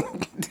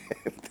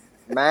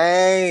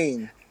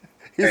man.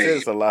 He says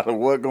it's a lot of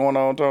what going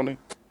on, Tony.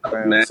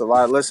 Fam, it's a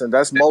lot. Listen,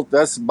 that's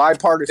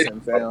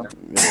bipartisan, fam.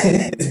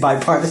 It's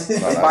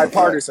bipartisan. It's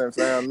bipartisan,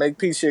 fam. Make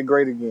peace shit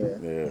great again.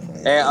 Yeah,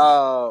 fam.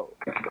 And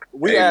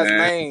we Hey, asked man.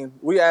 Maine.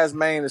 We asked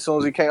Maine as soon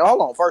as he came. Hold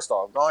on. First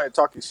off, go ahead,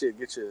 talk your shit.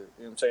 Get your, you know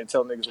what I'm saying.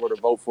 Tell niggas where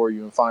to vote for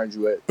you and find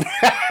you at.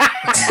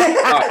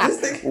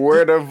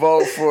 Where to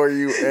vote for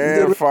you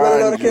and find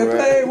you at.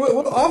 campaign.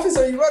 What office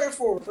are you running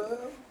for, fam?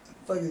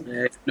 Fucking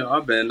Yeah,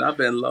 I've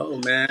been low,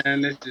 man.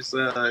 It's just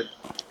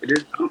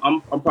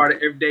I'm part of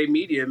Everyday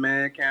Media,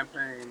 man.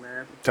 Campaign,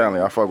 man. Tell me,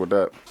 I fuck with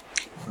that.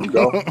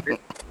 Go.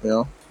 You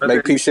know,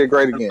 make peace shit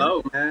great again.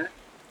 Low, man.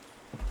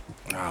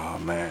 Oh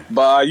man,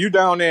 But you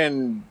down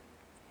in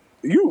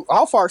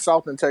how far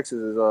south in Texas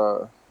is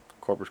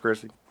Corpus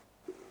Christi.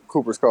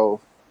 Coopers Cove?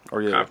 Oh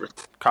yeah,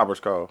 Copper's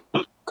Cove.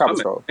 Coppers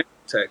I'm Cove. in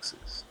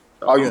Texas.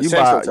 Oh, you in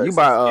Central Texas. You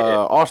by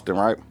Austin,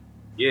 right?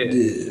 Yeah.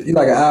 you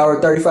like an hour,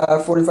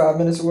 35, 45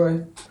 minutes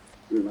away.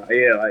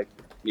 Like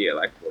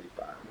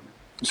 45.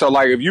 So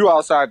like, if you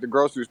outside the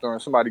grocery store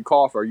and somebody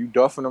cough, are you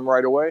duffing them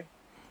right away?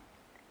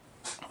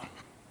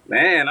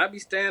 Man, I be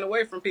staying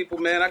away from people,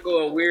 man. I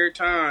go at weird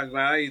times,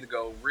 man. I either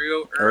go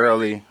real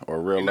Early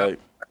or real late.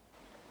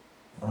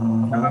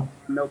 I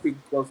know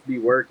people supposed to be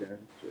working.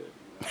 Shit,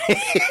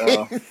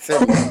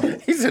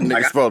 He said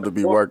niggas supposed to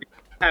be working.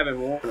 I haven't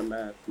worn a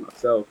mask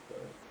myself.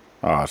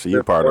 Oh, so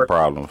you're part of the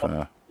problem,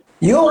 fam.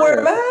 You don't wear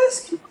a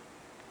mask?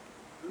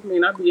 I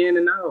mean, I be in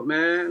and out,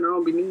 man. I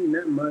don't be needing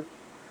that much.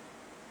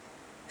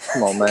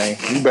 Come on, man.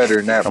 You better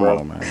than that, Come bro.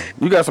 on, man.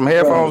 You got some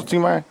headphones,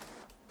 T-Man?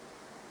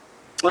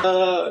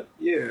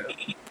 Yeah.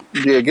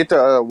 Yeah, get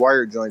the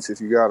wire joints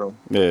if you got them.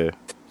 Yeah,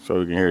 so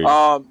we can hear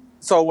you.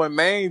 So when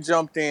Maine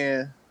jumped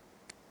in,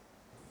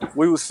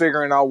 we was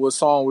figuring out what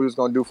song we was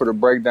gonna do for the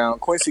breakdown.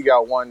 Quincy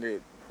got one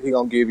that he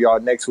gonna give y'all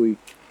next week,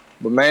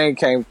 but Maine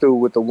came through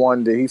with the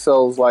one that he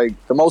feels like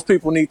the most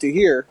people need to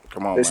hear.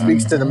 Come on, that man.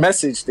 speaks to the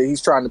message that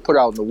he's trying to put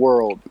out in the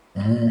world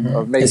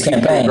of making His people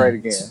campaign. great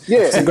again. It's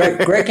a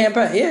Yeah. great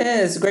campaign.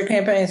 Yeah, it's a great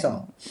campaign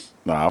song.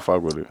 Nah, I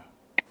fuck with it.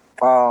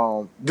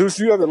 Deuce,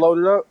 you have it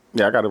loaded up?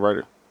 Yeah, I got it right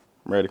here.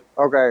 Ready.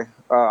 Okay.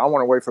 I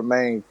want to wait for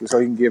Maine so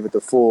he can give it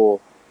the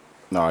full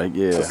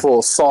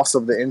sauce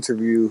of the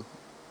interview.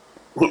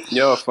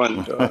 You're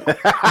funny, dog.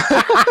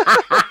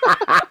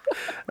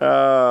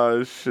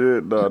 Oh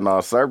shit,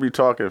 no, sir be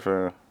talking,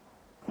 fam.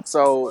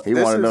 So He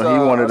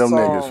wanted them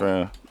niggas,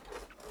 fam.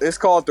 It's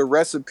called The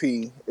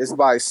Recipe. It's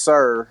by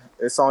Sir.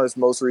 It's on his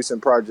most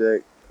recent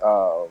project.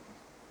 But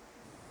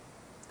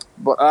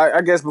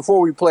I guess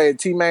before we play it,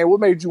 T-Man, what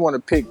made you want to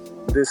pick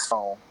this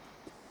song?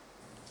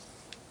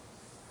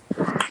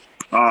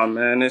 Oh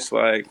man, it's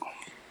like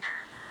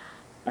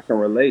I can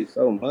relate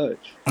so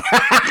much.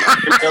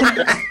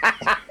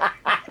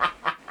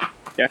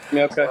 Yeah,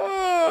 me okay?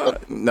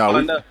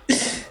 No.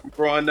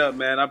 Growing up,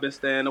 man, I've been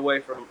staying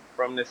away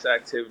from this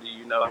activity,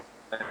 you know,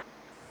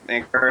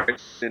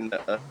 encouraging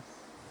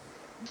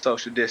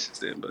social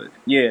distancing. But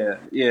yeah,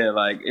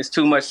 like it's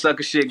too much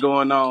sucker shit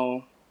going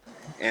on,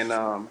 and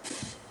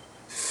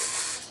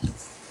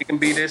it can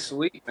be this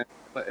sweet, man,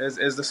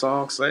 as the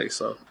song say.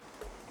 So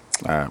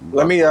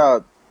let me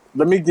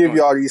give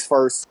y'all this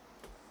first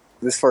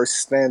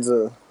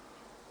stanza.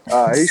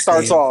 He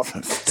starts off.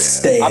 I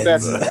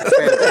bet.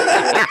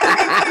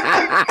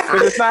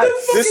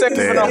 This ain't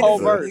even a whole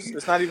verse.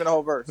 It's not even a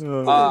whole verse.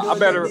 I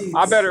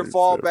better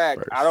fall back.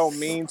 I don't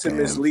mean to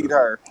mislead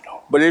her,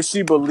 but if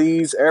she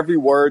believes every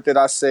word that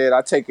I said,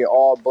 I take it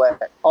all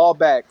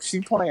back. She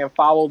playing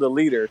follow the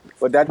leader,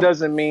 but that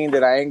doesn't mean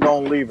that I ain't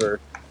gonna leave her.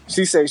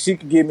 She said she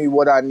could give me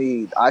what I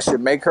need. I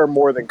should make her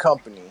more than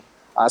company.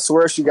 I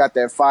swear she got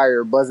that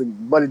fire, but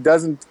it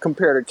doesn't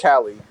compare to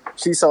Callie.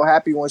 She's so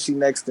happy when she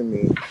next to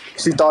me.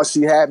 She thought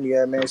she had me,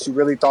 man. She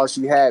really thought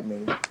she had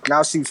me.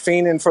 Now she's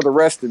fiending for the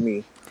rest of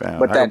me. Fam,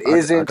 but that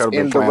isn't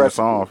in the rest.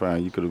 Song,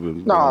 fam. You could have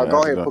been. Nah,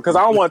 go ahead, because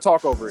I don't want to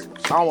talk over it.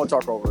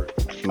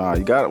 Nah,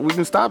 you got it. We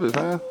can stop it,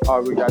 fam. Oh,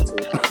 we got to.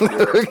 Yeah.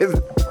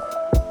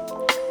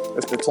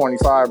 It's the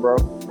 25, bro.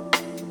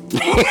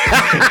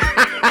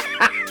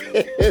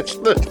 It's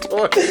the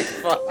 25.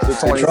 The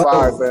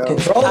 25, fam.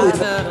 Control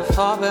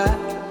it.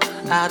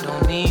 I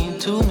don't mean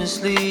to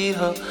mislead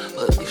her,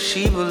 but if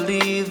she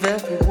believed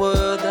every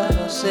word that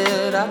I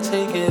said, I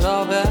take it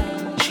all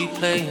back. She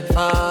playing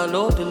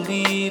follow the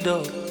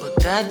leader, but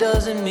that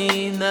doesn't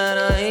mean that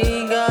I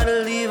ain't gotta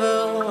leave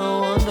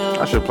her.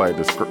 I should play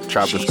the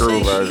chop the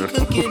screw version. She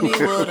could give me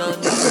what I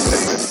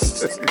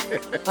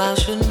need. I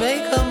should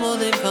make her more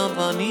than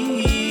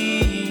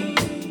company.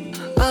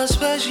 I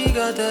swear she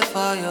got that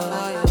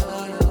fire.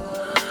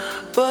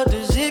 But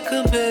does it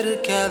compare to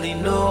Callie?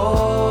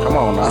 No. Come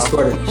on now. I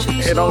swear to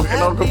It don't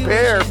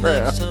compare,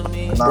 fam.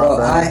 bro,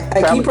 I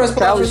keep pressing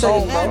pause for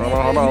a second.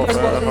 Hold on.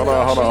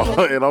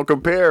 It don't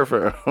compare,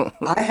 fam.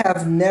 I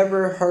have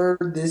never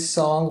heard this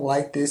song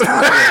like this before.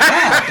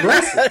 God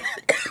bless it.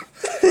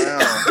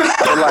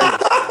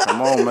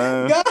 Come on,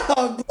 man.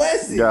 God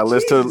bless it. You gotta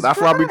listen to. That's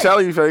what I be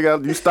telling you,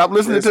 fam. You stop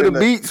listening to the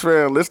beats,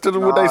 fam. Listen to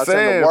what they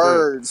saying.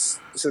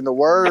 It's in the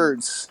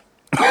words.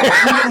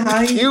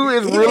 You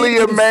is really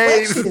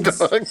amazed,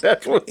 dog.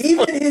 That's what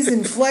even his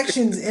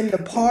inflections in the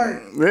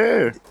part.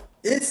 Yeah.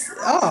 It's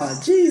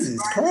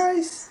Jesus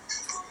Christ.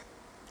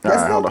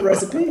 That's not the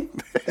recipe.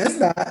 That's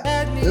not.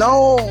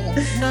 No.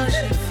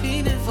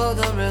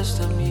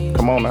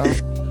 Come on now.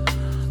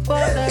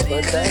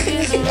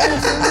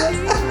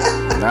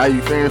 Now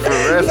you finish for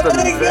the rest of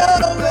me.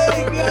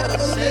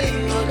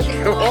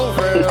 Come on,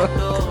 fam.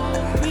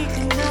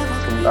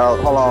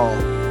 Hold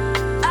on.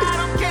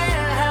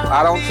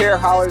 I don't care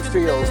how it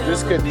feels.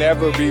 This could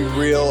never be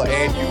real,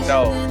 and you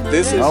know.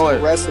 This is a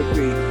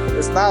recipe.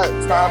 It's not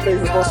how things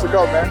are supposed to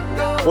go, man.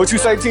 What you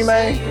say,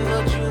 T-Man?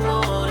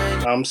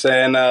 I'm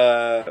saying,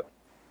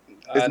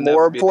 it's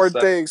more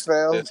important things,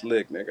 fam. This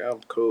lick, nigga.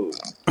 I'm cool.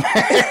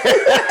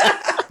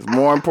 It's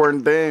more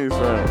important things,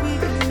 fam.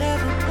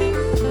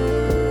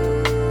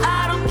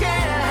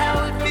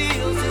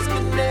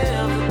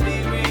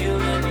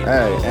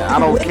 Hey, and I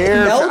don't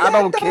care. I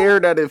don't care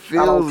that it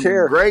feels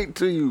great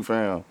to you,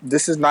 fam.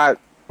 That's not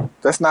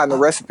in the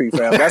recipe,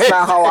 fam. That's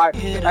not how I.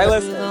 Hey,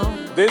 listen.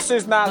 This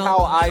is not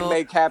how I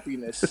make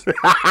happiness.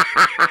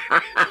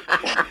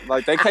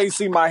 Like they can't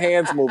see my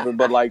hands moving,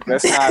 but like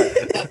that's not.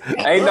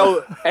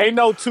 Ain't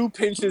no 2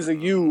 pinches of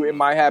you in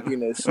my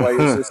happiness. Like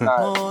it's just not.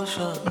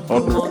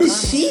 What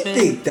does she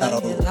think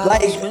though?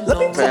 Like let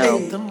me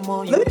play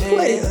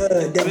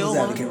Devil's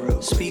Advocate real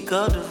quick. Speak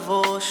of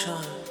devotion.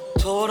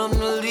 Told him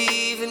to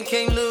leave and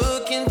came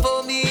looking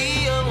for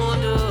me. I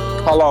wonder.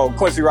 Hold on,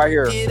 Quincy, right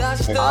here. I'll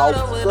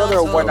feel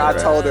her when I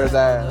told her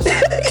that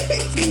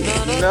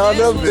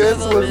none of this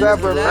was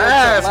ever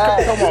last.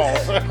 Come on.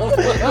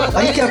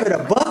 Like he kept it a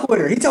buck with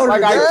her. He told her.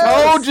 Like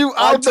I told you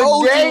out the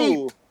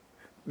gate.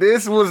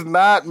 This was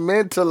not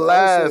meant to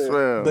last,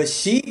 man. But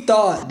she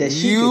thought that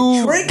she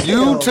could trick him.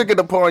 You took it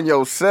upon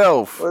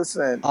yourself.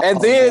 Listen, and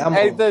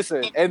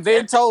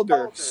then told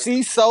her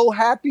she's so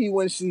happy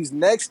when she's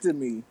next to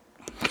me.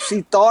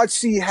 She thought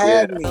she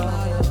had me.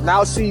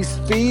 Now she's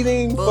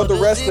feeding for the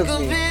rest of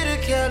me.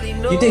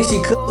 You think she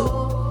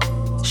cook?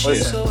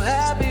 So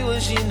happy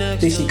when she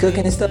next think she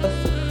cooking and stuff?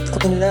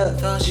 Cleaning up?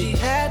 Thought she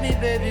had me,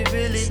 baby,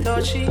 really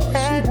thought she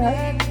had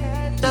me.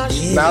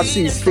 Now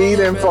she's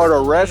feeding for the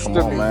rest Come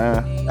of on, me.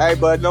 man. Hey,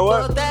 but know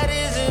what?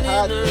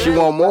 She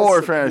want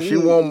more, fam. She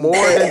want more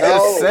than No.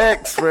 just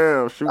sex,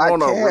 fam. She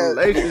want a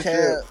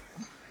relationship.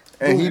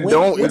 And he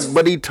don't.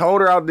 But he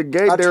told her out the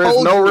gate there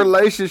is no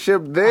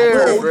relationship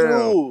there,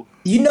 fam.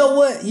 You know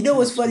what? You know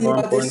what's funny More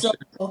about this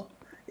important song?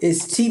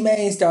 Is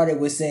T-Main started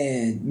with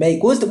saying,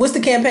 "Make what's the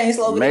campaign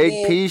slogan Make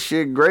again?" peace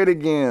shit great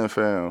again,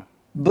 fam.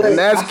 But And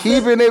that's I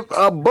feel- keeping it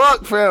a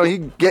buck, fam. He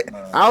get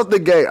out the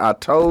gate. I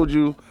told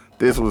you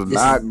this was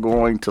not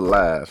going to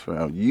last,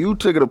 fam. You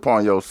took it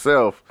upon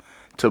yourself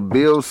to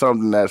build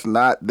something that's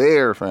not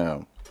there,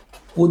 fam.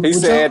 He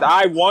said,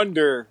 "I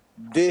wonder,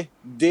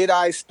 did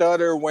I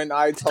stutter when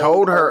I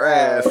told her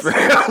ass,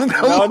 fam.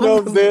 None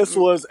of this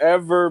was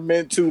ever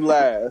meant to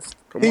last."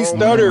 He on,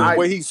 stuttered man.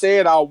 when he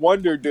said, "I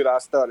wonder, did I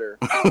stutter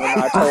when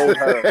I told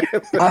her?"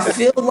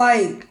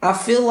 I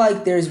feel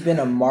like there's been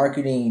a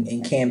marketing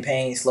and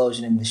campaign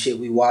slogan in the shit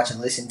we watch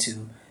and listen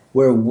to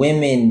where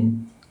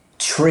women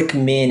trick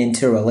men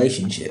into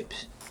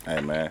relationships. Hey,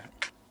 man.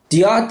 Do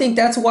y'all think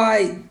that's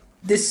why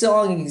this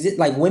song exists?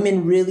 Like,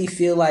 women really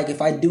feel like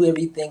if I do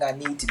everything I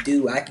need to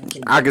do, I can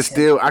convince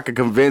him. I could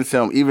convince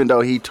him, even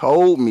though he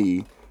told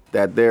me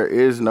that there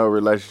is no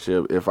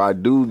relationship. If I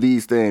do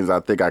these things,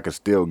 I think I could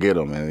still get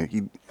him.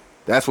 And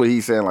that's what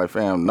he's saying. Like,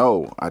 fam,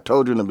 no, I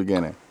told you in the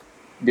beginning.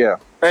 Yeah,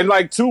 and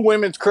like, to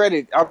women's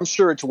credit, I'm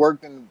sure it's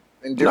worked in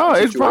different No,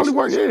 it's situations. probably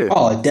worked. Yeah.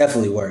 Oh, it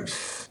definitely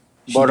works.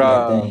 She But, do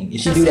that thing.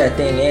 She do that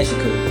thing and she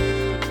could.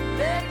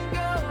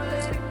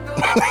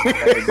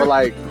 But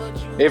like,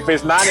 if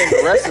it's not in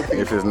the recipe,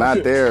 If it's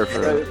not there,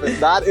 fam. if it's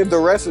not in the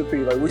recipe,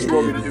 like, what you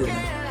want me to do?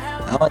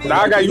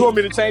 Now you want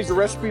me to change the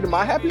recipe to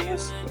my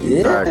happiness? Yeah,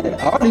 Exactly.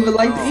 I don't even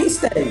like to eat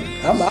steak.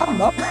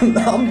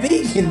 I'm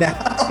vegan now.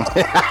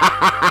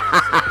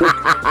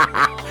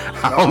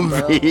 I'm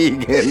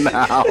vegan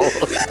now.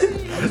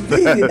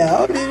 Vegan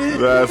now.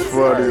 That's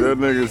funny. That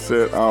nigga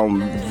said,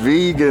 I'm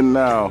vegan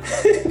now.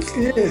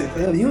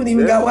 Yeah, you don't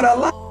even got what I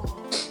like.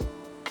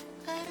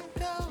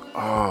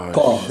 Oh,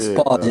 Pause. shit,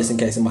 Pause. bro. Just in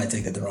case somebody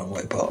take it the wrong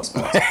way. Pause.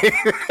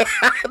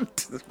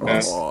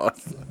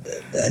 Pause.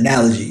 The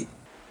analogy.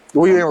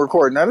 We didn't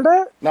record none of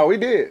that. No, we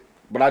did.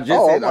 But I just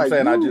Oh, said, I'm I'm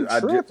saying, like, I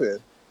tripping.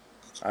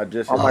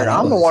 just I'm like,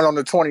 I'm the one on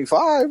the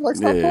 25. Like,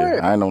 stop yeah, playing.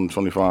 I ain't on the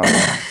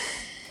 25.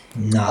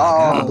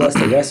 Nah, God bless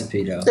the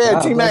recipe though. Yeah,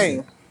 God bless T-Main.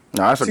 it.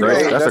 No, that's a T-Main,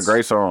 great, that's a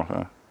great song.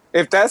 Huh?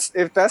 If that's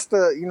the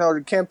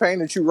the campaign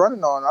that you're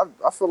running on,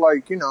 I feel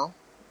like there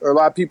are a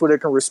lot of people that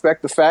can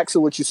respect the facts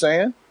of what you're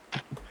saying,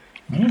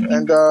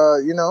 and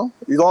as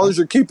long as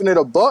you're keeping it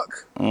a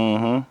buck.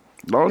 Mm-hmm.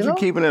 As long as you're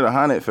keeping it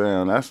 100,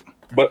 fam, that's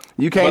But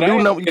you can't but do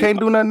I no, ain't- you can't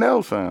do nothing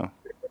else, fam.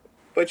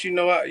 But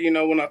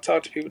when I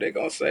talk to people, they're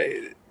gonna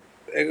say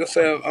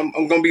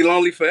I'm gonna be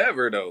lonely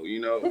forever though.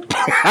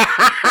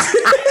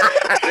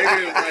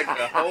 Nigga is like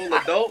a whole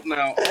adult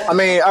now. I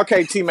mean,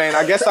 okay, T-Main,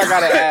 I guess I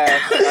gotta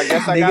ask.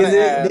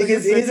 Niggas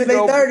is in their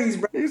 30s,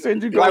 bro. He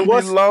said you're Like,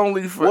 gonna be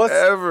lonely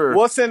forever.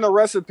 What's in the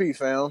recipe,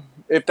 fam?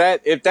 If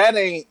that ain't, if that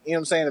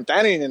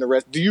ain't in the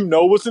recipe, do you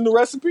know what's in the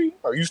recipe?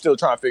 Or are you still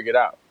trying to figure it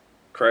out?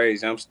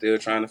 Crazy. I'm still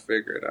trying to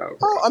figure it out.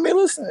 Bro. Oh, I mean,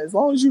 listen, as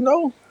long as you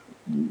know.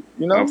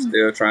 I'm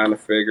still trying to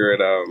figure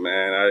it out,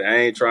 man. I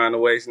ain't trying to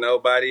waste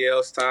nobody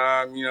else's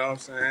time. You know what I'm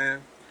saying?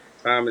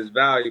 Time is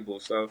valuable,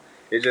 so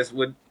it just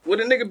with a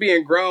nigga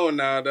being grown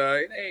now,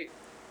 dog. You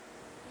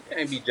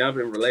can't be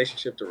jumping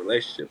relationship to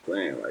relationship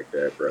playing like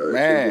that, bro.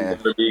 Man.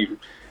 It be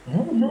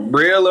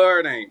real or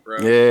it ain't, bro.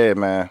 Yeah,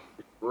 man.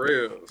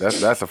 Real.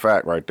 That's a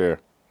fact right there.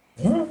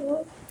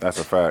 That's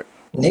a fact.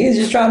 Niggas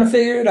just trying to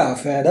figure it out,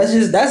 fam.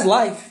 That's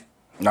life.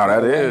 No,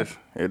 that is.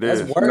 It That's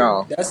is. work.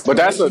 No, That's but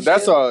that's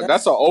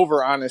relationship. a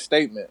over honest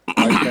statement.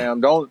 Like,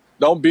 fam,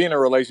 don't be in a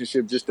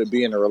relationship just to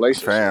be in a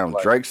relationship. Fam,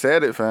 Like, Drake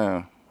said it,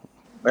 fam.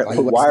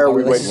 why are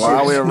we waiting?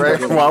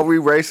 Why we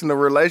racing the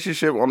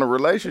relationship on the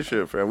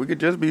relationship, fam? We could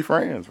just be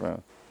friends,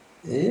 fam.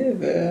 Yeah,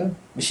 man.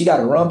 But she got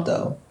a rump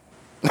though.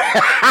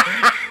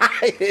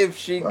 If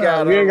she You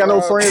ain't got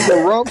no friends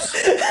with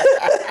rumps. You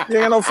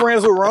ain't got no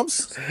friends with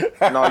rumps.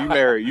 No, you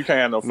married. You can't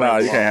have no friends. Nah,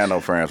 with you can't have no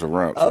friends with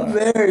rumps. I'm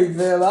man. married,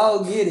 fam. I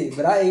don't get it,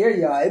 but I hear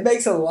y'all. It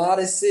makes a lot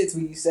of sense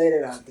when you say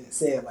it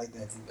like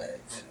that, T-Bag.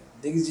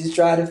 Niggas just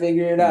trying to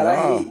figure it out.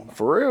 I hear you. Nah,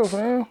 for real,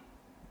 fam.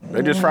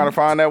 They just trying to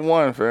find that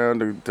one,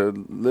 fam,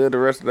 to live the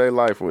rest of their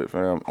life with,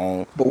 fam,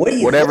 on But what do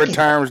you whatever think?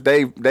 terms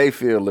they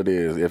feel it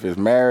is. If it's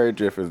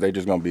marriage, if it's they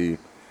just gonna be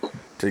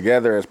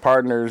together as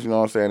partners, you know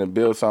what I'm saying, and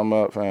build something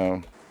up,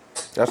 fam.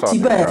 That's all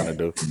they're trying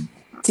to do.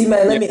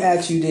 T-Man, let me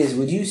ask you this.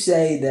 Would you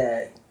say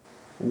that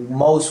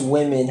most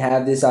women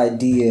have this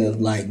idea of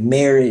like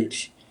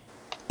marriage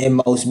and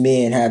most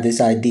men have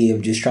this idea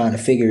of just trying to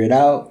figure it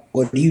out?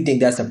 Or do you think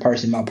that's a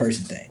person by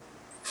person thing?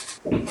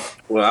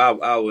 Well,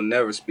 I will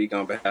never speak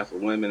on behalf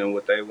of women and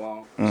what they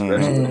want.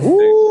 Especially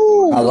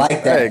I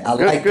like that. Hey, I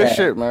good- like good that.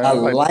 shit, man. I I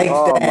like like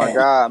Oh that. my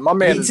God, my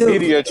man Me is too.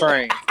 media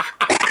trained.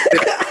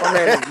 My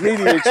man is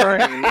media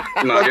trained.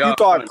 No, What you y'all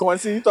thought, funny.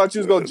 Quincy? You thought you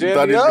was gonna Thought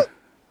jam me he- up?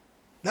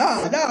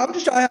 Nah, I'm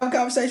just trying to have a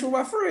conversation with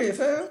my friend,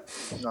 fam.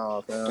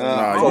 Nah, fam.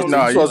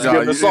 You supposed to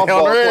give the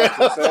softball on the real.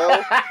 question,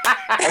 fam.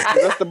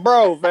 That's the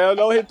bro, fam.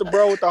 Don't hit the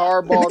bro with the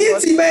hardball Me and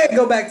question. T-Man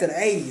go back to the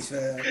 80s,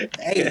 fam. The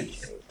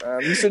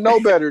 80s. You should know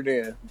better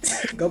then.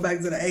 Go back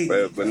to the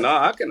 80s. But no,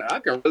 I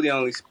can really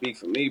only speak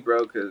for me,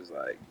 bro, because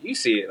like you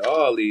see it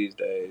all these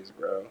days,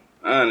 bro.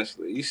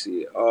 Honestly, you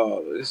see it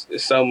all.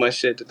 It's so much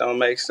shit that don't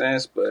make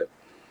sense, but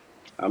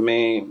I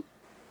mean,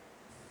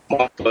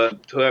 but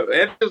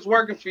if it's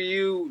working for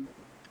you,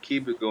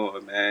 keep it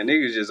going, man.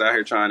 Niggas just out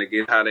here trying to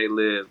get how they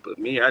live, but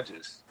me, I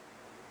just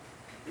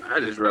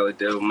really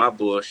deal with my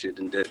bullshit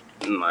and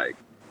like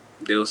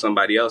deal with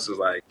somebody else's.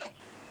 Like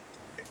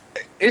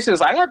it's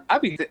just like I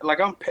be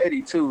like I'm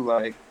petty too.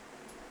 Like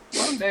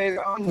some days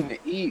I don't even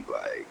eat.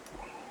 Like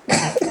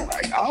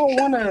I don't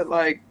want to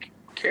like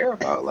care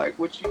about like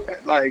what you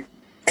like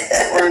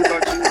worrying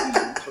about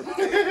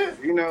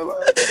you know.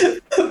 Like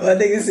my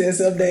nigga said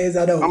some days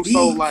I don't I'm eat.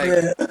 so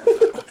like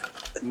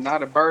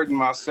not a burden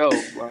myself.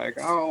 Like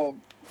I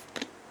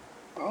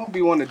don't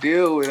be want to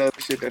deal with other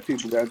shit that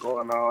people got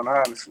going on.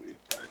 Honestly.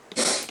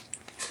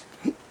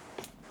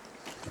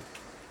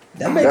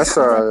 That's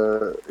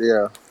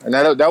yeah, and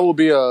that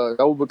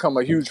will become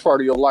a huge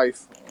part of your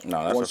life.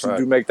 No, that's once a fact.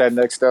 you do make that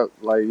next step.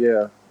 Like,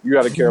 yeah, you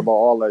got to care about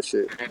all that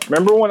shit.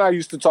 Remember when I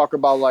used to talk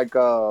about like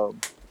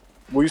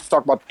we used to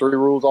talk about the 3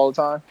 rules all the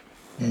time,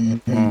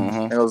 and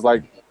it was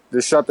like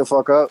just shut the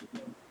fuck up.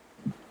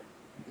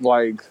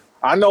 Like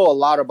I know a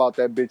lot about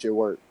that bitch at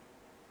work.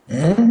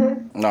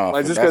 No,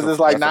 Like just because it's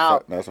like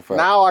now that's a fact.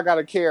 now I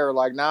gotta care.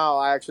 Like now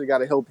I actually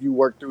gotta help you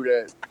work through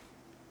that.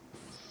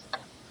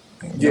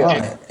 Yeah,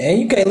 Right. And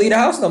you can't leave the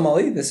house no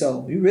more either,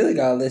 so you really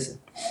gotta listen.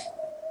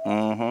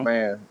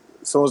 man.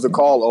 As soon as the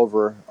call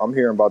over, I'm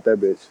hearing about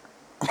that bitch.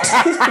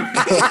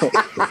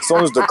 As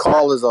soon as the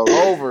call is over.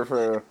 Over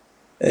for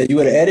You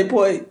at an edit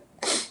point?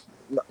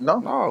 No.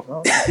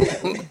 no.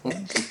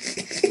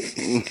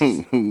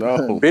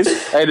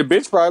 Bitch, hey, the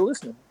bitch probably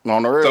listening.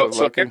 On the real.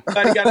 So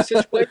everybody got a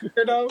situation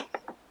here though.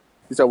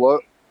 You said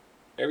what?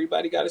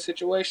 Everybody got a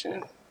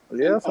situation.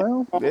 Yeah,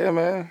 fam. Yeah,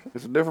 man.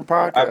 It's a different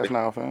podcast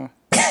now, fam.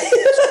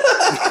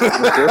 It's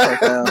different,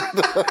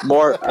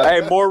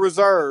 fam. More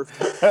reserved.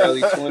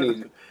 Early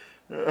 20s.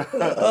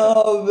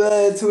 Oh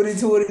man,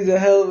 2020 is a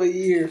hell of a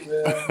year,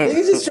 man.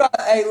 Niggas just try.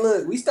 Hey,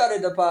 look, we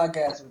started the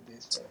podcast with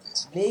this.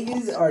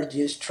 Niggas are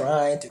just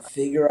trying to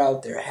figure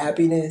out their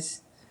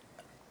happiness,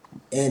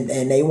 and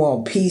they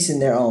want peace in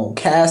their own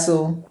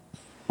castle.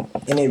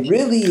 And it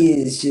really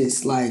is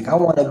just like I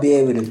want to be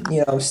able to, you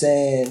know what I'm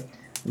saying,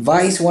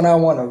 vice when I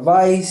want to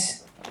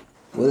vice,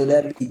 whether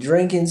that be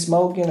drinking,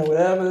 smoking, or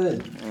whatever.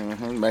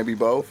 Maybe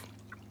both.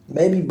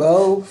 Maybe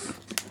both.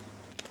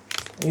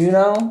 You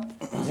know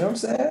what I'm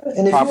saying?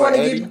 And if Papa you want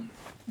to Eddie.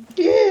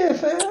 get,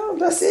 fam,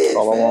 that's it.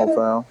 All I fam.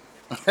 want,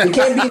 fam. It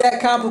can't be that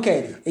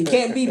complicated. It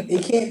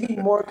can't be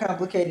more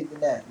complicated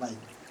than that. Like,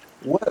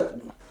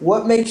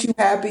 what makes you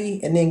happy,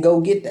 and then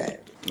go get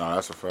that. No,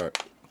 that's a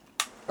fact.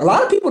 A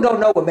lot of people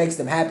don't know what makes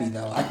them happy,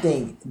 though. I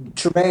think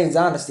Tremaine's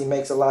honesty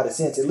makes a lot of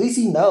sense. At least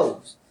he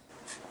knows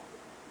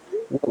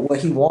what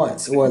he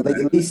wants, or like,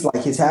 at least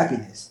like his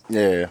happiness.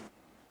 Yeah.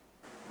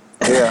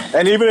 Yeah,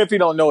 and even if he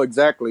don't know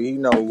exactly, he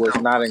know what's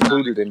not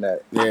included in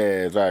that. Yeah,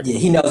 exactly. Yeah,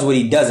 he knows what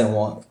he doesn't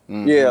want.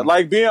 Yeah,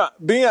 like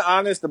being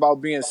honest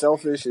about being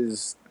selfish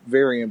is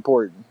very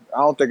important. I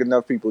don't think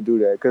enough people do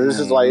that because it's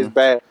just like it's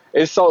bad.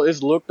 It's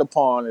looked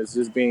upon as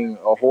just being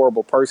a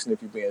horrible person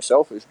if you're being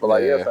selfish. But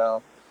like, yeah,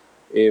 fam,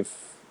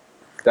 if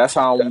that's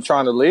how I'm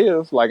trying to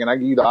live, like, and I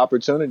give you the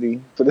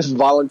opportunity for this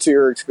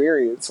volunteer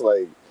experience,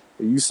 like,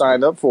 if you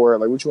signed up for it,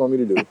 like, what you want me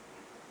to do?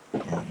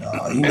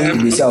 No, you need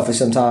to be selfish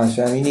sometimes,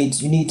 fam. You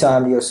need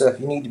time to yourself.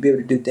 You need to be able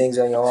to do things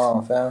on your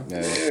own, fam.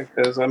 Yeah,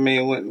 because I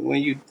mean,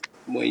 when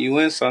you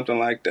in something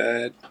like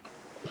that,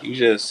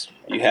 you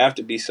have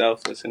to be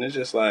selfless, and it's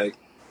just like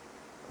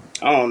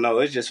I don't know.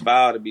 It's just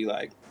foul to be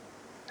like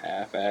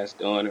half-ass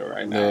doing it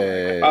right now. Yeah.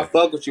 If I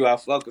fuck with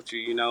you,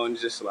 you know, and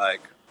it's just like.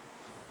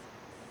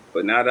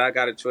 But now that I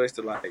got a choice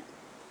to like,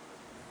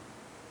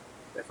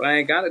 if I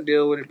ain't got to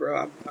deal with it,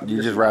 bro,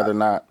 You just rather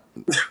not.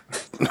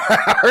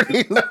 I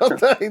already know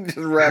that. You just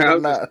rather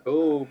I'm not. just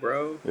cool,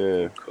 bro.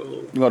 Yeah. Cool.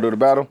 You gonna do the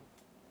battle?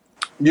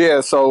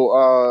 Yeah,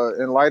 so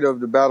in light of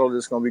the battle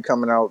that's going to be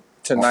coming out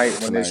tonight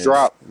when it's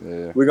dropped,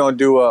 we're going to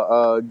do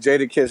a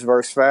Jadakiss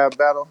versus Fab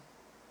battle.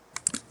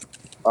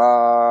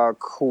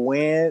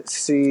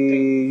 Quincy,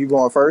 you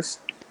going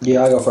first?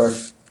 Yeah, I go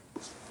first.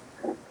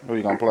 Who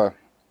you gonna play?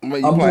 You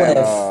I'm playing,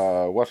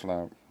 playing- what's the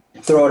name?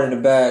 Throw it in the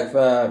bag,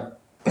 Fab.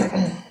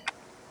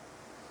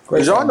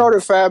 Did y'all know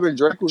that Fab and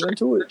Drake was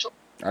into it?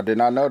 I did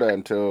not know that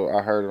until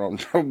I heard it on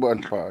Joe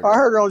Budden podcast. I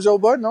heard it on Joe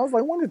Budden. I was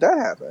like, when did that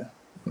happen?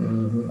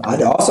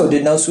 I also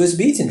didn't know Swiss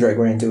Beats and Drake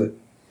were into it.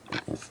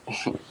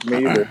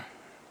 Me either.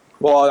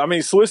 Well, I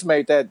mean, Swiss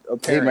made that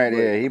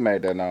apparent. He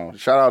made that known.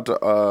 Shout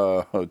out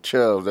to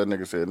Chubbs. That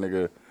nigga said,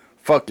 nigga,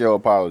 fuck your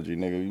apology,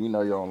 nigga. You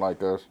know you don't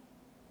like us.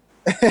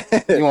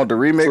 You want the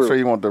remix True. or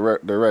you want the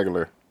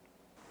regular?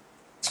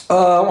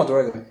 I want the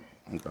regular.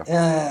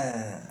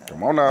 Okay.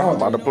 Come on now, I'm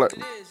about to play.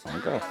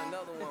 Okay.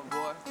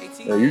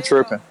 Yeah, you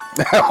tripping.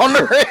 On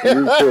the rim.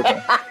 You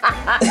tripping.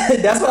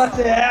 That's what I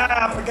said.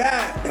 I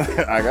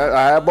forgot. I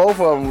had both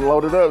of them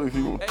loaded up. If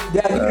you,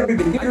 Yeah, give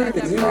me the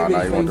remix.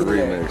 nah, you want the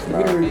remix? Give me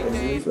Nah.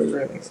 the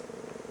remix.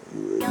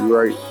 You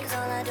right.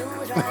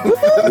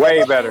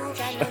 Way better.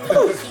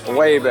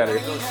 Way better.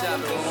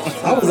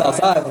 I was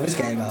outside when this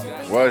came out.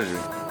 Was you?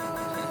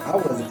 I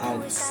was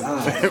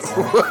outside.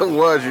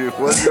 Was you?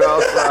 Was you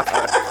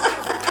outside?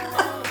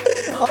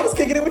 I was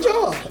kicking it with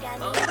y'all.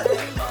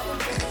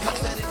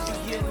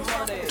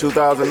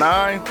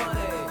 2009.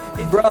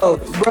 Bro.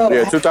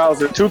 Yeah,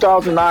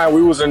 2009.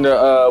 We was in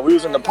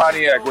the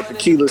Pontiac with the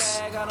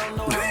keyless.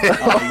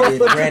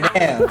 Grand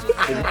Am.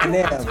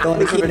 Throwing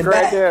the key in the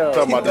back.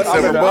 Talking about the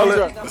silver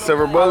bullet. The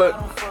silver bullet.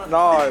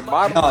 No,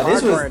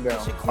 this was Grand Am.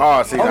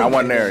 Oh, see, I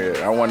wasn't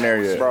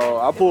there yet. Bro,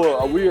 I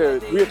pulled. We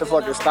at the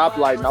fucking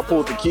stoplight, and I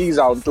pulled the keys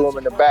out and threw them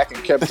in the back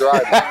and kept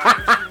driving.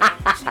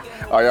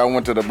 Oh, y'all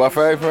went to the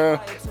buffet, fam?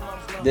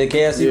 The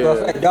KFC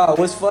buffet. Dog,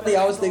 what's funny,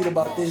 I was thinking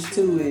about this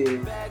too, is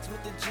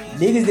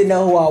niggas didn't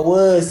know who I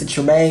was till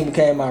Tremaine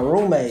became my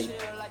roommate.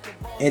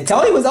 And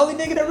Tony was the only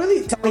nigga that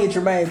really, Tony and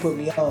Tremaine put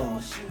me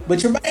on. But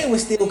Tremaine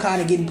was still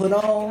kind of getting put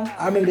on.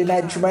 I remember the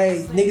night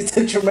niggas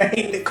took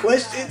Tremaine to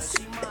questions.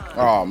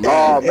 Oh,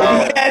 man. And he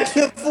had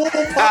the full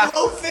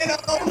polo fit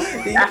on.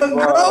 The young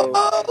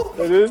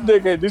bro. This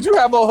nigga, did you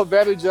have on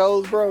Havana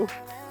Joe's, bro?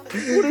 What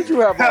did you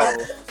have on?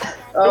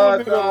 I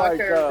can't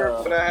remember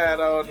what I had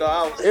on.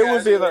 It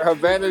was either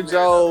Havana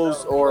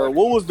Joe's or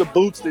what was the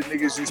boots that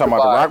niggas used to Talking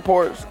about buy? the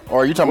Rockports?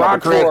 Or you talking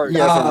about the Rockport.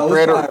 credit? Yeah,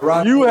 the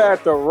credit. You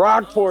had the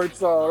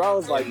Rockports on. I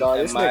was like, dog,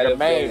 this nigga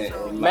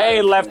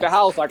Maine left the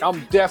house. Like,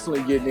 I'm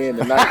definitely getting in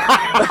tonight.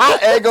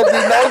 Ain't gonna be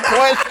no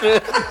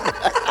question.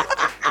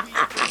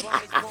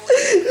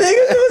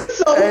 Nigga, it was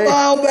so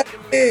wild back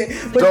then.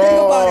 But think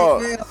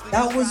about it, fam.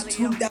 That was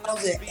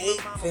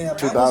 2008, fam.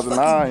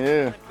 2009,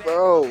 yeah.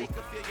 Bro.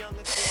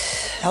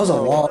 That was a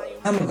long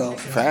time ago,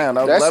 fam.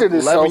 Fam, That shit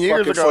is so 11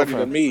 years fucking ago, funny fam.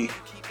 to me.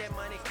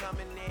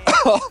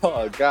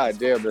 Oh, god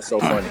damn, that's so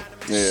funny.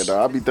 Yeah,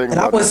 dog, I be thinking And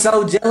I about was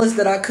so jealous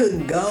that I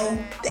couldn't go.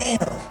 Damn.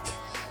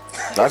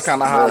 That's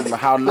kind of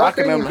how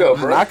knocking them used I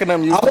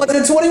to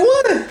wasn't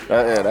 21.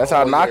 yeah, that's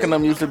how knocking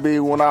them used to be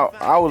when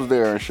I was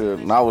there and shit.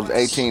 And I was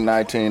 18,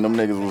 19. Them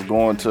niggas was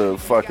going to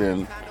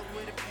fucking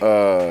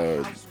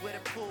what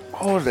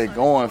was they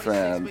going,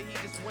 fam?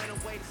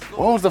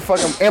 What was the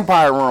fucking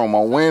Empire Room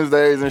on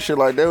Wednesdays and shit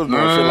like that? They was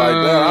doing shit like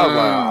that. I was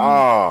like,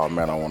 oh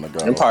man, I want to go.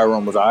 Empire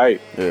Room was alright.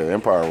 Yeah,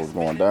 Empire was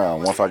going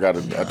down. Once I got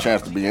a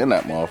chance to be in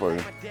that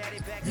motherfucker.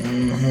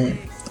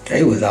 Mm-hmm.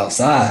 They was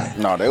outside.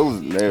 No, they was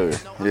in there.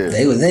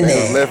 They was in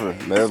there.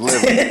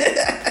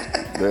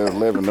 They was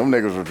living. Them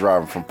niggas was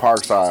driving from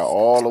Parkside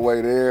all the way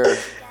there.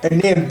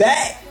 And then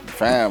back.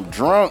 Fam,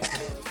 drunk.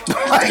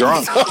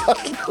 Drunk.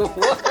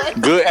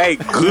 Good, hey,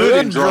 good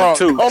and drunk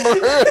too. On the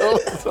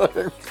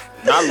hill.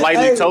 Not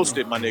lightly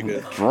toasted, my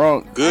nigga.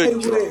 Drunk.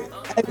 Good.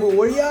 Hey, but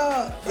were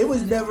y'all? It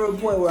was never a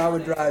point where I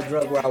would drive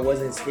drunk where I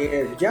wasn't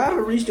scared. Did y'all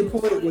ever reach the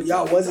point where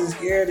y'all wasn't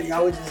scared and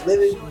y'all was just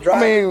living and I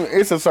driving? mean,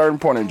 it's a certain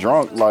point in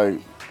drunk, like,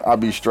 I'll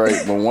be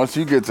straight. But once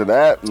you get to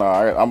that,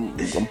 I'm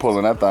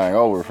pulling that thing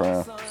over,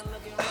 fam.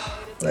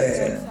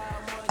 Man,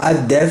 I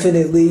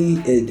definitely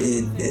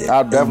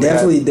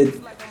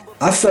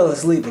I fell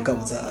asleep a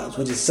couple times,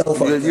 which is so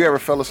funny. You ever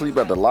fell asleep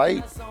at the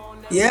light?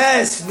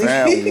 Yes.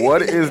 Man,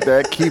 what is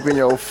that keeping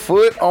your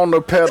foot on the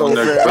pedal?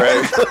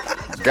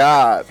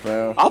 God,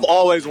 man. I've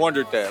always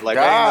wondered that. Like,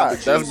 God,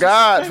 that's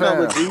God,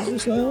 fam.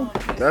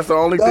 That's the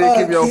only thing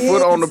keep your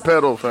foot on the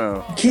pedal,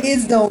 fam.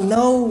 Kids don't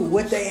know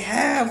what they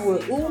have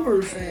with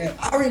Uber, fam.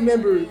 I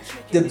remember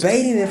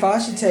debating if I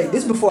should take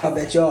this before I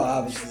met y'all.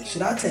 Obviously,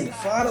 should I take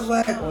Fada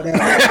Black or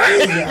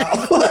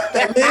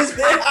that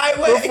Lisbon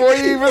Highway? Before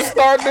you even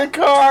start the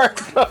car,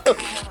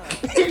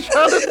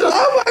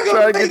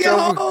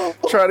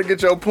 try to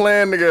get your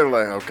plan together.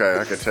 Like, okay,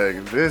 I can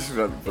take this.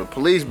 The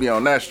police be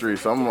on that street,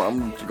 so I'm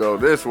gonna go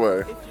this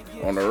way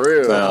on the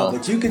real.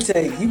 But you could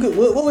take.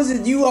 What was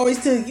it? You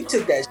always took. You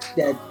took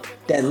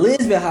that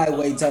Lisbon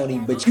Highway, Tony.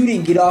 But you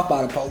didn't get off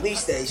by the police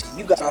station.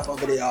 You got off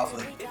over there off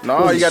of.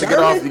 No, you got to get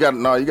off. You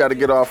got to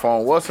get off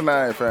on what's the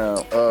name, fam?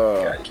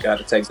 You got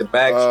to take the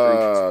back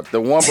street. The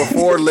one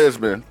before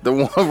Lisbon, the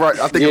one right.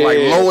 I think it's like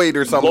Lloyd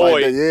or something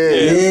like that.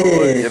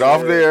 Yeah. Get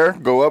off there.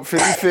 Go up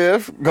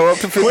 55th. Go up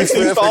to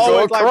 55th and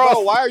go across. Like,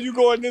 bro, why are you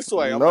going this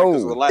way? I'm like,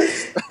 just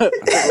relax.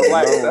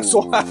 Relax. That's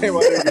why.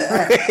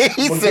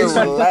 He said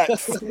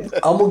relax.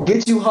 I'm gonna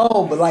get you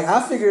home, but like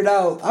I figured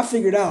out. I'm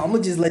gonna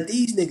just let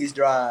these niggas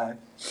drive.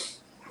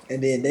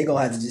 And then they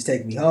gonna have to just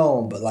take me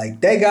home. But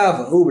like, thank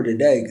God for Uber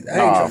today.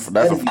 That's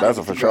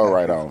a for sure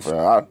right on,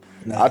 fam.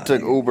 I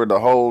took Uber the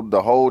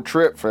whole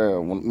trip,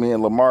 fam. When me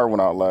and Lamar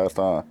went out we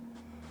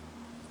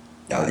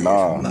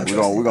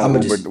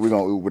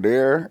gonna Uber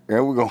there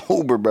and we gonna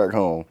Uber back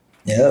home.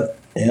 Yep.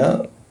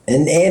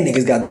 And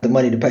niggas got the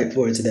money to pay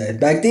for it today.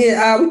 Back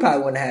then, we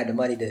probably wouldn't have had the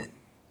money to.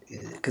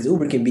 Because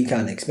Uber can be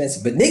kind of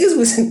expensive. But there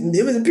was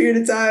a period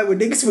of time where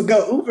niggas would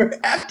go Uber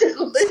after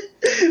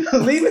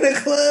leaving the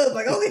club.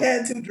 Like, I only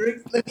had 2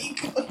 drinks. Let me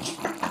go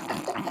drive.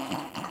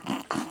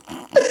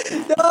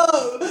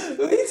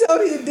 No, he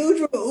told me the dudes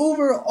from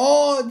Uber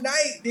all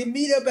night. They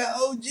meet up at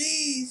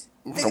OG's.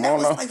 Come That on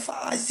was now. like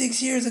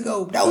 5-6 years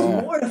ago. That was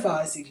more than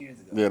 5-6 years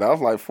ago. Yeah, that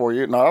was like 4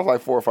 years. No, that was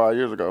like 4 or 5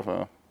 years ago,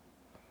 fam.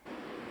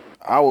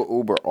 I would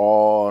Uber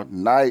all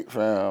night,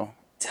 fam,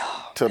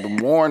 till the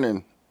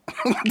morning.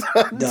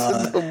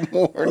 The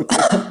morning.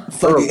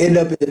 Fucking end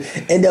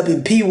up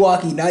in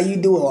Pewaukee. Now you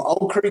doing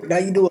Oak Creek. Now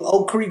you doing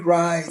Oak Creek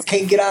rides.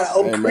 Can't get out of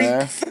Oak Creek.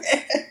 Man.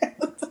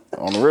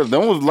 On the real,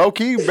 them was low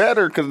key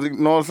better because you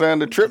know what I'm saying.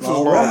 The trips was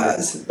longer.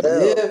 Rides.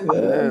 Yeah,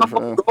 man. Yeah,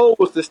 fam. My goal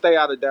was to stay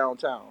out of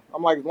downtown.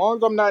 I'm like, as long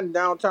as I'm not in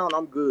downtown,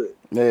 I'm good.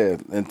 Yeah,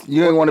 and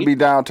you didn't want to be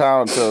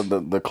downtown until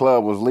the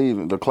club was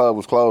leaving. The club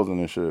was closing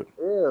and shit.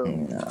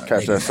 Yeah.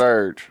 Catch that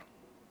surge.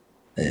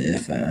 Yeah,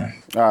 fam.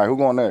 All right, who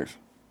going next?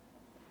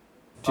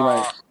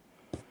 T-Main.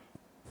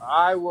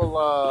 I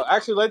will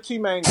actually let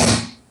T-Main go.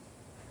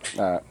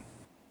 All right.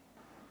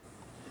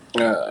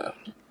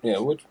 Yeah, I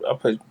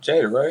put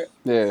Jada, right?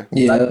 Yeah.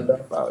 Yeah.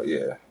 Oh,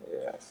 yeah.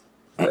 That's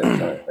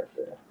right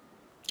there.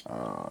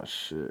 Oh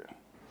shit.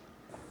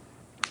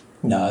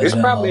 No, It's been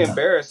a probably long time.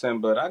 embarrassing,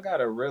 but I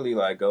gotta really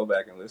like go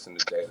back and listen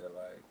to Jada.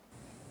 Like,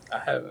 I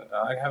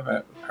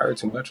haven't heard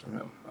too much from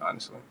him,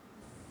 honestly.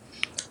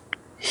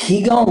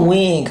 He gonna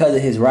win because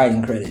of his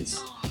writing credits.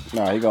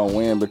 Nah, he gonna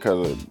win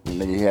because of,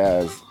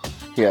 nigga,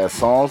 he has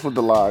songs with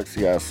Deluxe,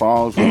 he has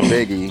songs with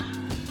Biggie,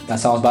 Got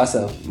songs by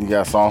himself. he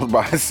got songs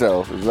by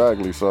himself,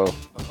 exactly. So,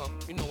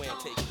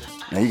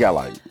 and he got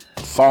like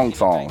songs.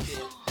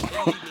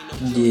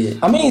 Yeah.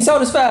 I mean, so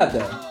does Fab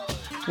though.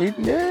 He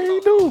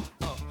do.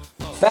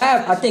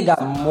 Fab, I think,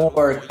 got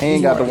more. He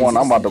ain't got the one.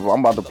 I'm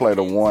about to play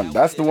the one.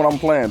 That's the one I'm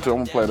playing too.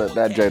 I'm gonna play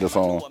that Jada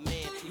song.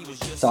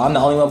 So I'm the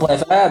only one playing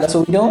Fab. That's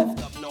what we doing.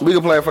 We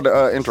can play it for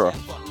the intro.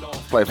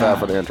 Play Fab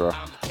for the intro.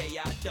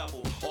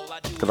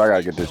 Cause I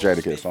gotta get this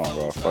Jada Kid song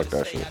off. Fuck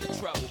that shit, man.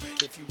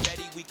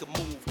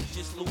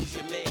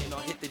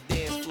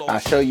 I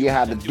show you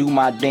how to do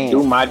my dance.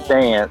 Do my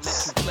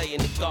dance.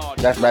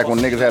 That's back when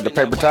niggas had the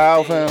paper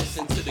towel, fam.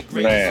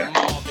 Man.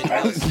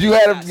 you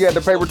had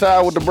the paper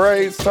towel with the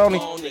braids, Tony?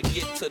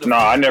 No,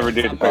 I never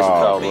did the paper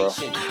towel, bro.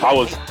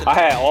 I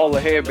had all the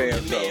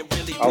headbands though.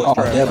 I was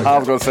trying. Definitely. I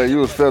was gonna say you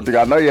was filthy.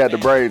 I know you had the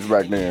braids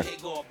back then.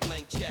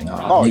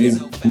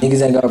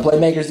 Niggas ain't got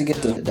playmakers to get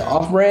the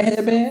off-brand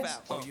headbands.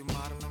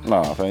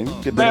 Nah, fam. You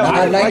get Man, the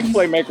I like 90s.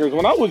 playmakers.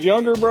 When I was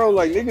younger, bro,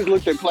 like niggas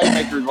looked at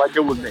playmakers like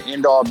it was the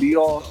end all be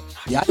all.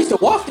 Yeah, I used to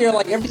walk there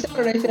like every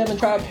Saturday, fam, and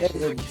try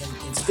and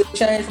split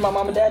change for my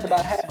mom and dad to buy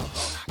a hat.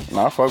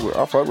 Nah, I fuck with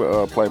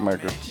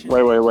playmakers.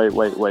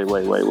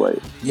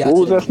 Wait. Yeah, What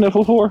was that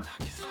sniffle for?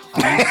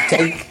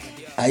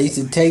 I used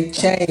to take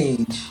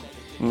change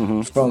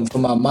from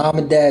my mom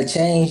and dad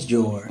change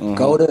drawer.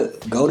 Go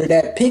to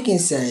that pick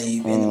and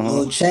save in the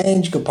little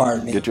change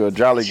compartment. Get you a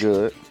Jolly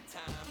Good.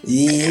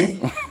 Yeah.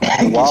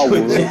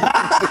 Wildwood.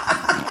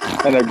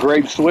 And a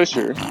grape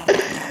swisher.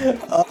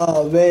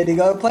 Oh man, they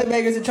go to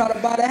Playmakers and try to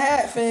buy the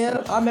hat,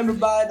 fam. I remember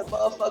buying the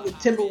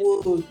motherfucking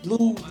Timberwolves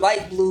blue,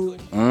 light blue,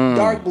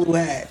 dark blue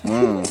hat. The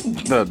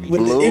With the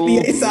blue,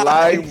 NBA sign.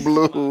 light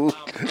blue.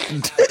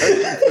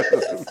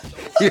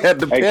 You had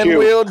the Hey,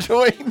 pinwheel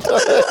joint.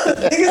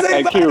 Niggas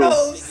ain't buy Q.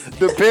 those.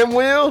 The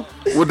pinwheel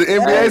with the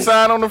NBA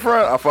sign on the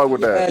front. I fuck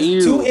with that. That's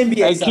two NBA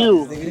Hey,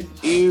 Q. signs,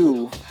 nigga.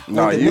 Ew.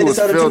 No, With the you was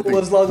Minnesota filthy.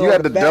 Timberwolves logo You on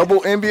had the the back.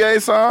 double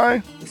NBA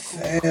sign.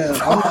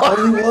 Damn,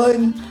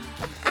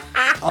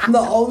 I'm the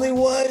only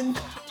one.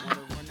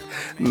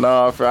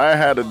 Nah, I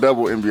had a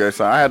double NBA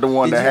sign. I had the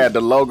one Did that you? had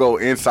the logo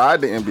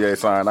inside the NBA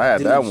sign. I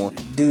had that one.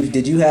 Dude,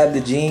 did you have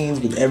the jeans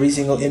with every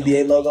single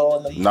NBA logo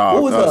on them? Nah,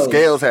 what was those?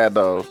 Scales had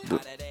those.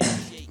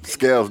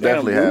 Scales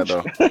definitely had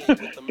those.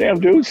 Damn,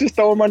 dude, just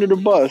throw him under the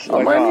bus.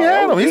 Oh man, he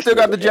had them. He still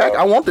got the jacket.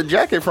 I want the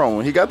jacket from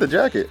him. He got the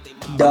jacket.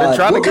 I've been Dog,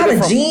 trying to what get kind it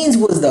of from. jeans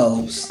was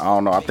those? I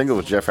don't know. I think it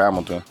was Jeff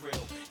Hamilton.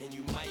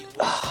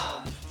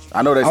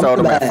 I know they sold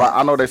them at. mad.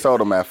 I know they sold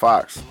them at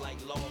Fox.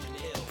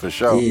 For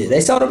sure. Yeah,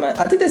 they sold them. I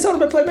think they sold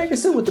them at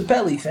Playmakers too with the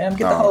belly, fam.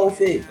 Get the whole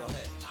fit.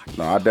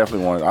 No, I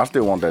definitely want. I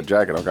still want that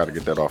jacket. I got to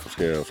get that off of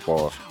Scales.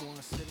 Pause.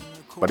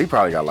 But he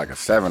probably got like a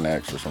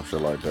 7X or some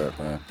shit like that,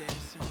 man.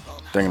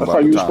 Thinking That's about how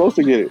the you were time. supposed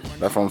to get it.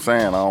 That's what I'm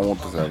saying. I don't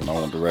want the 7. I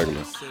want the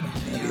regular.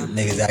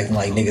 Niggas acting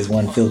like niggas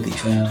wasn't filthy,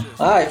 fam.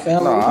 All right,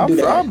 fam. No, we can do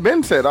that. I've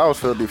been said I was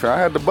filthy, fam. I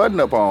had the button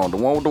up on, the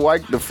one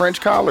with the French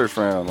collars,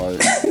 fam.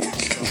 Like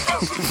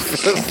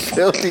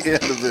filthy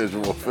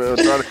individual, fam.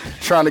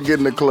 Trying to get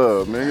in the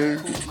club, nigga.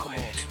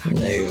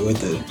 Nigga,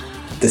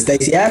 with the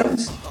Stacey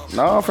Adams.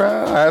 No,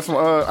 fam. I had some.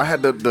 I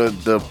had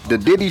the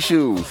Diddy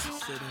shoes.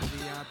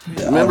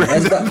 Remember?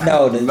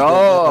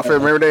 No, fam.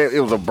 Remember that?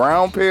 It was a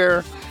brown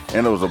pair.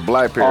 And it was a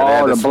black pair. They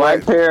had Oh, the black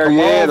suede. pair, Come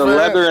yeah, on, the fam.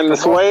 leather and the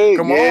Come on. suede.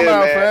 Come yeah, on now,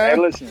 man. fam.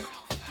 Hey, listen,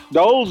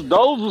 those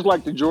was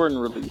like the Jordan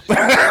release.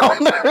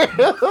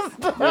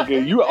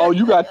 Nigga,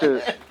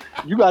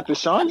 you got the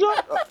Chandra?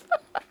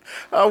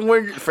 I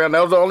went, fam. That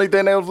was the only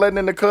thing they was letting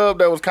in the club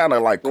that was kind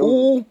of like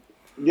cool.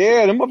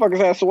 Yeah, them motherfuckers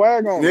had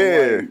swag on.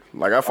 Yeah,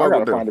 like I I fuck gotta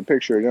with them. find a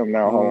picture of them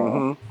now. Hold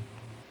on.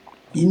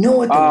 You know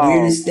what the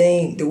weirdest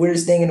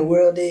thing in the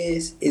world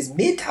is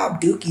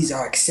mid-top dookies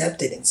are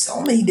accepted in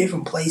so many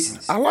different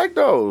places. I like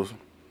those.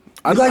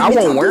 I like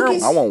won't wear them.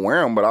 dookies? I won't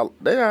wear them, but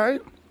they all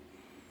right.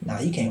 Nah,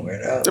 you can't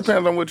wear those.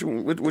 Depends on what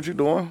you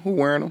doing. Who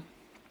wearing them?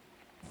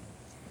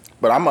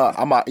 But I'm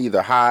a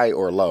either high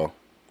or low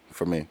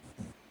for me.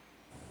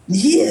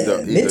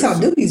 Yeah, mid-top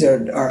dookies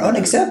are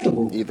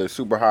unacceptable. Either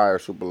super high or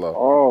super low.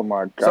 Oh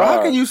my god! So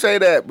how can you say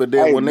that? But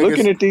then Hey, when niggas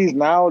looking at these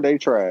now, they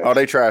trash. oh,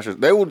 they trash.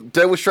 They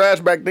was trash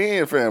back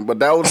then, fam. But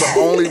that was the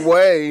only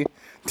way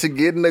to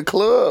get in the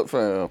club,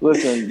 fam.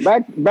 Listen,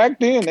 back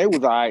then they was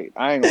alright.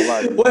 I ain't gonna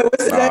lie to you. Wait,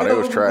 what's the name? They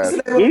was trash.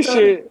 This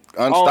shit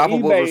Unstoppables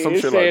on eBay, or some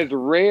it shit says like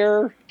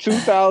rare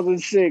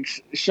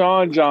 2006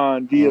 Sean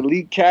John, the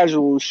elite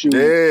casual shoe.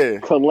 Yeah.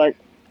 Collect.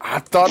 I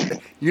thought,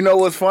 you know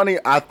what's funny?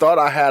 I thought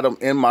I had them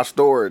in my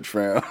storage,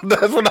 fam.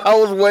 That's what I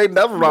was waiting.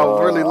 That's what I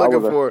was really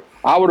looking for.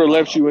 I would have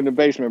left you in the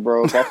basement,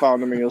 bro, if I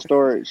found them in your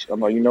storage. I'm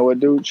like, you know what,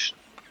 dude?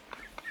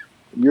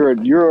 You're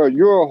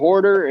a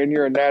hoarder and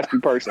you're a nasty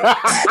person.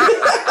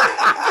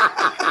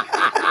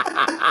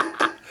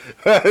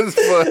 That's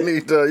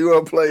funny, dog. You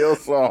want to play your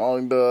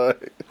song,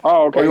 dog?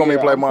 Oh, okay. Or you want me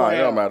to play I'm mine? playing,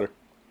 It don't matter.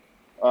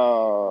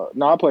 No,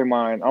 I'll play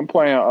mine. I'm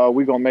playing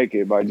We Gonna Make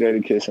It by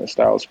Jadakiss and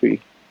Styles P.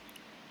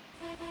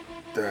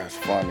 That's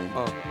funny.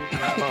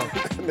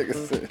 Nigga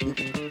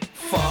said.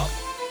 Fuck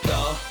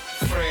the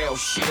frail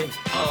shit.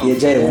 Yeah,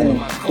 Jada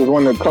went. Because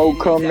when the coke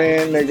come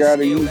in, they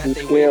gotta use the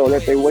scale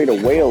that they weigh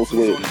the whales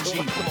with.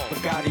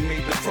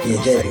 Yeah,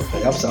 Jada.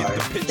 I'm sorry.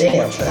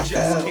 Damn,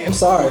 I'm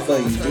sorry for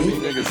you,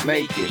 dude. Niggas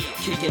naked.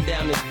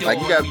 Like,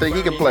 you gotta think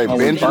he can play I was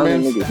burning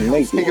Benjamin. niggas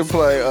naked. He can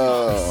play,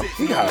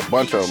 he got a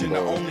bunch of them,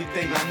 though.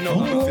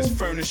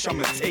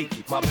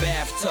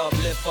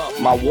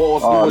 My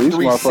walls Oh, were these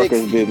 360.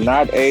 motherfuckers did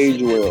not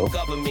age well.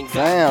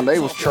 Damn, they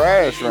was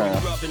trash,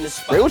 man.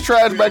 They was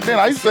trash back then.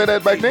 I used to say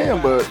that back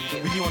then, but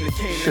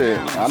shit,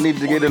 I need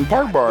to get in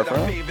Park Bar,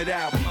 man.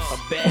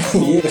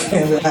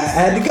 Yeah, I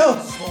had to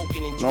go.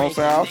 You know what I'm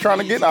saying?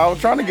 I was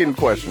trying to get in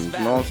questions. You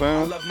know what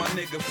I'm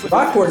saying?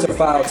 My courts are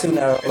filed too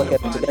now. Look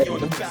at them today. Them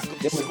was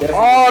definitely-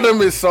 All of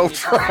them is so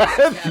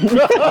trash.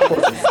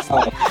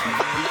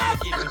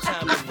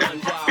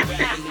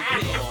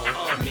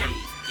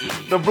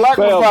 The black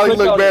ones Well, probably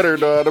click look on better,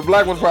 dog. The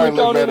black ones probably Click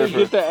look on it better. and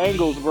get the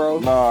angles, bro.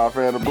 Nah,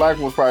 fam, the black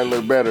ones probably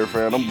look better,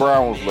 fam. Them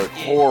brown ones look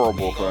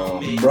horrible,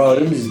 fam. Bro,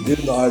 them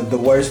are the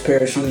worst pair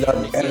of shoes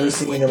I've ever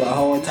seen in my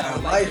whole entire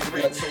life.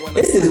 Bro.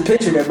 It's this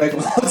picture that make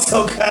them look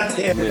so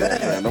goddamn Yeah,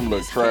 bad. man, them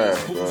look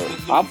trash, bro.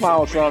 I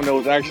found some that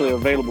was actually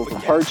available for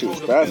purchase.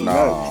 That's Nah,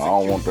 nuts. I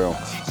don't want them.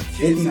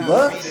 $50.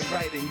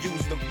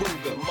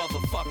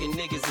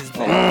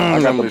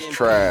 Them is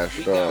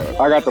trash, dog.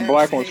 I got the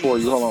black ones for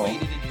you. Hold on.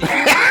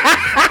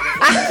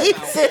 He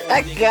said,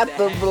 I got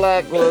the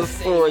black ones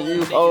for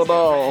you. Hold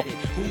on.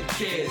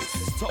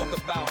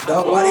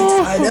 Dog, why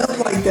they tied up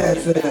like that,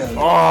 fam?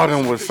 Oh,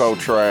 them was so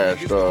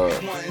trash, dog.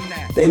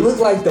 They look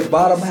like the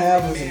bottom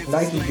half of some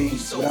Nike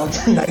boots without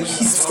the Nike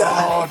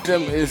style. Oh,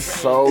 them is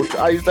so.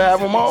 I used to have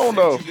them on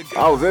though.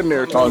 I was in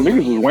there. Oh, Too.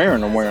 niggas was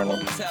wearing them.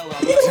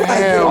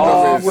 Damn,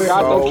 Oh, them is we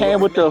got so. they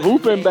came with the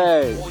hooping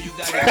bag.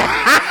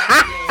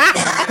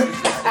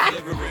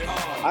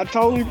 I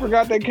totally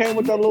forgot they came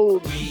with that little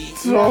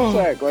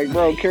knapsack. Like,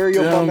 bro, carry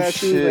your bum Them ass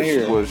shoes in shit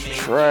here. was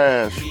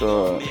trash,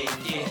 dog.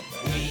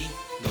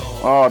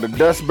 Oh, the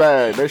dust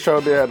bag. They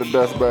showed they had the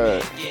dust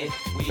bag.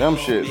 Them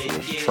shits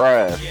was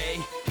trash.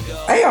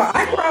 Hey, are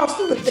eyebrows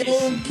still a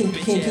thing? Can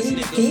you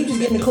just get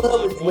in the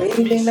club with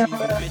anything now,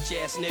 man?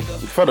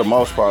 For the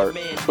most part.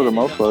 For the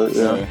most part,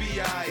 yeah.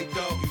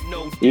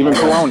 Even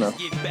Corona.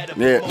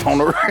 Yeah, on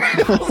the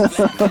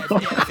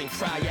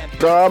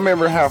Dog, I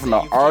remember having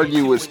to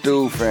argue with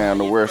Stu, fam,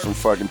 to wear some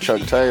fucking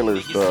Chuck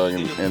Taylors, dog,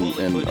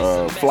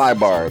 and fly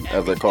bar,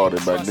 as they called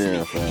it back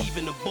then, fam.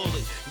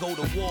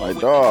 Like,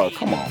 dog,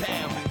 come on,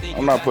 fam.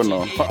 I'm not putting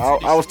on.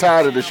 I was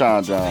tired of the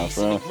Sean John,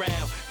 fam.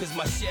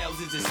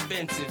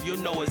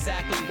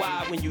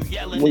 When you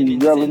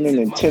yelling and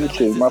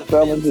intensive, my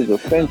felons is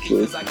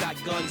offensive.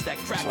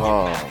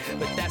 Oh, I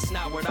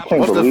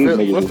can't believe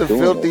niggas what's is the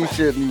doing filthy that.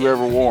 shit you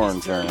ever worn,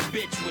 fam?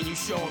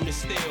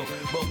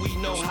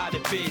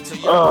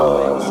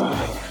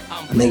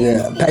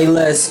 Nigga, pay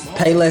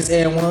less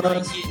and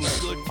ones.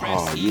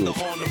 Oh, you.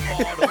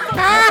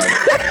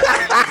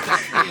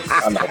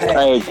 I know.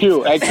 Hey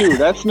Q,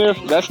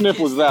 that sniff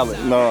was valid.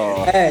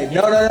 No. Hey,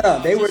 no.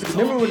 They were.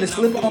 Remember when the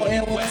slip-on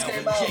and ones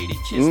came out?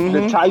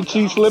 The Tai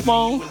Chi slip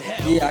on.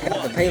 Yeah, I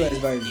got the Payless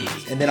version,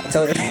 and then I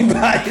told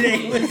everybody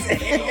they was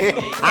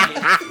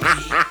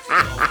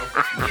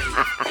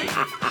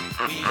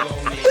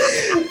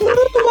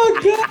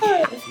Oh my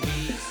god!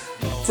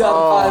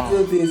 Top 5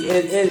 filthies.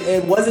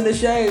 It wasn't a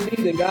shame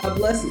either. God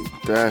bless it.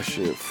 That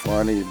shit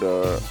funny,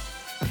 dog.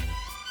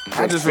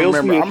 I just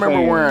filthiest remember. I remember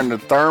thing. wearing the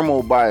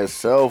thermal by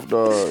itself,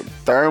 dog.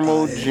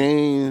 Thermal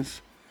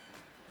jeans.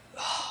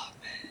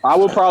 I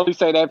would probably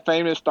say that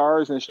famous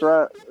stars and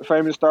stripes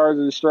thermal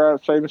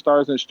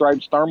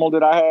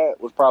that I had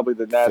was probably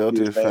the nastiest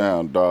Filthiest thing.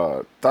 sound,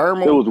 dog.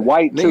 Thermal. It was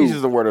white Niggas too.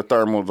 used to wear the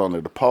thermals under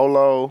the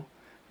polo.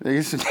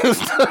 Niggas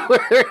used to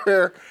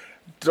wear.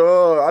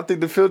 I think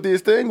the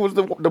filthiest thing was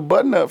the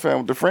button up, fam,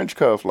 with the French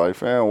cuff. Like,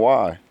 fam,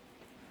 why?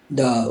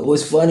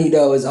 What's funny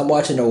though is I'm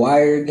watching The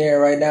Wire again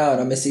right now,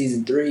 and I'm in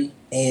season 3,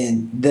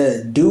 and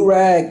the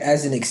do-rag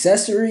as an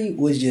accessory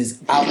was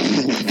just out.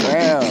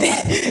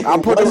 Fam, I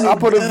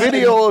put a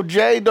video of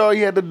Jay, dog.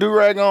 He had the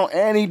do-rag on,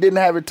 and he didn't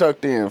have it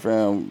tucked in,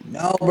 fam.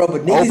 No, bro,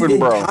 but niggas didn't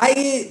tie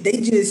it. They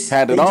just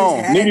had it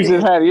on. Niggas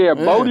just had it. Yeah,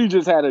 Bodie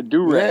just had a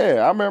do-rag.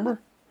 Yeah, I remember.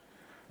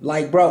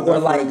 Like, bro, or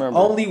like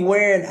only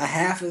wearing a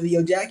half of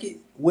your jacket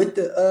with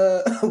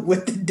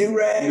the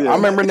do-rag. Yeah. I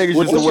remember niggas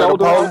used to wear the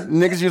polo.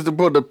 Niggas used to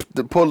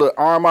pull the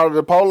arm out of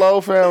the polo,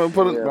 fam, and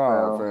put it.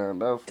 Nah,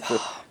 fam.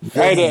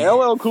 Hey, did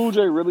LL Cool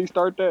J really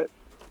start that?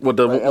 With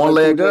the one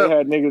leg Cool J up?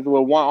 Had niggas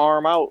with one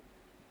arm out.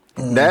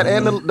 That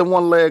and the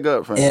one leg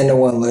up, fam. And the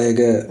one leg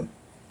up.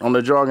 On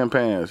the jogging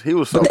pants. He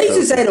was so. But they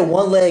used to say the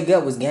one leg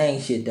up was gang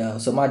shit though.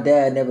 So my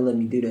dad never let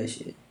me do that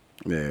shit.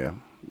 Yeah.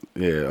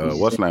 Yeah.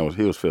 What's his name was?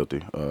 He was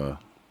filthy.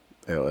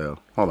 LL.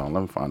 Hold on,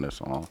 let me find this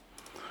song.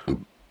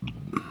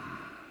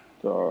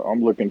 So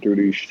I'm looking through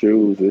these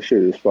shoes. This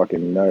shit is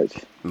fucking nuts.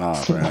 Nah,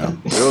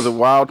 fam. It was a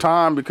wild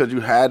time because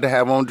you had to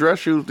have on dress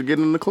shoes to get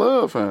in the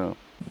club, fam.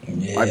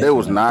 Yeah, like, they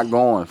was not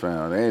going,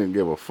 fam. They didn't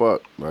give a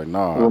fuck. Like,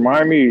 nah.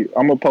 Remind me,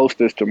 I'm gonna post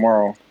this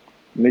tomorrow.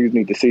 Niggas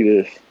need to see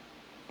this.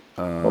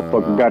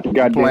 Motherfucker got the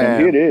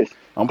goddamn hear this.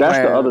 That's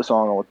the other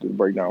song I want to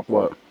break down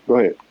for. What? Go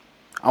ahead.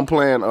 I'm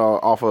playing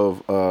off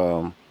of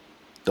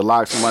the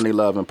Locks, Money,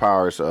 Love, and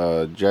Powers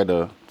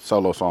Jada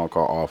solo song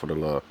called All for the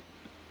Love.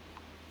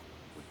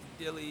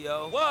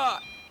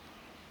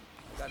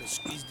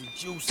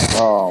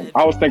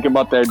 I was thinking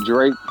about that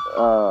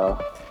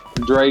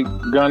Drake,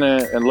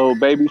 Gunna, and Lil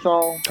Baby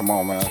song. Come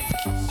on, man.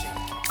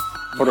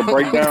 For the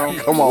breakdown.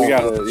 Come on. We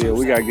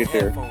gotta get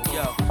there.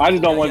 I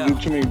just don't want to do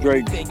too many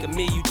Drake. Think of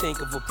me, you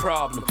think of a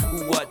problem.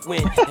 Who, what,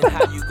 when, and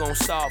how you gon'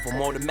 solve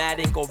them.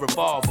 Automatic or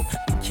revolve them.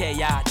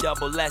 KI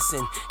double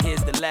lesson.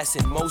 Here's the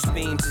lesson. Most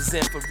beams is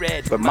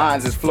infrared, but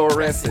mine's is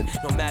fluorescent.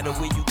 No matter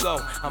where you go,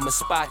 I'ma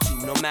spot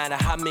you. No matter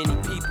how many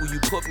people you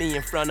put me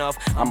in front of,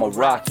 I'ma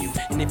rock you.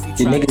 And if you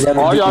try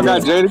all y'all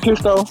got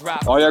Jadakiss though?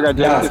 All y'all got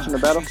Jadakiss in the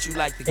battle?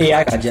 Yeah,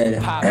 I got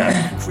Jada.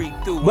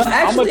 But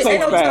actually,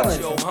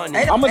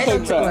 I'm gonna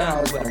take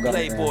Fab.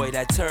 Playboy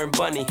that turned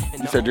bunny.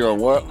 You said you're on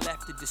what?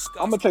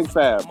 I'm gonna take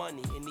Fab.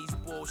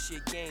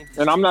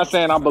 And I'm not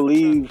saying I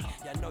believe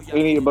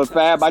any, but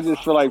Fab, I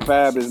just feel like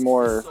Fab is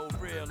more.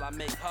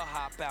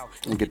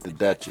 And get the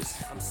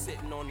Duchess.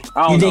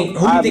 I don't know.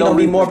 Who do you think gonna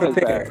be more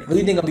prepared? Who do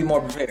you think gonna be more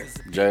prepared?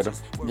 Jada.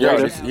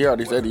 He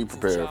already said he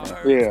prepared.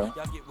 Man. Yeah.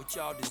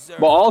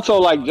 But also,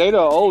 like, Jada an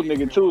old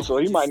nigga too, so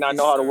he might not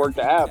know how to work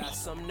the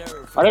apps.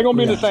 Are they gonna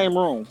be in the same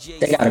room?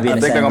 They gotta be in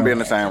the same room. I think they're gonna be in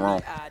the same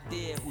room.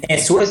 And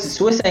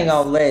Swiss ain't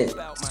gonna let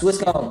Swiss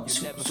gonna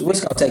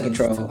take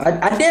control.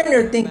 I damn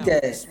near think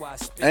that.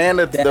 And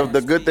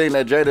the good thing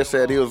that Jada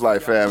said, he was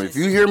like, fam, if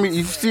you hear me,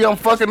 you see I'm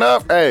fucking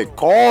up, hey,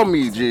 call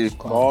me, G.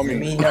 Call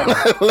me.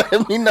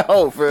 Let me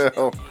know,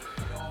 fam.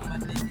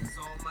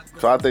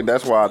 So I think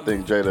that's why I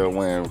think Jada will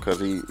win, because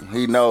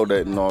he know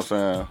that, you know what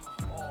I'm saying?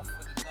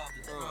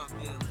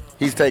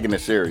 He's taking it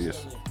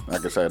serious. I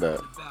can say that.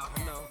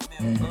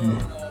 Mm-hmm.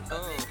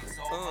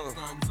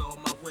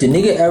 The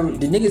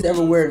niggas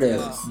ever wear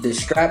the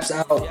straps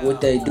out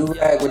with the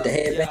do-rag with the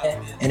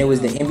headband, and it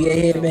was the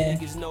NBA headband?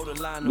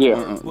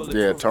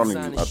 Yeah. Tony,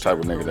 a type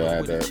of nigga that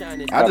had that.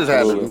 I just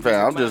had it,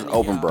 fam. I'm just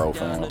open, bro,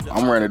 fam.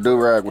 I'm wearing a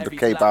do-rag with the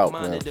cape out,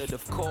 fam.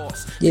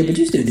 Yeah, but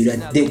you still do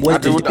that. I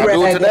do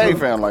it today,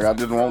 fam. Like, I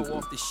just won't.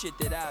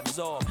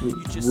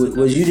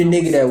 Was you the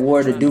nigga that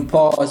wore the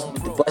do-paws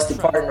with the busted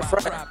part in the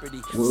front?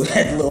 With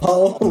that little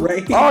hole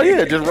right here? Oh,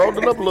 yeah, just rolled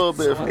it up a little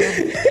bit, fam.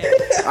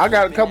 I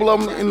got a couple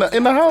of them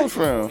in the house,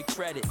 fam.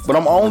 But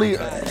I'm only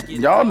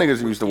y'all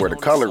niggas used to wear the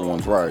colored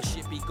ones, right?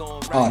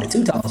 Oh, the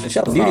two tones for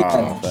sure. Beauty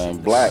fam,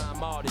 black.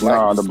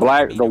 Nah, the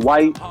black, the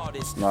white.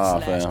 Nah,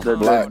 fam. The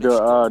black.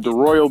 The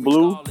royal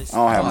blue. I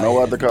don't have no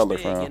other color,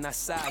 fam.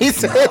 He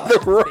said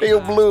the royal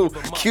blue.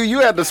 Q,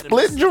 you had the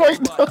split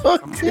joint,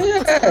 dog.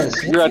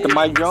 Yes. You at the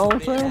Mike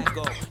Jones, fam?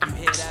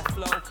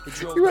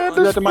 You had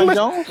the Mike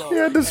Jones? You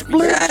had the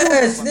split.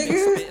 Yes,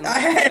 nigga. I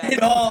had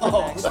it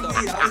all.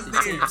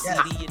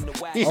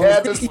 He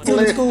had the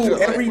split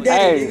school every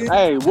day.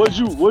 Hey, was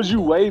you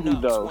wavy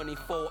though?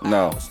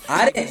 No.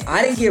 I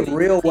didn't get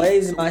real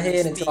waves in my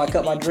head until I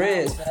cut my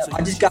dreads.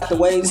 I just got the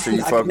waves.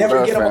 I could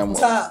never get them on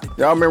top.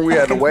 Y'all remember we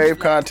had the wave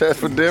contest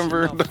for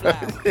Denver?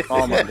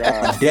 Oh my god.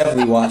 I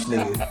definitely watched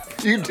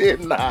niggas. You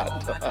did not.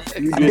 I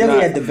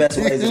definitely had the best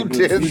waves. You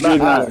did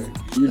not.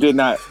 You did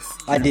not.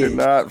 I did. You did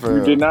not, fam.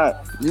 You did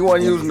not. You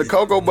weren't using the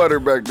cocoa butter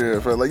back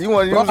then, fam. Like, you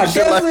weren't using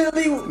shit like...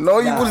 No,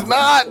 you was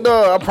not,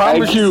 though. I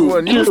promise you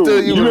wasn't. You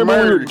still using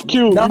Murray.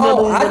 You remember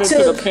we went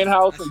into the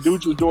penthouse and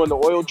dudes was doing the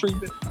oil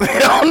treatment?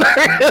 Oh,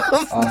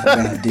 I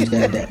forgot to do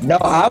that. No,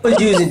 I was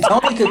using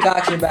Tony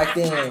concoction back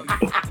then.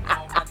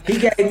 He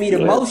gave me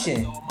the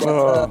motion.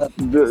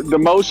 The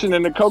motion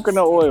and the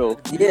coconut oil.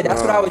 Yeah,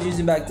 that's what I was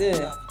using back then.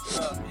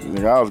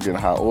 Nigga, I was getting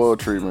hot oil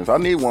treatments. I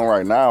need one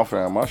right now,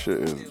 fam. My shit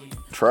is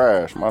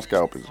trash. My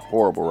scalp is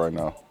horrible right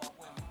now.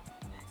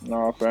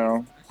 No,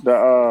 fam.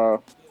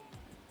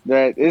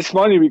 That it's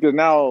funny because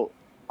now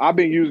I've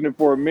been using it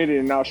for a minute,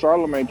 and now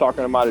Charlamagne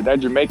talking about it.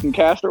 That Jamaican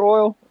castor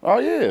oil. Oh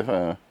yeah,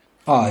 man.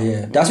 Oh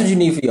yeah, that's what you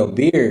need for your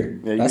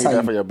beard. Yeah, you that's need how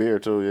that for your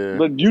beard too. Yeah.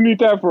 But you need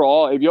that for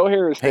all. If your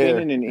hair is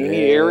thinning in any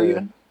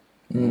area.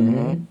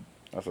 Mm-hmm.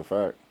 That's a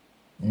fact.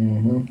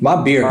 Mm-hmm.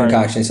 My beard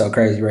concoction is so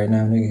crazy right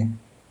now, nigga.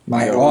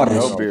 My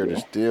artist. Your beard is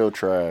still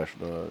trash,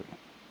 dog.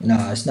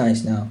 Nah, it's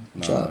nice now.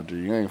 Nah,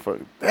 dude, you ain't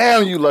fucking.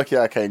 Damn, you lucky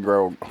I can't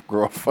grow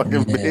a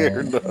fucking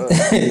beard, dog.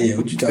 Yeah,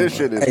 what you talking This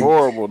shit is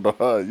horrible,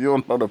 dog. You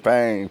don't know the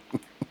pain.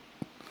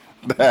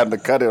 Having to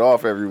cut it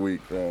off every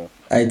week, man.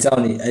 Hey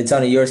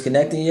Tony, yours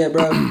connecting yet,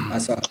 bro? I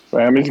saw.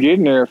 Fam, it's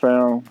getting there,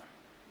 fam.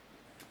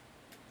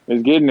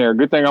 It's getting there.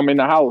 Good thing I'm in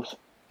the house.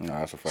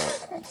 Nah, that's a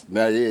fact.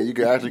 Now, yeah, you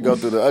can actually go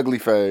through the ugly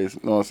phase. You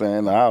know what I'm saying?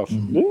 In the house.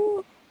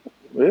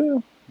 Yeah.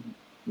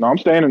 No, I'm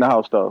staying in the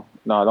house though.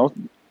 No,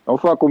 don't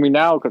fuck with me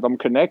now because I'm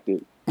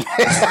connected.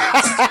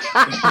 I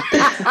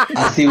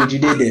see what you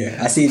did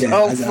there. I see that.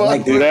 Don't I fuck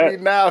like with that. me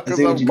now because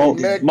I'm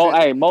connected.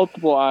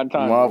 Multiple on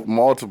time.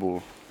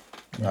 Multiple.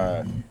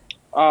 All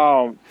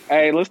right.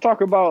 Hey, let's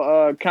talk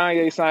about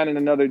Kanye signing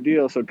another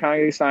deal. So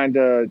Kanye signed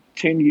a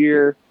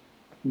 10-year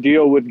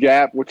deal with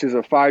Gap, which is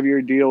a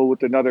 5-year deal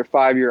with another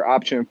 5-year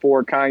option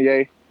for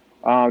Kanye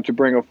to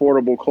bring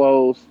affordable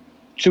clothes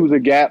to the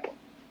Gap.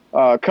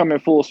 Coming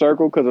full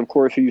circle because, of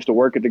course, he used to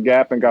work at the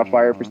Gap and got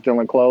fired for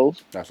stealing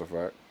clothes. That's a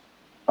fact.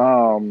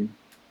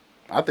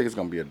 I think it's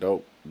gonna be a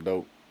dope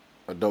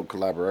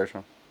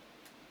collaboration.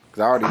 Cause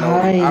I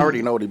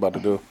already know what he's about to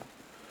do.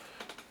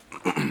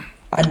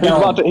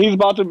 He's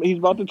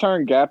about to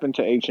turn Gap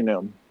into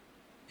H&M.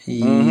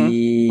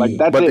 Like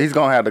that's but he's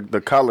gonna have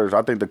the colors.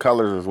 I think the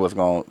colors is what's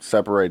gonna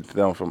separate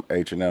them from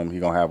H&M. He's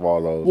gonna have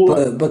all those.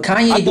 Well, but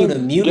Kanye do the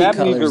muted Gap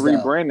colors. Gap needs to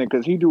rebrand it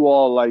because he do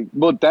all like.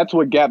 But that's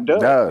what Gap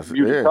does.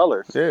 Muted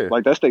colors. Yeah,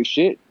 like that's their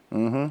shit.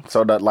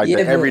 So that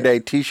the everyday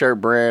T-shirt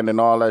brand and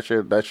all that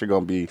shit. That shit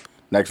gonna be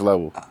next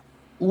level.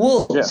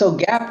 Well, so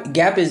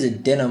Gap is a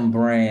denim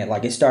brand.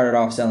 Like it started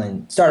off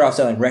selling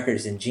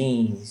records and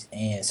jeans,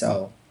 and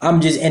so I'm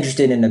just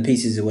interested in the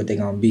pieces of what they're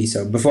gonna be.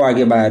 So before I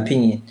give my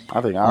opinion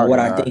on what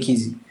I think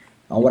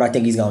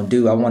he's gonna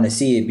do, I want to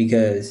see it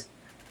because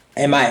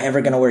am I ever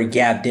gonna wear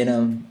Gap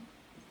denim?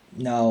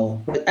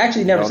 No,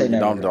 actually, never say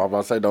never.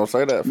 Don't say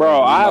that,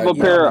 bro. I have a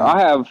pair.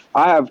 I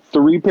have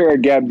 3 pair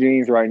of Gap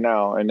jeans right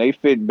now, and they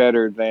fit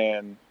better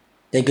than.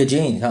 They good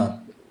jeans, huh?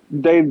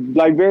 They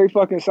like very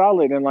fucking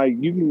solid, and like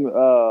you can,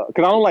 cause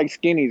I don't like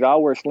skinnies.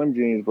 I'll wear slim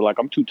jeans, but like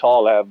I'm too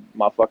tall to have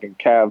my fucking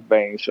calf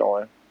veins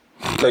showing.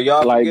 So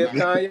y'all forgive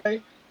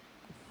Kanye?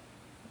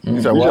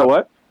 You said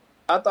what?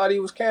 I thought he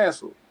was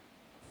canceled.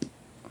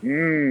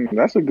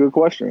 That's a good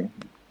question.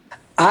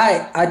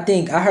 I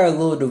think I heard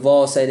Lil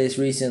Duval say this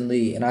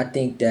recently, and I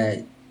think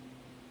that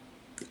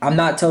I'm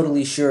not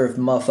totally sure if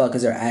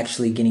motherfuckers are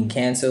actually getting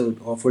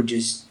canceled or if we're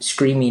just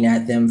screaming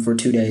at them for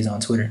 2 days on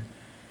Twitter.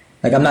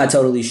 Like, I'm not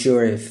totally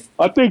sure if...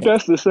 I think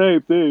that's the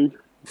same thing.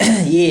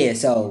 Yeah,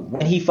 so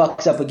when he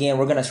fucks up again,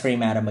 we're going to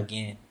scream at him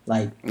again.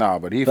 Like, nah,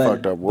 but he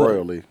fucked up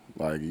royally.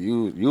 Like,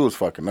 you was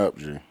fucking up,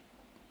 G.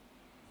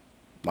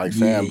 Like,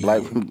 saying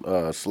black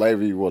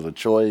slavery was a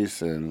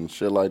choice and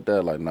shit like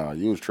that. Like, nah,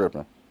 you was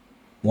tripping.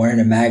 Wearing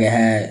a MAGA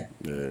hat.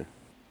 Yeah.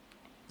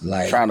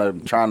 Like... Trying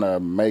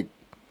to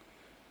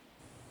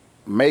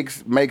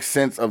make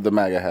sense of the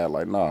MAGA hat.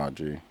 Like, nah,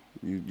 G.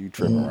 You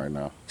tripping right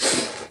now.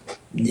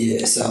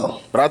 Yeah, so.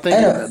 But I think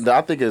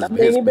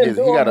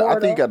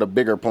he got a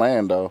bigger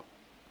plan though.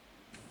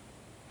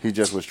 He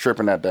just was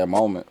tripping at that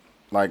moment.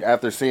 Like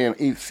after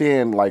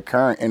seeing like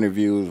current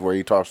interviews where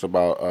he talks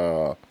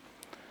about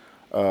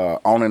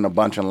owning a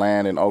bunch of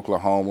land in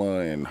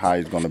Oklahoma and how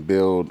he's gonna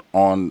build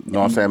on, you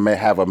know what I'm saying, may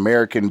have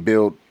American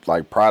built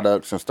like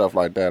products and stuff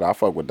like that. I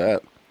fuck with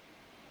that.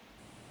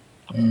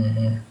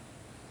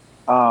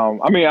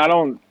 I mean,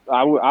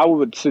 I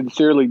would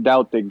sincerely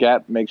doubt that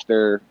Gap makes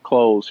their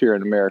clothes here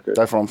in America.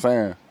 That's what I'm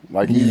saying.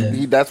 Like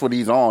he that's what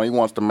he's on. He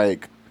wants to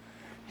make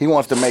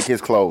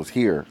his clothes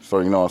here. So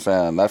you know what I'm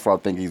saying. That's what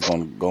I think he's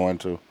going to go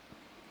into.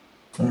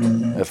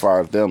 As far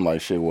as them,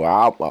 like shit.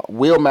 Well,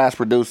 we'll mass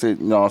produce it.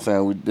 You know what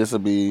I'm saying. This will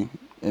be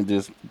and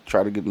just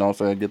try to get, you know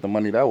what I'm saying, get the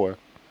money that way.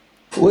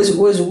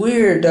 What's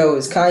weird though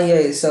is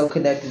Kanye is so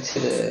connected to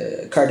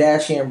the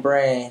Kardashian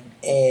brand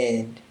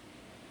and.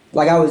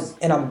 Like I'm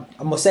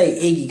gonna say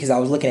Iggy because I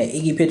was looking at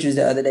Iggy pictures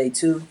the other day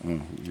too.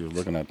 You were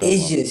looking at that.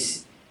 It's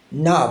just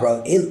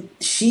bro.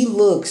 She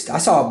looks. I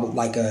saw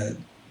like a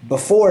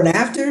before and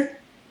after.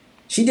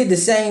 She did the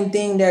same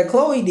thing that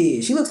Chloe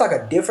did. She looks like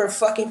a different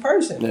fucking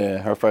person. Yeah,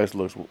 her face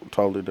looks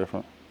totally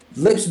different.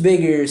 Lips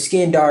bigger,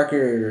 skin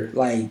darker,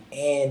 like,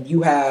 and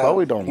you have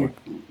Chloe don't look.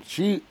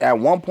 She at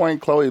one point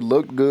Chloe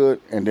looked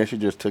good, and then she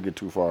just took it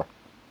too far.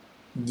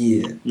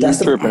 Yeah,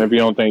 that's tripping. If you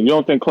don't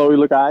think Chloe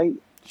look alright.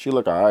 She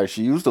look alright.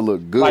 She used to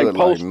look good.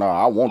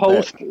 I want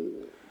that.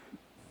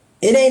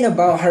 It ain't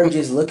about her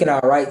just looking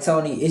alright,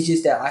 Tony. It's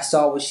just that I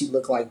saw what she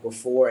looked like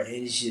before, and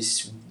it's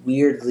just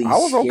weirdly. I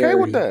was scary. okay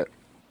with that.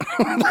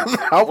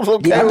 I was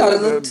okay. Yeah, I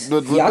thought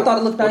with I thought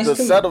it looked nice with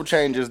the too. subtle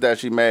changes that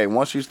she made.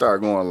 Once she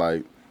started going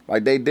like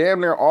they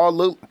damn near all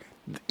look.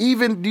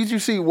 Even did you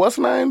see what's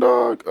her name,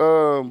 dog?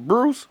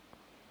 Bruce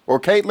or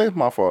Caitlyn?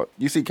 My fault.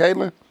 You see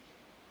Caitlyn?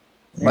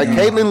 Like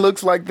Caitlyn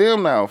looks like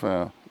them now,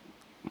 fam.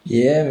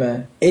 Yeah,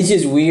 man. It's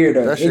just weird.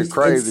 That shit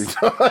crazy.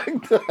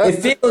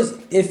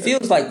 It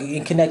feels like,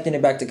 in connecting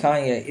it back to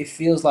Kanye, it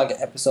feels like an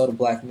episode of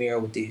Black Mirror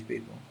with these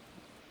people.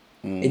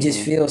 It just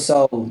feels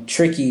so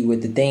tricky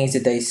with the things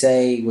that they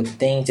say, with the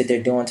things that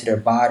they're doing to their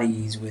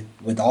bodies,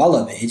 with all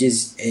of it. It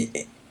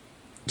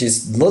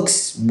just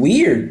looks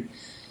weird.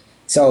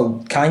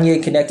 So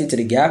Kanye connected to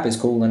the Gap is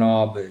cool and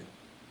all, but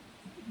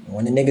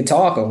when the nigga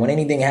talk or when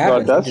anything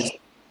happens,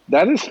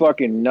 that is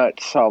fucking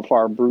nuts how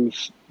far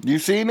Bruce. You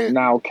seen it?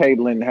 Now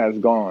Caitlyn has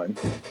gone.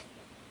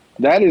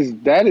 That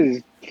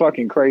is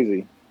fucking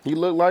crazy. He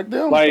looked like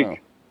them.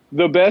 Like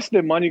the best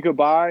that money could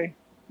buy,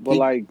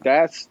 but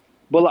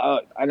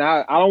and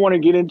I don't want to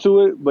get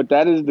into it, but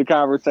that is the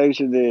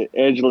conversation that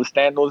Angela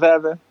Stanton was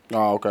having.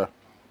 Oh, okay.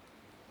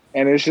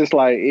 And it's just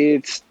like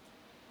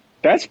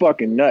that's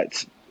fucking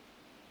nuts.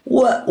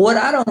 What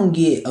I don't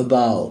get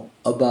about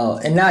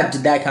and not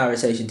that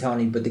conversation,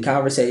 Tony, but the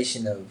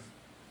conversation of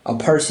a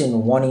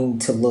person wanting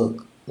to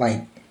look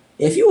like,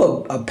 if you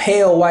a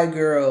pale white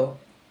girl,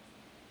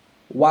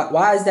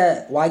 why is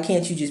that? Why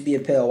can't you just be a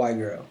pale white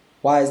girl?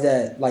 Why is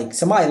that, like,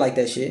 somebody like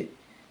that shit?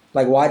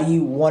 Like, why do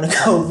you want to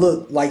go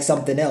look like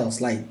something else?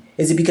 Like,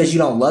 is it because you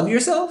don't love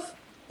yourself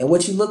and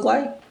what you look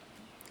like?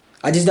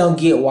 I just don't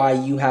get why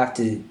you have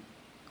to.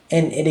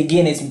 And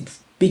again, it's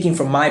speaking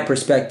from my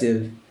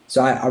perspective,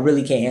 so I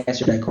really can't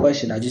answer that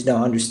question. I just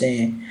don't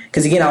understand.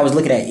 Because again, I was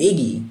looking at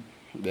Iggy.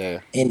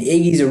 Yeah. And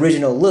Iggy's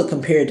original look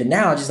compared to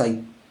now, just like,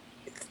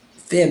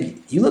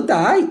 fam, you looked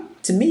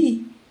alright to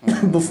me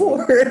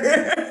before.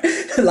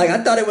 Like,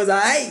 I thought it was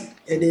alright.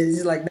 And it's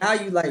just like, now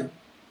you like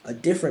a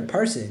different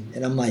person.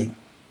 And I'm like,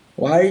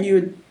 why are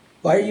you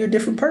a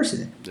different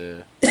person?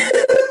 Yeah.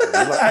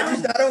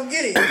 I don't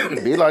get it.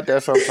 It be like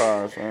that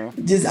sometimes, man.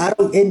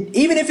 And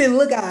even if it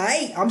look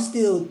alright, I'm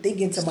still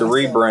thinking to myself. The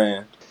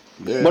rebrand.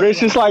 Yeah. But it's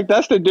just like,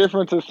 that's the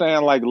difference of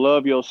saying, like,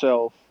 love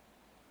yourself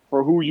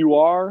for who you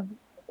are,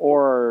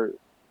 or,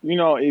 you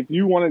know, if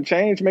you want to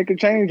change, make a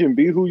change and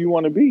be who you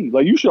want to be.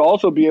 Like, you should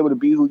also be able to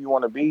be who you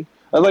want to be.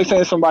 That's like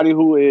saying somebody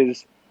who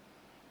is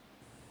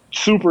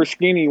super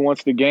skinny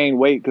wants to gain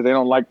weight because they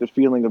don't like the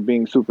feeling of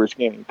being super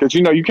skinny. Because,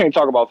 you know, you can't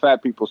talk about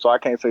fat people, so I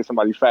can't say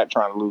somebody fat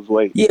trying to lose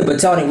weight. Yeah, but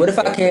Tony, what if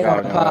I came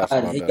on the pod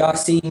and y'all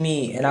see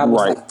me and I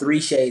was like 3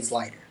 shades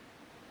lighter?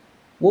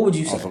 What would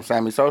you say? On some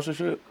Sammy Sosa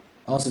shit?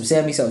 On some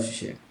Sammy Sosa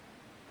shit.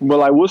 But,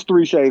 like, what's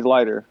 3 shades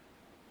lighter?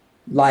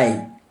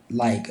 Like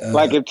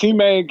if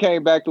T-Main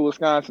came back to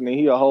Wisconsin and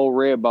he a whole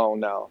red bone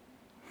now.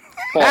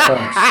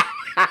 Pause.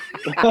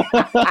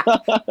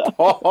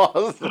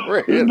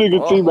 This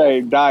nigga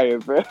T-Main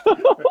dying, man.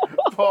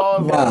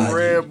 Pause on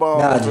red bone,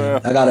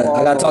 man. I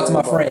gotta talk to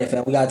my friend,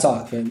 fam. We gotta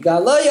talk, fam. You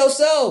gotta love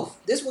yourself.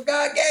 This what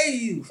God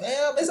gave you,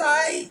 fam. It's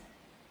alright.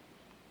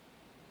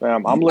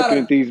 Fam, I'm looking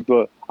at these,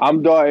 but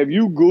if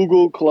you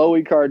Google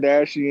Khloe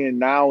Kardashian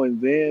now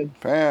and then,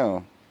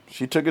 fam,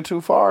 she took it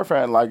too far,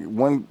 fam. Like,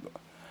 when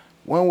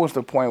was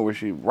the point where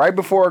she, right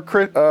before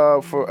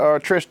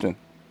Tristan,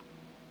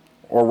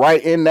 or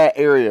right in that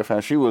area,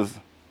 fam? She was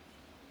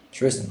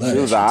Tristan. She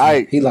was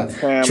alright. He like,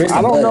 fam, Tristan,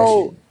 I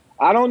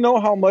don't know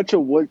how much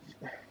of what.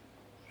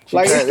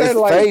 Like, it's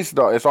like, face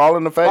though. It's all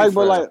in the face. Like,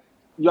 but like,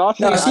 y'all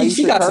seen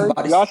she got some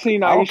body. Y'all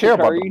seen I don't care Aisha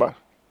Curry? about the body.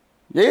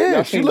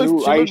 Yeah, she looks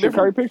Aisha different.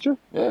 Curry picture.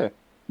 Yeah,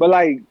 but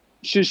like,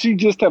 should she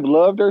just have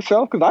loved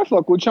herself? Because I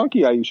fuck with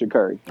chunky Aisha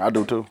Curry. I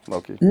do too,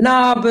 Loki.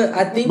 Nah, but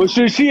I think. But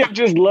should she have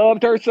just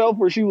loved herself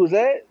where she was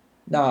at?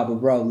 Nah, but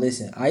bro,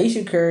 listen,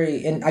 Aisha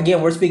Curry, and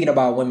again, we're speaking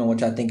about women,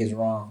 which I think is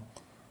wrong.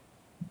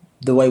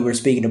 The way we're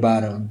speaking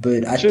about them,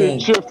 but I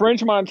think should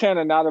French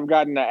Montana not have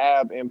gotten the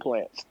ab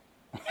implants?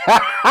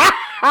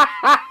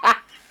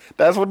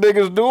 That's what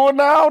niggas doing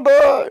now,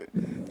 dog.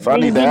 So I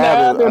need the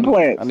ab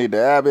implants. I need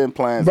the ab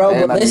implants,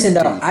 bro. But listen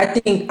though, I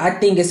think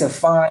it's a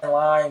fine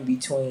line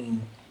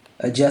between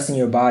adjusting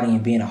your body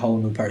and being a whole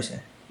new person.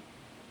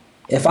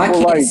 If I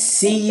can't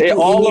see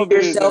you in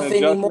yourself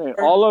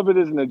anymore, all of it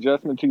is an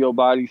adjustment to your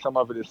body. Some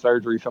of it is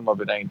surgery. Some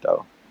of it ain't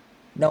though.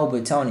 No,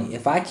 but Tony,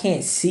 if I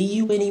can't see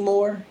you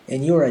anymore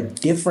and you're a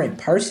different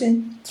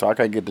person, so I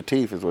can't get the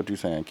teeth, is what you're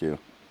saying, Q?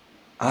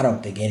 I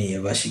don't think any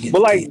of us should get. But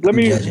the like, teeth. let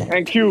me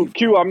and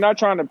Q. I'm not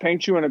trying to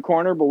paint you in a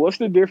corner, but what's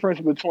the difference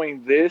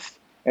between this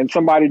and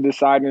somebody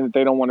deciding that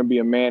they don't want to be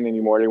a man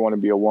anymore? They want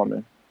to be a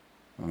woman.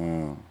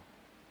 All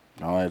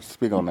right,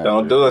 speak on that.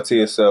 Don't do it to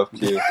yourself,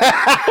 Q.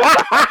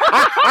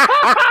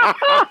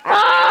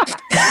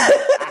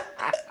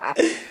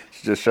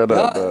 Just shut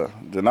up,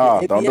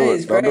 nah, don't do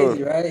it. Don't do it.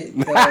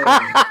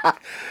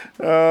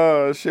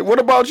 Right? Shit. What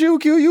about you,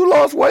 Q? You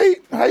lost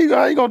weight. How you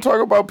gonna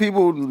talk about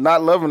people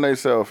not loving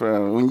themselves?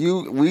 When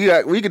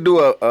we could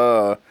do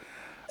a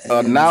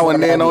now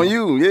and then on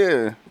you,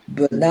 yeah.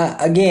 But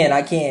not again.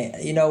 I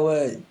can't. You know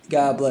what?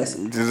 God bless.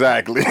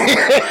 Exactly.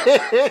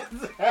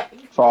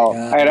 So,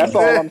 hey, that's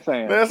all I'm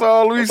saying. That's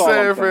all we That's all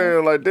I'm saying,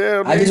 fam. Like,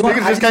 damn, I just niggas want- I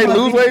just just can't wanna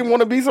lose be- weight and want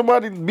to be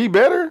somebody, be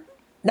better.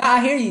 Nah,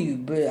 I hear you,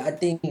 but I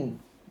think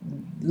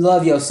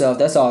love yourself.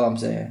 That's all I'm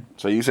saying.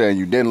 So you saying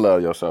you didn't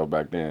love yourself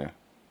back then?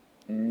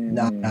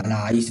 Nah.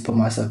 I used to put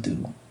myself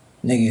through.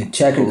 Nigga,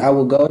 checkers. I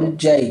would go to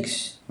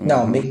Jake's. No,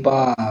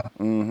 McBob.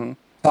 Mm-hmm.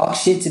 Talk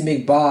shit to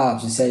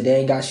McBob's and say they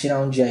ain't got shit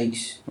on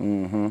Jake's.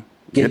 Mm-hmm.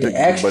 Get the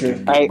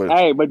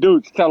extra. But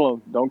dudes, tell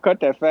them don't cut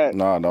that fat.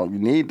 No, you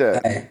need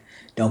that. Hey,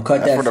 don't cut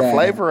That's that for the fat.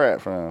 flavor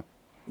at, fam.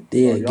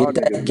 Yeah, y'all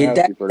get niggas that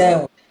nasty for that.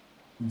 down.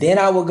 Then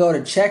I would go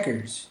to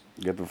Checkers.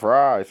 Get the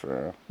fries,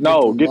 fam.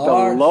 No, Get get the the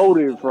large.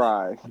 loaded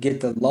fries.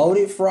 Get the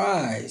loaded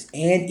fries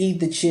and eat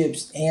the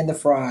chips and the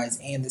fries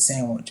and the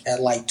sandwich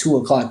at like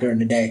 2:00 during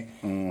the day.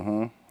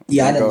 Mm-hmm.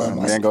 Yeah, I didn't love Then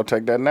myself. go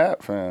take that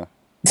nap, fam.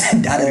 I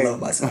didn't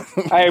love myself.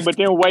 Hey, but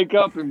then wake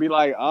up and be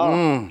like,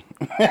 acid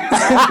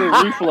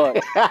reflux.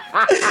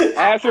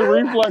 Acid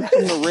reflux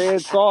from the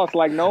red sauce.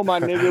 Like, no, my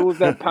nigga, it was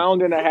that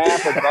pound and a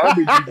half of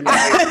garbage you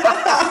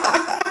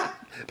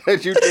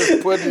That you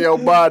just put in your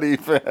body,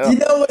 fam.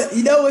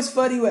 You know what's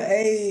funny with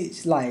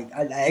age? Like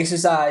I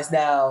exercise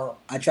now.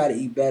 I try to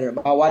eat better.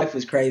 My wife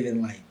was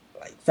craving like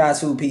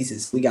fast food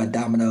pieces. We got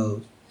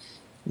Domino's.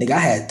 Nigga, I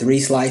had 3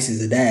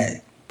 slices of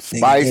that. Nigga,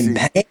 Spicy. in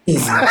pain.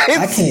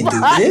 I can't do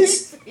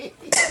this.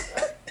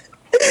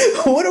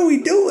 What are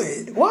we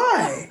doing?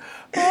 Why?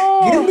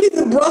 Give me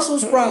the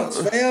Brussels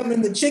sprouts, fam,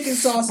 and the chicken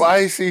sausage.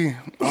 Spicy.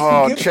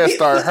 Oh, Give chest me-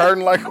 start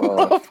hurting like a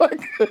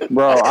motherfucker.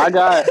 Bro, I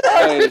got,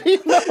 hey,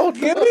 Give me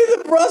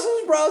the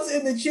Brussels sprouts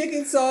and the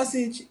chicken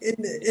sausage in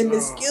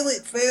the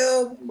skillet,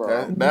 fam.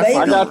 bro. That's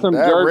I got some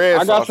that jerk. red I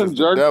got sauce some is the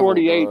jerk devil,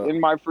 48 dog. in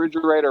my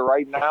refrigerator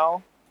right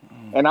now,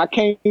 and I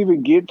can't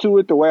even get to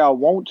it the way I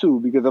want to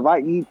because if I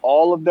eat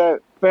all of that,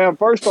 fam.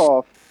 First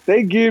off,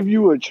 they give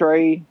you a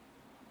tray.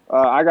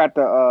 I got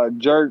the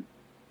jerk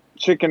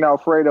chicken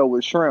Alfredo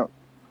with shrimp.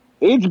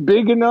 It's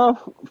big enough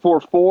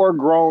for 4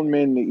 grown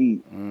men to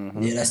eat.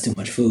 Yeah, that's too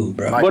much food,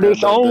 bro. Like But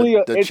it's only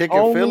the it's chicken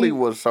only- Philly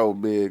was so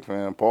big,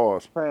 fam.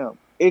 Pause. Fam,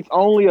 it's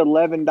only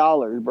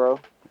 $11, bro.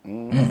 They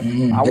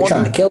want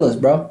trying to to- kill us,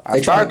 bro. I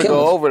They trying tried to kill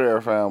go us. over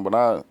there, fam, but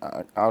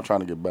I was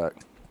trying to get back.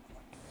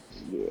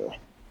 Yeah.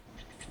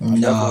 Definitely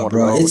No, want to go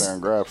bro. over It's there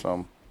and grab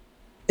something.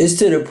 it's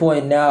to the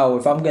point now.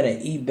 If I'm gonna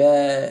eat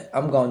bad,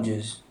 I'm gonna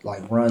just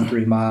like run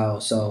 3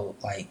 miles. So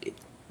like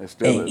It's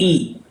still and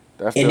eat.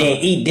 That's And still, then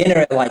eat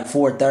dinner at like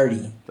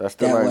 4:30. that's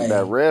still that like way.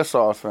 that red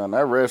sauce, fam.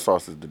 That red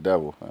sauce is the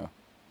devil, fam.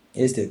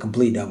 It's the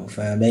complete double,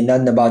 fam. Ain't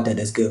nothing about that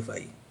that's good for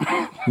you.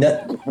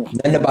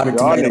 Nothing about a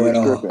Y'all tomato at niggas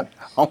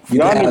all. tripping.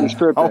 You Y'all can have- niggas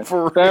tripping. I'm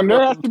for Fam, there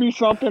real. has to be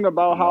something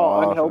about how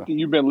Nah, unhealthy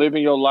you've been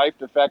living your life.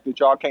 The fact that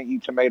y'all can't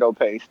eat tomato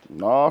paste.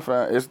 No,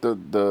 fam. It's the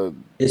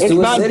It's It's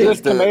too not acidic.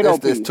 just tomato it's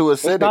paste. too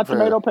acidic, It's not fam.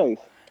 tomato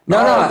paste.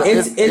 No, No,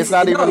 it's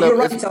not no, even you're the-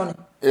 right, Tony.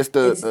 it's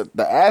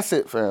the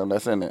acid, fam.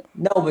 That's in it.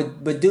 No,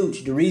 but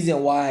dude, the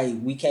reason why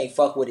we can't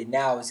fuck with it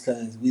now is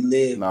because we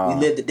lived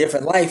a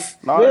different life.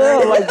 No, Yeah,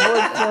 it, ain't, like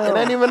what? it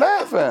ain't even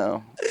that,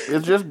 fam.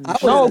 It's just No,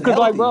 wasn't because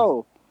like, healthy.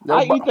 bro, Your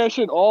I bo- eat that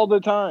shit all the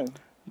time.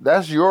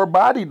 that's your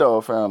body,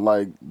 though, fam.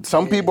 Like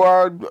some people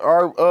are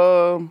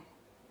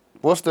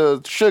what's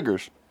the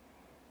sugars?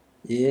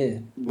 Yeah.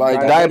 Like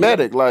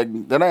diabetic. Like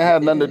that ain't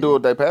have nothing to do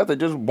with their path. They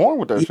just born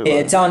with that shit. Yeah,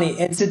 Like. Tony,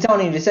 and to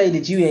Tony to say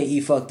that you ain't eat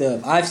fucked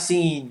up. I've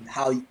seen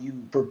how you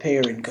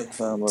prepare and cook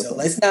food, so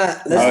let's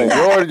not. Your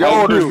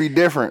Hey, orders Q. be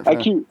different. Hey,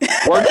 fam. Q,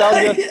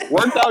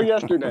 worked out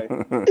yesterday.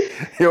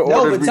 Your No,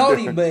 orders but be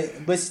Tony,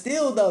 different. but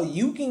still though,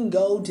 you can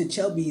go to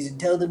Chubby's and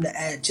tell them to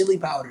add chili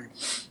powder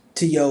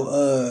to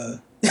your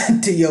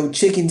to your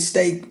chicken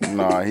steak.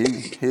 Nah,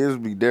 his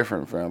be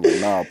different, fam. Like,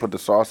 nah, put the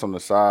sauce on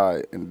the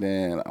side, and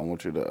then I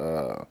want you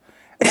to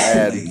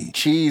add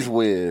cheese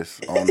whiz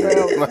on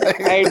there. Like,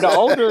 Hey, the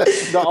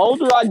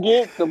older I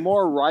get, the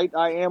more right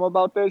I am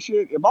about that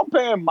shit. If I'm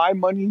paying my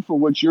money for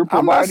what you're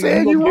I'm not providing,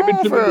 saying you you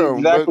gonna give wrong, it to me fam.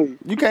 exactly.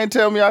 But you can't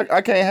tell me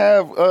I can't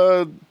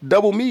have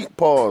double meat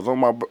paws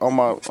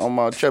on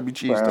my chubby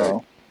cheese Wow.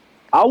 steak.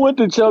 I went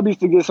to Chubby's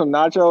to get some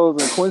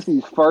nachos, and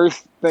Quincy's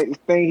first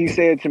thing he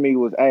said to me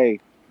was, "Hey,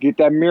 get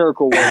that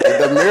Miracle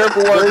Worker." The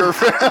miracle worker,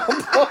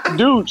 fam.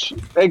 Dude,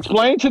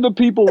 explain to the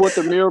people what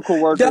the Miracle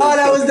Worker Dog, is.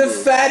 that was the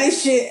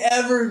fattest shit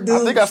ever, dude.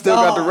 I think I still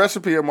got the Dog.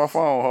 recipe on my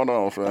phone. Hold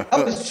on, fam.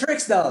 That was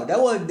tricks though. That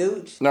wasn't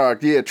dude. No,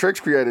 yeah, Trix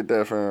created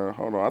that, fam.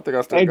 Hold on, I think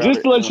I still And got just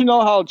it. to let you know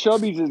how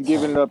Chubby's is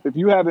giving it up, if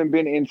you haven't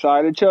been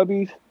inside of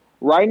Chubby's,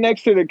 right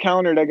next to the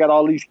counter, they got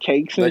all these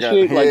cakes and They got-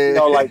 shit, like, you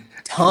know, yeah. like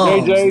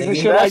Tums, AJ's and nigga.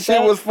 shit That like shit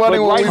that. was funny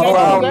But when we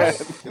next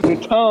to found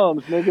the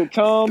Tums, nigga,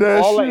 Tums,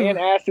 That all the shit-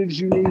 antacids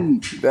you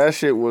need. That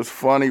shit was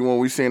funny when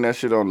we seen that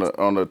shit on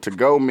the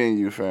to-go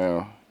menu,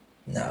 fam.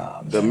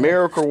 Nah, The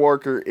miracle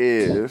worker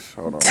is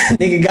hold on.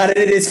 nigga got it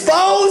in his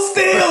phone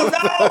still.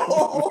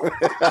 No.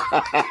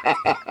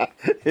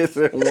 It's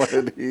in one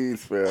of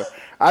these, fam.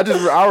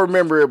 I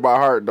remember it by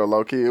heart though,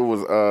 low key. It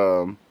was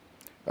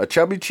a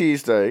chubby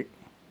cheesesteak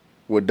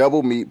with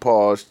double meat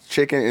paws,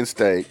 chicken and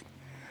steak,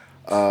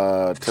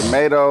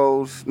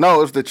 tomatoes.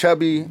 No, it's the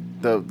chubby,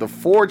 the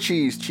 4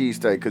 cheese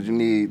cheesesteak, because you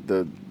need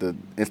the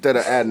instead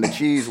of adding the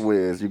cheese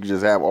whiz, you can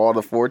just have all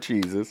the 4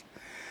 cheeses.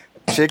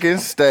 Chicken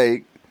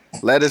steak,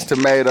 lettuce,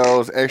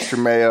 tomatoes, extra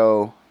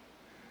mayo,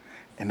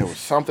 and there was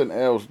something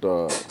else,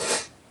 dog.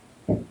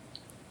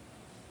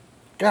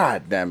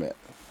 God damn it!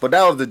 But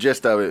that was the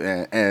gist of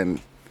it,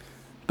 and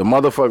the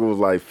motherfucker was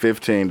like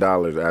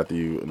 $15 after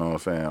you know what I'm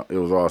saying. It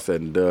was all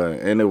said and done,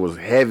 and it was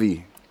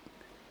heavy.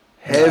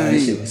 Heavy.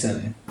 That shit was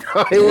heavy.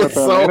 It was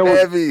so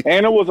heavy.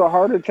 And it was a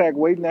heart attack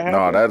waiting to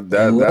happen.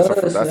 No,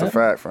 that's a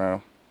fact,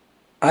 fam.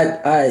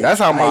 That's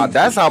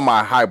how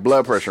my high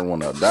blood pressure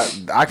went up.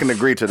 That I can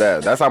agree to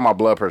that. That's how my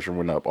blood pressure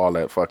went up. All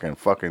that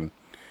fucking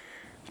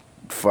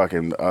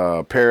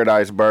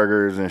Paradise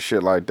burgers and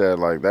shit like that.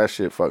 Like that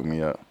shit fucked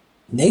me up.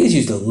 Niggas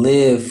used to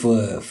live for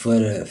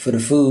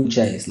the food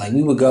chase. Like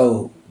we would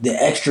go the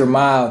extra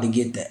mile to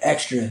get the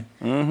extra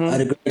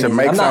to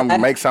make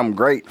something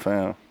great,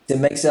 fam. To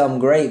make something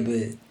great,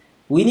 but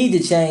we need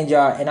to change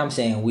our. And I'm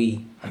saying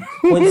we,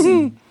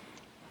 Quincy.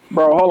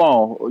 Bro, hold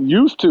on.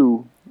 Used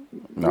to,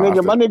 No,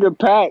 my nigga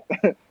Pat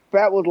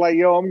was like,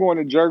 "Yo, I'm going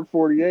to Jerk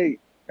 48."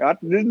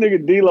 This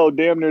nigga D-Lo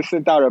damn near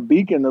sent out a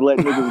beacon to let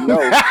niggas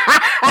know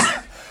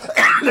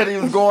that he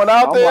was going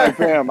out there. I'm like,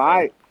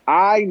 fam,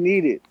 I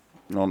need it.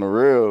 On the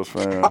reals,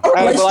 fam.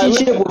 Our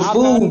relationship with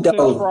food,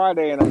 though.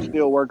 Friday, and I'm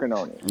still working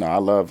on it. No, I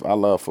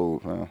love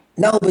food, man.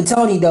 No, but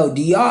Tony, though,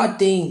 do y'all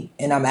think?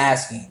 And I'm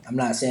asking. I'm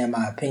not saying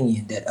my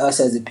opinion. That us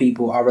as a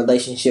people, our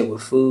relationship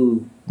with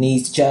food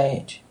needs to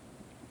change.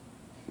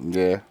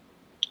 Yeah.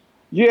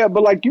 Yeah,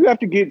 but like you have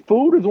to get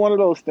food is one of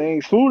those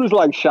things. Food is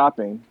like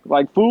shopping.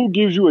 Like food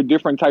gives you a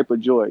different type of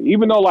joy.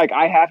 Even though like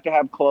I have to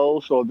have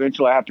clothes, so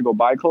eventually I have to go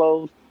buy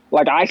clothes.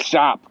 Like I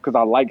shop because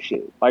I like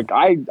shit. Like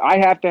I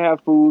have to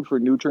have food for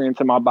nutrients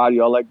in my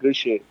body, all that good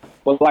shit.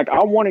 But like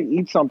I want to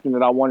eat something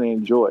that I want to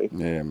enjoy.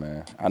 Yeah,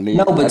 man. But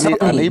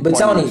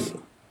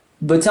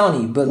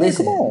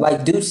listen,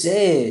 like dude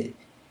said,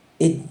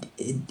 it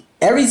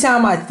every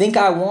time I think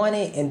I want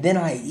it and then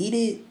I eat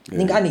it, I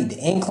think I need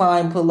the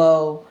incline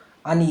pillow.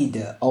 I need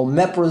the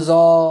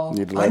omeprazole. You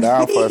need to lay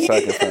down for a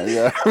second, fam.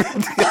 Yeah.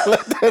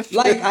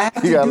 Like I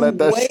have to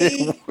do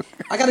way.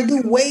 I gotta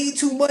do way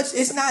too much.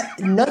 It's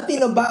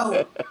nothing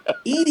about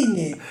eating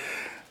it.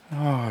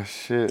 Oh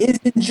shit. It's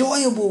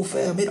enjoyable,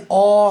 fam. It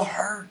all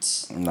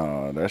hurts.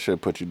 No, that shit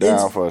put you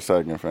down for a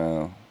second,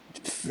 fam.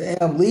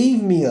 Fam,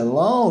 leave me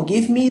alone.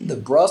 Give me the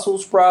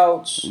Brussels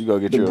sprouts. You go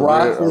get you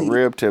a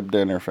rib tip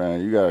dinner, fam.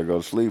 You gotta go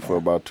to sleep for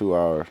about 2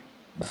 hours.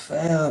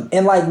 Fam.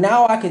 And like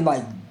now I can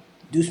like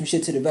do some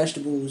shit to the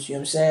vegetables, you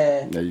know what I'm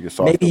saying? Yeah, you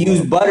can maybe use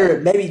butter,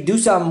 maybe do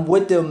something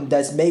with them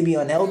that's maybe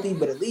unhealthy,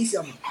 but at least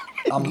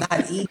I'm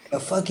not eating a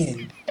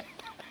fucking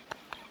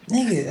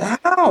nigga.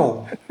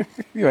 How?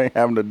 You ain't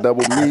having a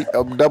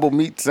double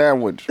meat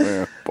sandwich,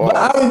 man. But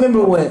I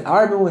remember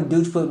when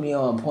Dukes put me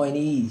on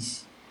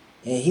Pointies,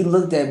 and he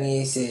looked at me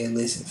and said,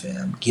 "Listen,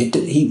 fam,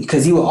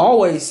 because he would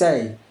always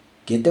say,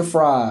 get the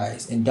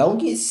fries and don't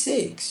get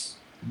 6."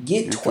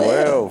 Get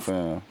 12,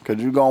 fam. Cause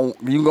you gonna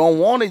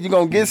want it. You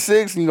gonna get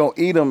 6 and you gonna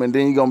eat them, and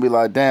then you gonna be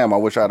like, "Damn, I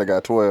wish I'd have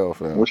got 12."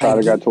 Fam. Wish I'd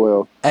have got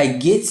 12. I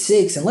get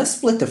 6 and let's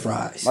split the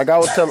fries. Like I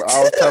was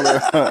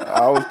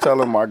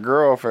telling my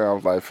girlfriend, I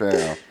was like,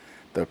 "Fam,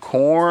 the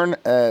corn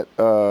at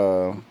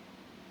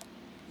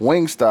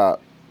Wingstop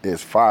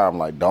is fire." I'm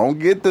like, "Don't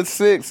get the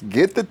 6,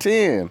 get the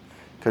 10,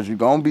 cause you're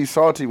gonna be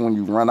salty when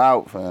you run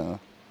out,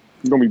 fam.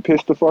 You're gonna be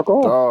pissed the fuck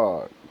off,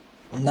 dog."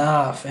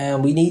 Nah,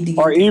 fam, we need to get.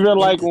 Or even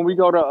like when we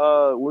go to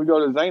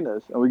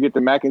Zana's and we get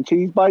the mac and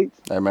cheese bites.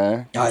 Hey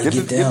man, get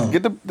the high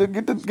get the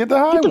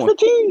one.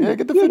 15. Yeah,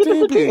 get the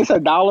 15. It's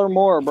 $1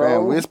 more, bro.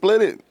 Fam, we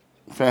split it.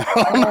 Fam,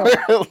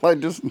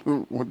 like just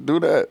do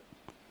that.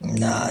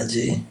 Nah,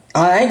 G.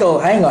 I ain't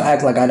gonna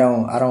act like I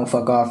don't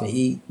fuck off and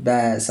eat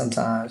bad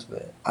sometimes,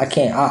 but I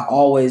can't. I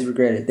always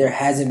regret it. There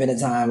hasn't been a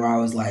time where I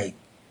was like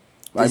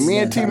me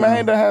and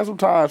T-Man done had some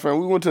times, fam.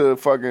 We went to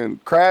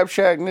fucking Crab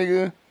Shack,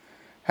 nigga.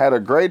 Had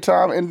a great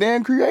time and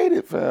then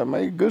created, fam.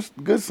 Made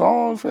good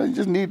songs, fam. You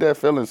just need that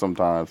feeling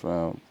sometimes,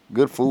 fam.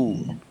 Good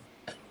food.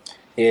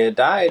 Yeah,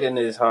 dieting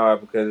is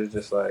hard because it's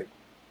just like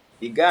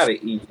you gotta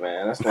eat,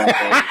 man. That's one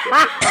thing.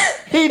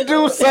 He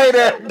do say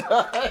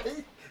that.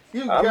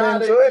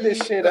 I'm enjoying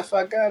this shit if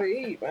I gotta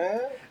eat,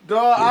 man.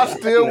 Dog, I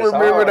still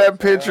remember that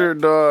picture,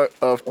 dog,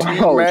 of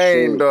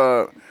T-Man,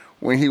 dog,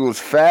 when he was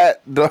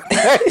fat, dog.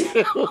 That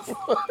shit was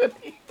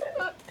funny.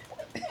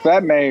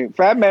 Fat Man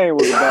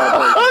was a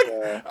bad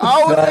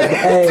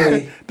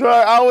person.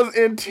 I was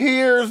in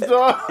tears,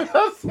 dog.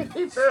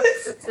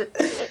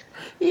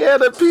 He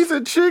had a piece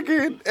of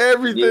chicken,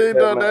 everything,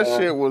 dog. That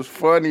shit was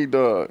funny,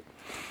 dog.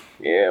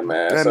 Yeah,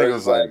 man. That so nigga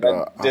was like,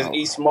 dog, just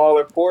eat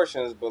smaller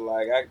portions, but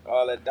like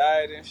all that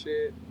diet and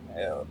shit,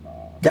 hell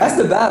no. That's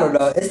the battle,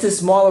 though. It's the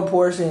smaller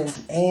portions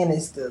and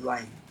it's the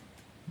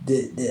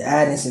the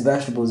adding some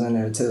vegetables in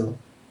there too.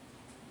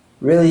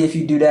 Really, if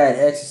you do that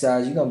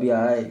exercise, you're gonna be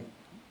alright.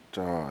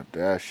 Dog,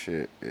 that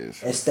shit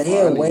is. And stay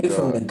away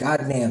from the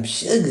goddamn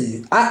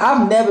sugar.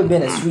 I've never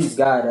been a sweet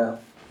guy though.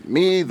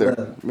 Me either.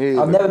 Look, Me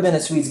either. I've never been a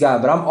sweets guy,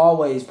 but I'm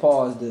always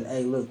paused to,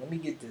 hey, look, let me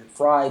get the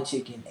fried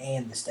chicken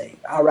and the steak.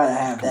 I'd rather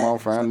have Come that on,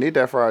 fam. Need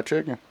that fried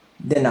chicken.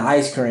 than the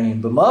ice cream.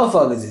 But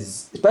motherfuckers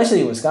is,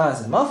 especially in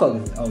Wisconsin,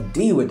 motherfuckers is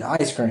OD with the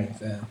ice cream,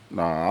 fam.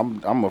 Nah,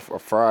 I'm a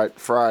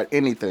fried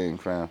anything,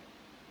 fam.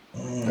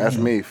 That's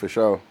me for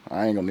sure.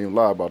 I ain't gonna even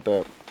lie about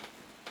that.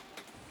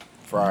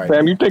 Fried.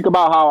 Fam, you think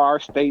about how our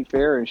state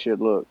fair and shit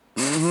look.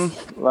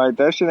 Like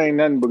that shit ain't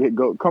nothing but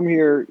go come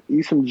here,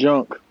 eat some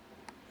junk.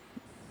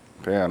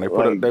 Damn, they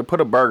Like- put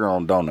a burger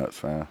on donuts,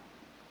 fam.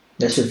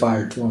 That shit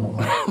fire too.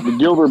 The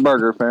Gilbert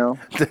Burger, fam.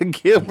 The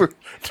Gilbert,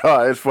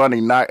 oh, it's funny.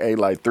 Knock ate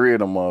like 3 of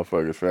them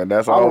motherfuckers, fam.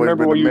 That's I always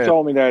remember been when the you myth.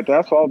 told me that.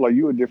 That's why I was like,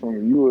 you a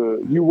different.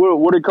 You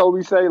what did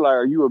Kobe say? Like,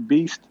 are you a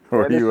beast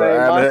Or and the you same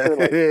a-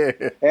 monster?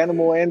 Like,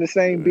 animal and the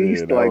same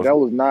beast? that Like was- that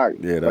was not.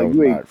 Yeah, that like, was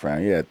you not,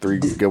 fam. He had 3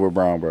 Gilbert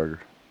Brown burgers.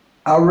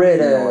 I read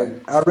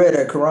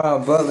a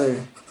Karan Butler,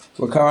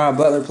 where Karan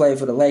Butler played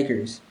for the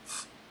Lakers.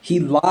 He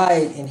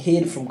lied and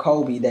hid from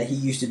Kobe that he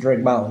used to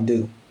drink Mountain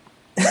Dew.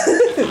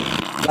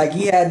 Like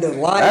he had to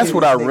lie. That's to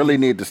what this I nigga. really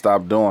need to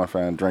stop doing,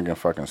 fam. Drinking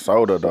fucking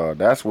soda, dog.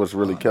 That's what's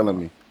really killing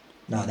me.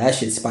 No, that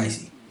shit's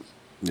spicy.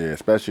 Yeah,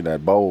 especially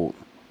that bold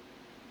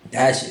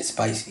That shit's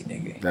spicy,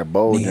 nigga.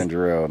 Nigga.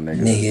 ginger ale,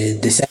 nigga.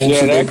 Nigga, the same Yeah,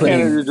 shit they that put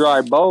Canada in.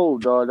 Dry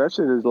Bold, dog. That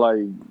shit is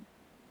like.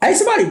 Hey,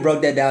 somebody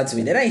broke that down to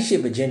me. That ain't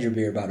shit but ginger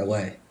beer, by the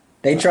way.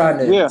 They trying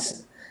to. Yeah.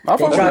 I They fuck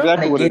with trying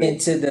exactly to what get it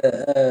into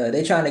the.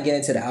 They trying to get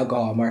into the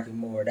alcohol market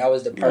more. That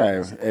was the Hey,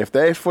 purpose. if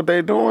that's what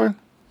they doing,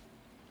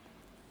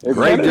 If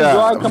Great Canada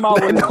job. Dry come out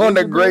They with doing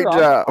a great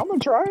job. I'm gonna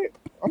try it.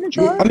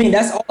 I mean,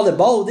 that's all the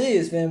bold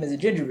is, man. Is a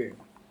ginger beer.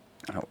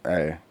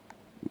 hey,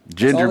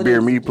 ginger all it beer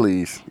is. me,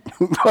 please.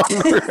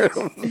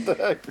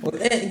 Well,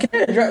 and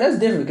Canada Dry, that's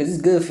different because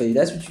it's good for you.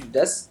 That's what you.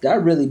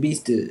 That really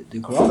beats the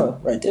Corona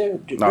right there.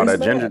 No,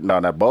 that ginger, no,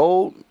 that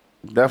bold,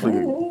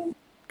 definitely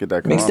get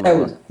that. Mix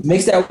Corona.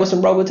 mix that with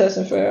some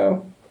Robitussin,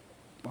 fam.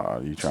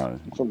 Oh, you trying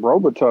to? some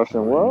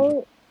Robitussin.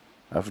 What?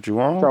 That's what you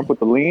want? Trying to put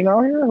the lean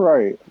out here,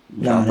 right?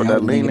 You trying to put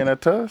that lean in a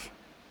tuss?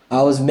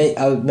 I was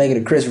making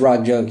a Chris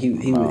Rock joke. He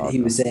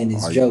was saying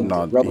his joke.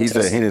 No, he Robitussin.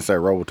 said he didn't say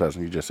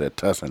Robitussin. He just said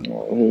tussin.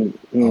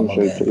 He didn't my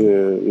say bad.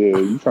 yeah.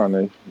 You trying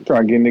to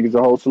get niggas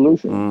a whole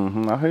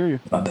solution. I hear you.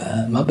 My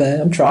bad.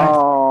 I'm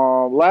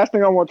trying. Last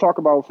thing I want to talk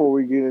about before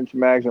we get into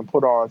mags and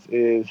put-ons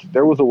is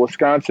there was a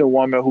Wisconsin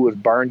woman who was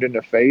burned in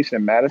the face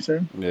in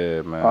Madison.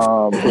 Yeah, man.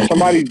 So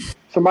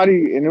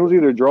somebody, and it was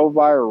either drove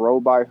by or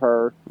rode by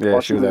her. Yeah,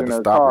 while she was at in the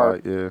her car.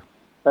 stoplight. Yeah.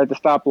 At the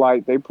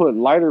stoplight, they put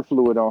lighter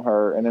fluid on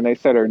her, and then they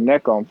set her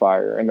neck on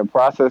fire. In the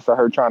process of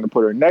her trying to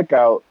put her neck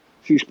out,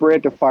 she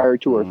spread the fire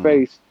to her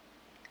face.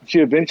 She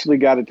eventually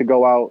got it to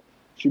go out.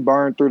 She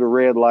burned through the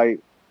red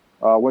light,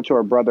 went to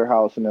her brother's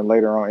house, and then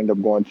later on ended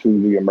up going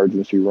to the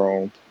emergency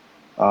room.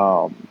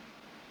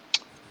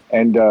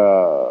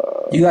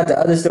 You got the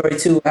other story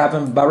too. What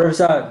happened by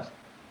Riverside?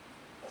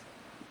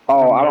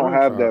 Oh, I don't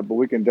have that, but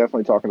we can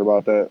definitely talk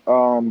about that.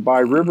 By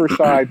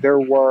Riverside, there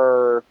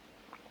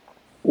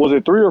was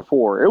it 3 or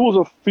 4? It was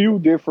a few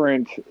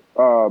different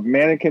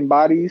mannequin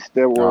bodies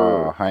that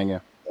were hanging.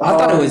 I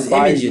thought it was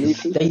by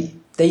images. nooses.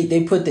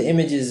 They put the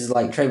images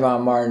like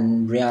Trayvon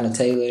Martin, Breonna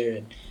Taylor,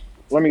 and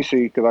Let me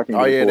see, because I can.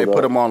 Oh get yeah, they pulled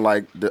put up. them on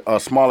like a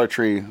smaller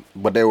tree,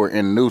 but they were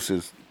in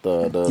nooses.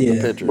 The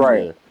Yeah. pictures,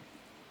 Right.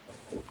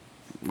 yeah.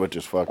 Which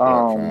is fucked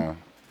up, man.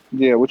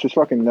 Yeah, which is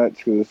fucking nuts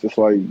because it's just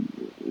like,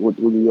 what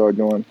are y'all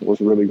doing? What's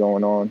really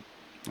going on?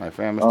 Like,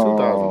 fam, it's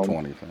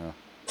 2020, fam.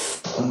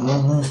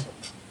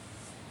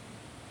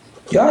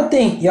 y'all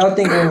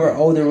think when we're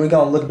older we're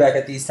gonna look back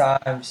at these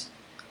times,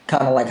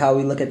 kind of like how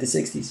we look at the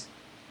 '60s.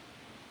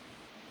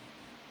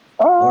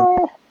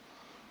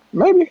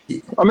 Maybe.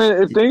 I mean,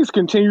 if things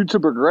continue to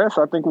progress,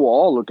 I think we'll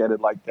all look at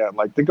it like that.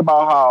 Like, think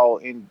about how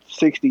in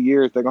 60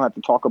 years they're gonna have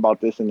to talk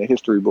about this in the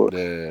history books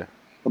Yeah.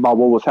 about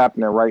what was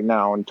happening right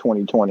now in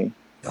 2020.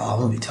 Oh, I'm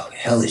gonna be talking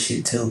hella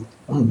shit too.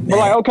 I'm But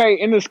like, mad. okay,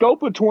 in the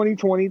scope of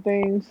 2020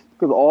 things,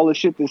 because all the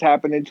shit that's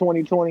happened in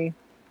 2020,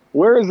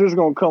 where is this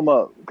gonna come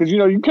up? Because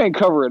you can't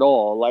cover it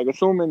all. Like,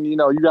 assuming you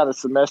got a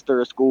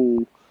semester of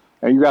school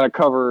and you got to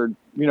cover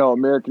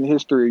American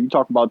history. You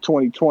talk about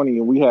 2020,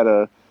 and we had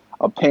a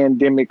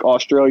pandemic.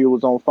 Australia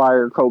was on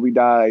fire. Kobe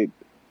died.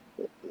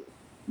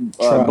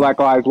 Trump. Black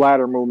Lives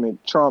Matter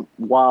movement. Trump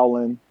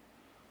wilding.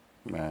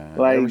 Man,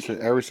 Like-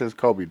 ever since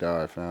Kobe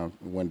died, fam,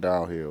 it went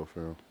downhill,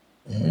 fam.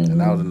 And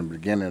that was in the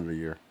beginning of the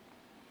year.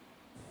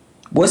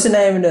 What's the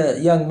name of the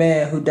young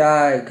man who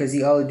died because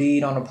he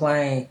OD'd on a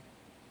plane?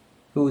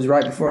 Who was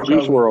right before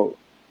Juice Kobe? WRLD.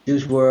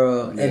 Juice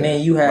WRLD, and then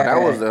you had But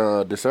that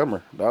was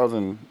December. That was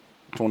in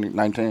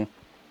 2019,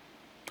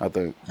 I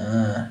think.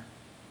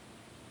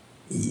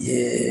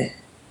 Yeah,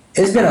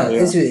 it's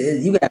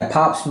been you got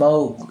Pop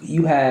Smoke,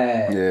 you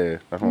had Yeah,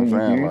 that's what I'm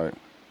saying. Like,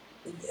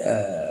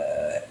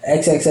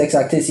 XXX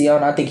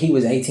Octicion. I think he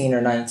was 18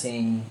 or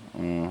 19.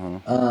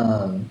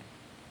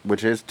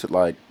 which is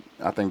like,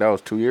 I think that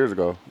was 2 years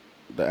ago.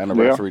 The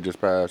anniversary just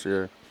passed.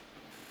 Yeah.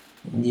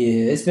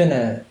 Yeah, it's been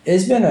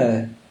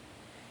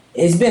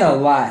a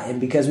lot,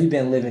 and because we've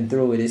been living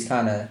through it,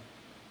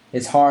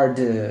 it's hard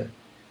to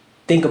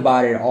think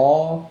about it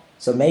all.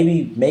 So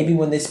maybe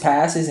when this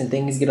passes and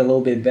things get a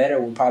little bit better,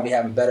 we'll probably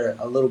have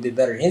a little bit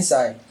better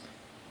insight.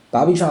 But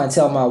I'll be trying to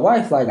tell my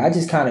wife, like, I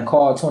just kind of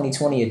called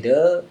 2020 a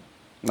dub.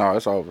 No,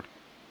 it's over.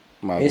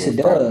 It's a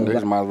dub.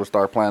 Niggas might as well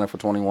start planning for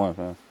 21,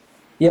 man.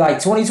 Yeah, like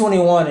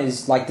 2021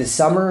 is like the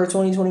summer of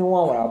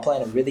 2021 when I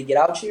plan to really get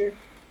out here.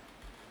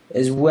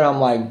 Is when I'm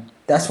like,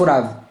 that's what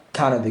I've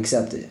kind of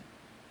accepted.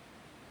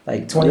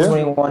 Like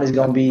 2021 is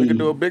gonna be. We could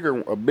do a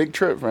big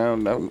trip,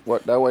 man. That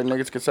way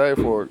niggas can save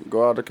for it.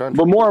 Go out the country.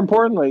 But more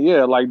importantly,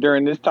 yeah, like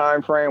during this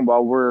time frame while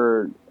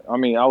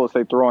I would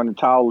say throwing the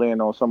towel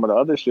in on some of the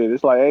other shit.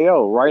 It's like, hey,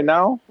 yo, right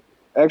now,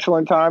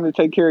 excellent time to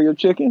take care of your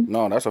chicken.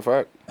 No, that's a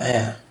fact.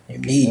 Yeah, you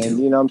need to.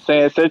 You know what I'm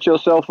saying? Set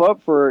yourself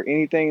up for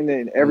anything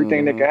and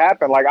everything that could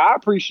happen. Like, I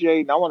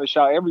appreciate, and I want to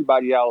shout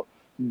everybody out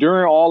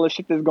during all the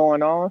shit that's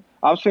going on.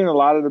 I've seen a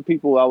lot of the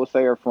people I would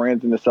say are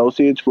friends and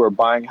associates who are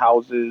buying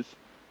houses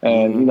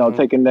and, you know,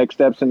 taking next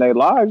steps in their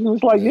lives. And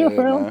it's like, yeah,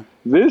 fam, man.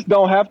 This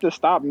don't have to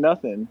stop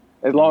nothing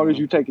as long as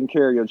you're taking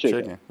care of your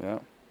chicken. Yeah.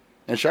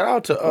 And shout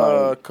out to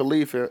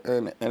Khalif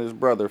and his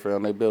brother,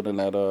 fam. They building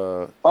that.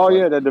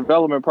 The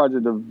development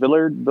project, the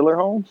Villard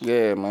Homes.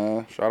 Yeah,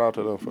 man. Shout out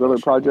to them. For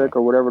Villard project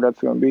or whatever that's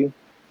going to be.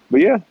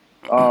 But yeah,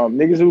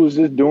 niggas who was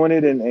just doing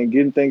it and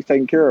getting things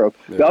taken care of.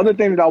 Yeah. The other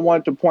thing that I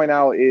wanted to point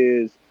out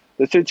is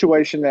the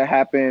situation that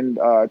happened.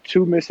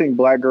 2 missing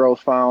black girls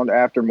found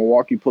after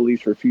Milwaukee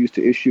police refused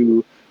to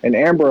issue an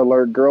Amber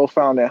Alert. Girls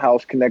found in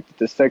house connected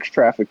to sex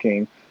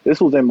trafficking. This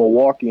was in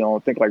Milwaukee on, I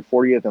think, like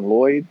 40th and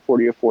Lloyd,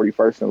 40th,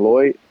 41st and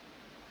Lloyd.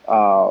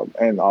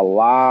 And a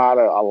lot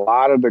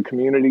of the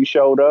community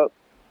showed up,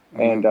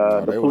 and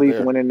the police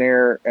went in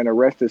there and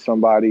arrested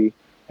somebody.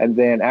 And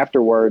then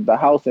afterward, the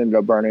house ended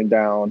up burning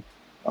down,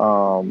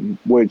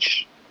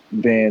 which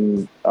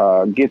then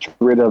gets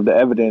rid of the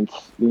evidence,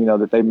 you know,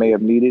 that they may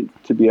have needed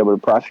to be able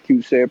to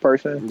prosecute said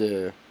person.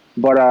 Yeah.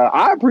 But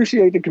I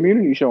appreciate the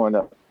community showing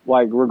up.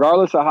 Like,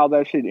 regardless of how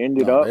that shit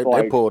ended up,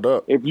 they pulled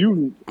up. If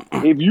you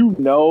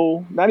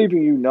know, not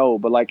even you know,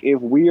 but like if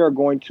we are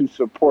going to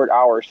support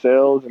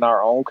ourselves in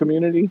our own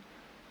community,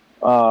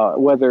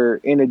 whether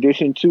in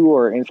addition to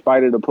or in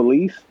spite of the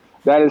police,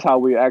 that is how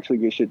we actually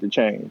get shit to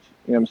change.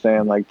 You know what I'm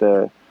saying? Like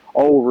the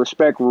old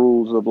respect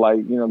rules of, like,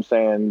 you know what I'm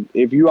saying?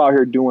 If you out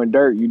here doing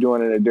dirt, you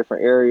doing it in a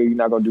different area. You're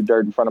not gonna do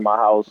dirt in front of my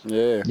house.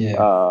 Yeah. You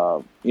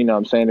know what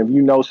I'm saying? If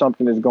you know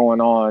something is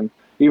going on,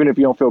 even if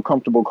you don't feel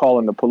comfortable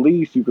calling the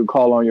police, you could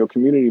call on your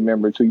community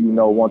members who, you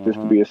know, want this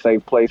to be a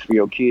safe place for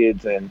your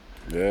kids. And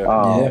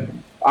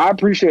I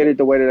appreciated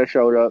the way that I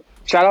showed up.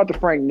 Shout out to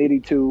Frank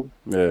Nitty too,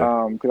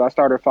 because I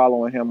started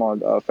following him on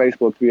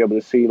Facebook to be able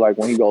to see, like,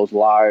 when he goes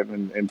live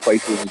and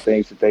places and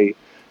things that they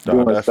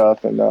do and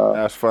stuff. And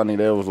that's funny.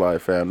 They was like,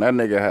 fam, that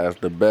nigga has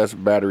the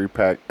best battery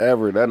pack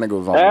ever. That nigga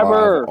was on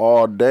live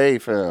all day,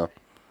 fam.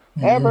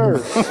 Ever.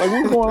 Like,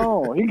 what's going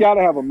on? He got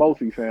to have a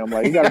Mophie, fam.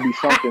 Like, he got to be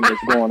something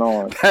that's going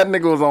on. That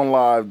nigga was on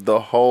live the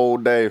whole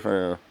day,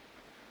 fam.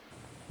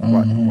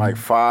 Like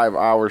 5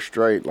 hours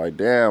straight. Like,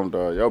 damn,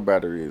 dog, your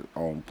battery is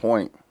on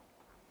point.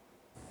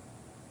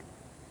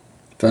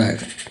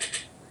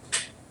 Fact.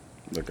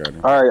 Look at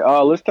him. All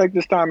right, let's take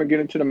this time and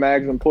get into the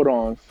mags and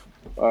put-ons.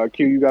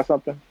 Q, you got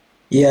something?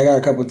 Yeah, I got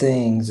a couple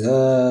things.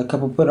 A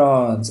couple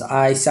put-ons.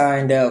 I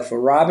signed up for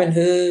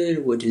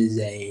Robinhood, which is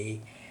a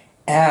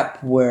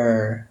app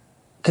where...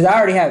 Because I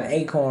already have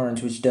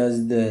Acorns, which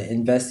does the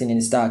investing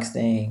in stocks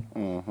thing.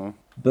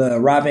 But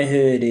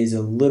Robinhood is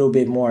a little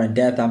bit more in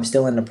depth. I'm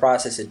still in the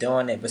process of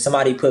doing it. But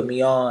somebody put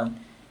me on,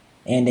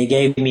 and they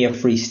gave me a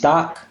free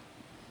stock.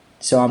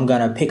 So I'm going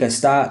to pick a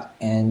stock,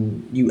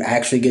 and you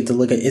actually get to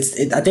look at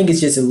it. I think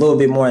it's just a little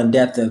bit more in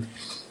depth of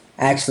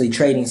actually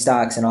trading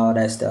stocks and all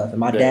that stuff. And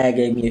my dad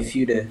gave me a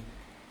few to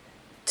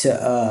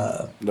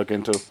look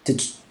into.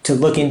 To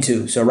look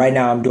into. So right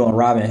now I'm doing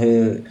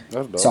Robinhood.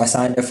 That's dope. So I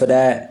signed up for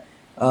that.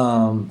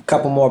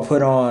 Couple more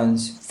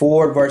put-ons.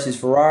 Ford versus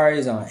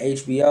Ferraris on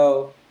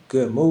HBO.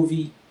 Good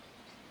movie.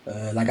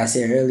 Like I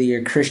said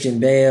earlier, Christian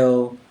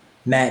Bale,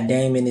 Matt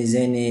Damon is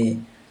in it,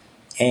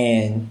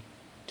 and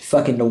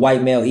fucking the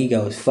white male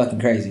ego is fucking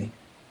crazy.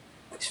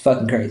 It's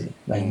fucking crazy.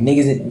 Like,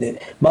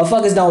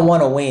 motherfuckers don't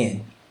want to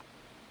win.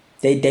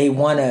 They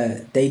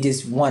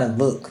just want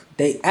to look.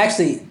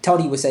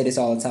 Tony would say this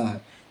all the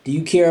time. Do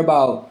you care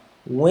about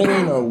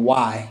winning or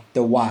why?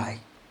 The why.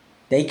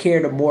 They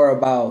care more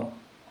about,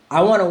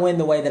 I want to win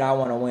the way that I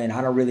want to win.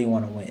 I don't really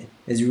want to win.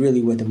 Is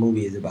really what the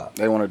movie is about.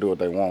 They want to do what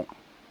they want.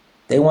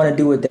 They want to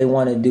do what they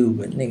want to do,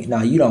 but nigga,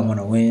 no, you don't want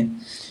to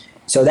win.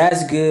 So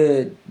that's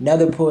good.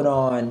 Another put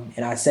on,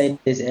 and I say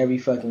this every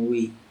fucking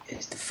week,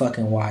 it's The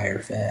fucking Wire,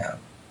 fam.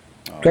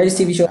 Greatest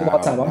TV show of all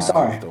time. I'm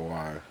sorry.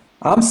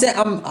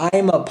 I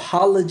am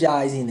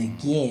apologizing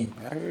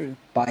again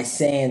by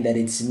saying that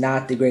it's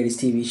not the greatest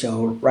TV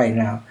show right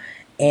now.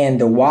 And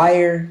The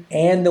Wire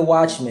and The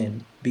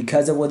Watchmen,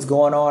 because of what's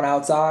going on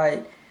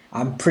outside,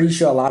 I'm pretty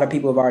sure a lot of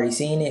people have already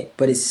seen it,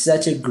 but it's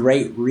such a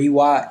great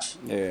rewatch.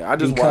 Yeah, I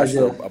just watched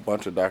a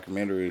bunch of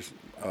documentaries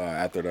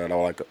after that.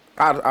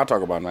 I'll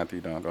talk about it after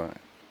you're done. Go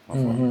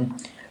ahead.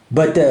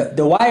 But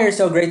the Wire is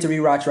so great to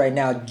rewatch right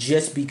now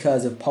just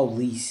because of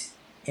police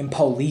in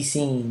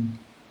policing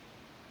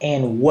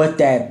and what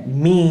that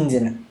means,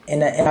 and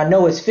I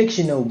know it's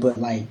fictional, but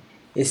like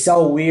it's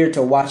so weird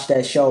to watch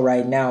that show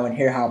right now and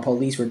hear how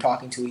police were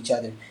talking to each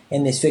other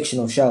in this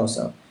fictional show.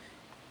 So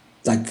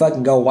like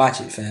fucking go watch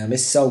it, fam.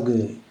 It's so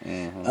good.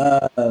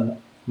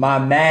 My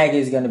mag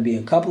is gonna be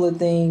a couple of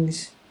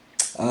things.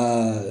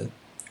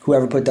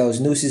 Whoever put those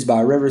nooses by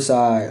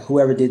Riverside,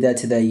 whoever did that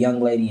to that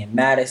young lady in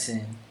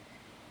Madison,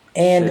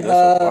 and Shit,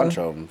 that's a bunch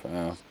of them,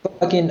 fam.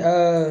 fucking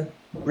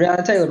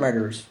Breonna Taylor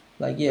murderers.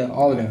 Like yeah,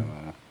 all of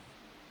them.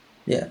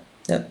 Yeah,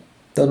 yep.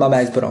 Those are my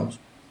mags put on.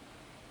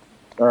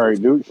 All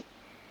right, dude.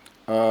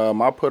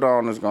 My put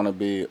on is gonna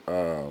be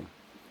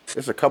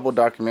it's a couple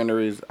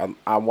documentaries.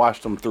 I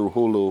watched them through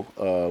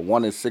Hulu.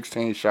 One is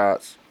 16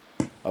 Shots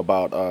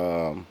about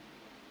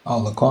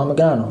Laquan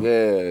McDonald.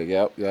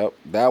 Yeah, yep.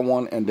 That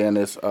one, and then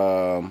it's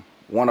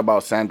one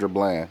about Sandra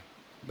Bland.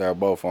 They're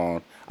both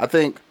on. I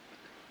think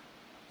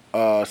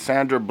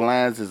Sandra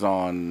Bland's is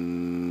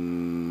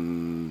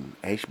on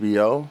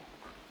HBO.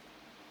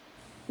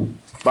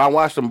 But I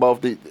watched them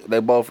both. They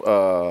both.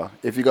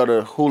 If you go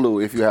to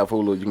Hulu, if you have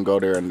Hulu, you can go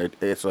there, and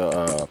it's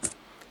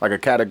like a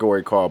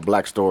category called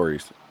Black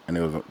Stories, and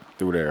it was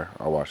through there.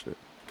 I watched it.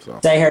 So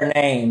Say her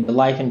name: The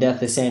Life and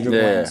Death of Sandra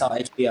Bland. It's on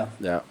HBO.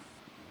 Yeah.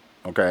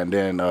 Okay, and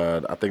then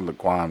I think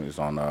Laquan is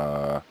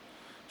on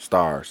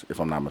Stars,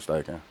 if I'm not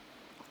mistaken.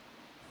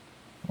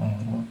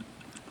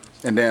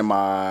 And then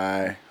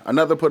my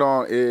another put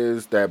on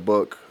is that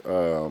book,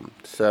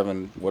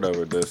 7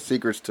 whatever, the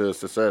Secrets to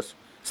Success.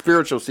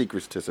 Spiritual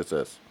Secrets to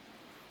Success.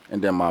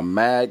 And then my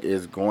mag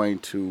is going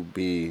to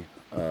be,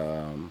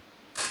 man,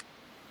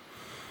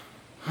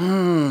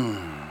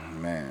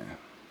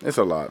 it's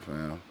a lot,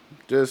 fam.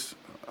 Just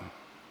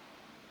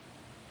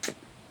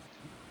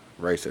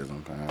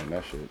racism, fam.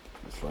 That shit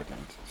is fucking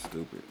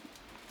stupid.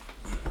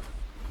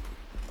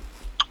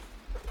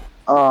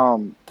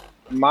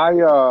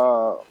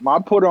 My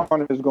put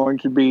on is going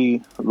to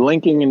be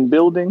linking and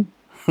building.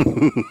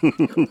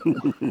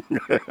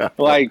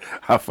 Like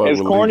as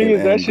corny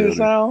as that shit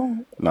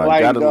sound,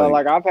 like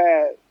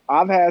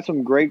I've had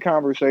some great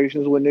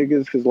conversations with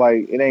niggas because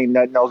like it ain't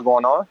nothing else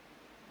going on,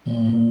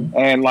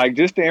 and like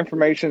just the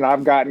information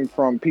I've gotten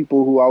from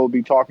people who I would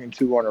be talking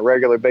to on a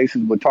regular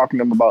basis, but talking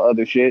to them about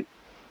other shit.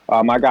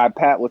 My guy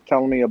Pat was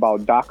telling me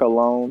about DACA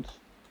loans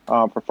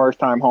for first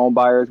time home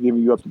buyers,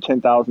 giving you up to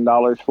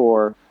 $10,000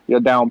 for your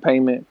down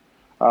payment.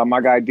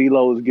 My guy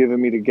D-Lo is giving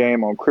me the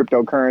game on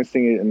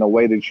cryptocurrency and the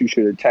way that you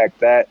should attack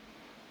that.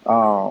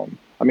 John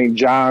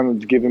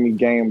is giving me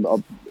game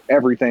of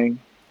everything.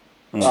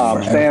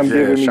 Sam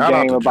giving me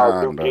game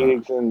about new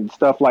gigs and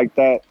stuff like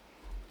that.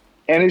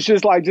 And it's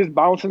just like just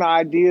bouncing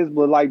ideas,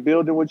 but like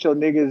building with your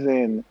niggas.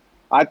 And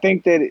I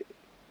think that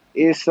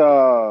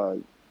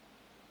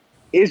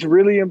it's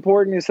really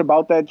important. It's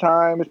about that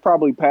time. It's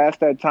probably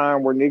past that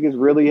time where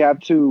niggas really have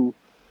to,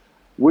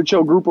 with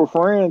your group of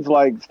friends,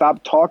 like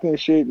stop talking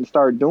shit and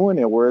start doing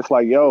it, where it's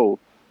like, yo,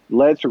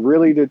 let's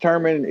really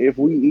determine if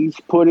we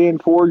each put in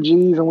 4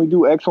 G's and we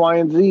do X, Y,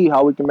 and Z,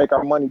 how we can make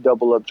our money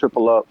double up,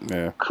 triple up,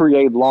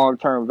 create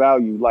long-term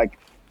value. Like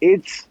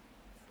it's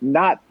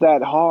not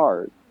that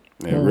hard.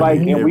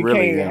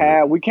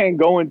 We can't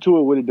go into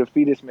it with a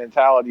defeatist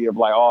mentality of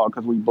like, oh,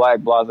 because we black,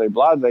 blase.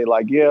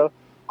 Like, yeah,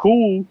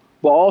 cool,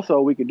 but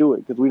also we could do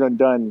it because we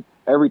done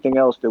everything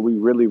else that we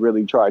really,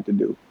 really tried to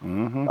do.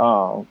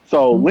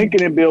 So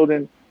linking and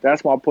building,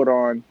 that's my put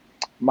on.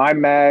 My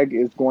mag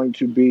is going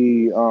to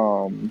be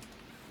so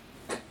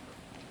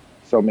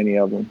many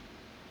of them.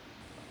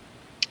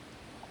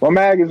 My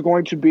mag is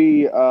going to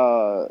be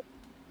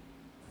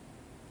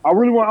I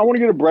want to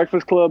get a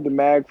Breakfast Club, the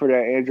mag for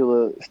that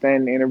Angela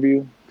Stanton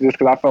interview, just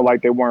because I felt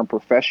like they weren't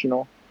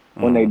professional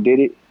when they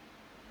did it.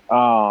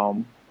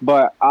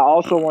 But I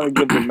also want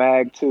to give the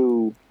mag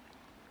to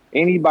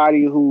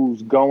anybody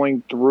who's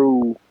going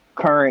through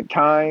current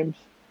times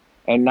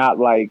and not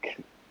like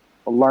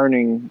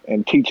learning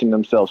and teaching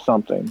themselves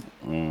something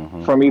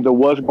from either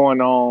what's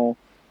going on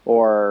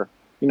or,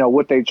 you know,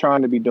 what they're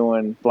trying to be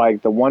doing.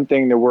 Like the one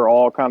thing that we're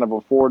all kind of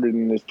afforded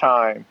in this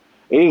time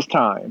is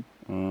time.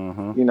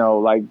 You know,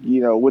 like,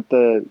 you know, with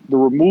the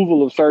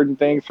removal of certain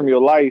things from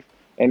your life.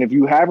 And if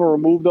you haven't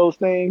removed those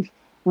things,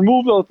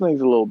 remove those things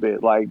a little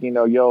bit. Like, you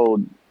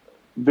know,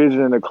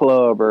 visiting a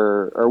club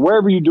or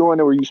wherever you're doing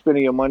it, where you're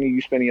spending your money,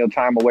 you're spending your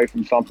time away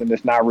from something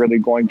that's not really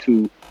going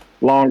to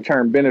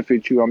long-term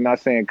benefit you. I'm not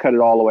saying cut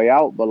it all the way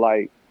out, but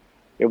like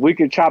if we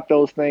could chop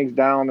those things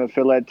down and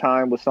fill that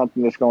time with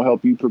something that's going to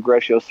help you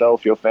progress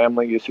yourself, your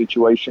family, your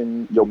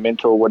situation, your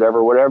mental,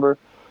 whatever,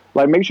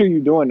 like make sure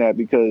you're doing that,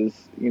 because,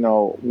 you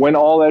know, when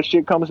all that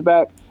shit comes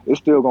back, it's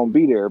still going to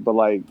be there. But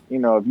like, you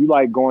know, if you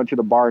like going to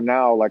the bar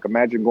now, like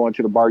imagine going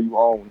to the bar you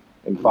own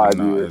in 5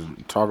 years.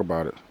 Talk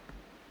about it.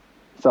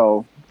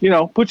 So, you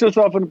know, put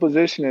yourself in a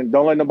position and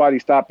don't let nobody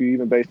stop you,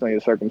 even based on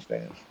your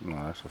circumstance. No,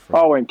 that's a fact.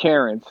 Oh, and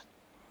Karens.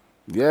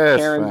 Yes,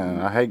 man.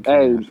 I hate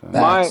Karens.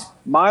 Hey,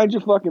 mind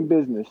your fucking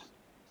business.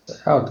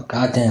 Oh, the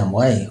goddamn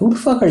way. Who the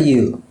fuck are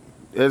you?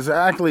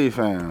 Exactly,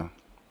 fam.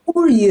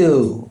 Who are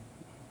you?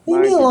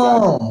 Leave me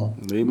alone.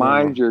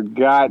 Mind your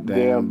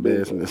goddamn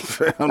business.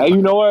 Hey, you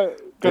know what?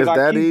 Because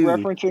I keep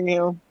referencing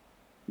him.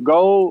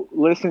 Go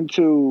listen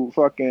to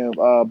fucking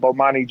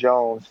Bomani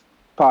Jones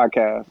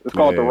podcast. It's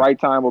called The Right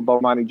Time with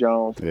Bomani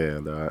Jones.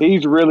 Yeah,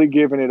 he's really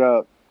giving it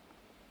up.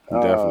 He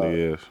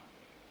definitely is.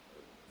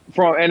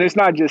 And it's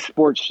not just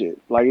sports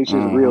shit. Like, it's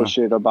just real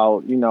shit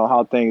about, you know,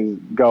 how things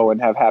go and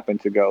have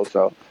happened to go.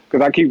 So,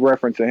 because I keep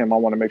referencing him, I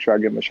want to make sure I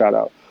give him a shout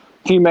out.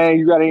 T-Man,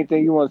 you got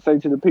anything you want to say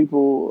to the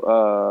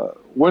people?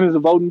 When is the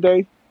voting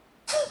day?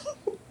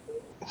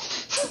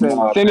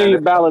 Send in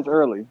your ballots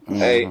early.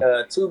 Hey,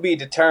 to be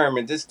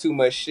determined. There's too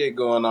much shit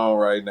going on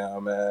right now,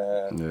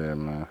 man. Yeah,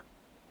 man.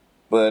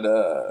 But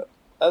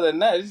other than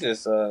that, it's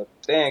just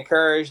stay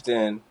encouraged,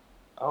 and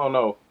I don't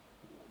know.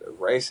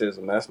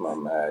 Racism, that's my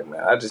mag, man.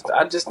 I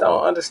just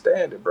don't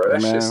understand it, bro.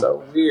 That shit's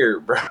so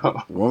weird, bro.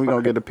 When we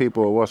gonna get the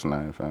people of what's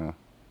name, fam?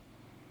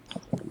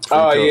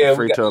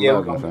 We're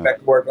gonna get back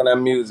to work on that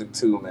music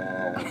too,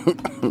 man.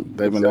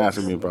 They've been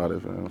asking me about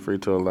it, fam. Free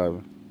till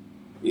 11.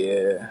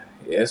 Yeah,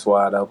 it's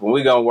wide open.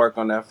 We gonna work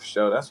on that for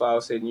sure. That's why I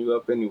was hitting you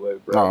up anyway,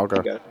 bro. Oh, okay.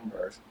 You got them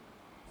verse.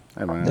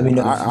 Hey, man. Let me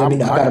know.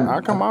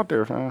 I come out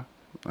there, fam.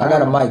 I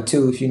got a mic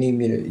too. If you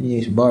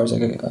need some bars, I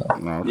got.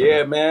 Okay.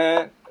 Yeah,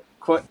 man.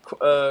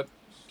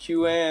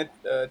 Q and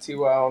TY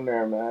on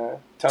there, man.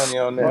 Tony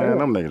on there. Man,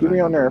 them niggas Get me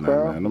on there,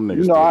 fam. Man. Them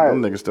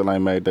niggas still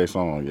ain't made their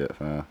song yet,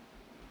 fam.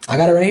 I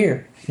got it right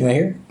here. You want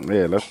to hear it?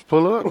 Yeah, let's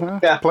pull up, man.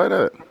 Yeah. Play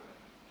that.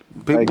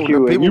 Hey,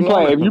 Q, if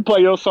you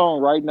play your song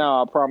right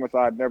now, I promise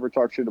I'd never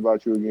talk shit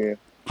about you again.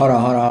 Hold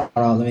on.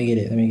 Let me get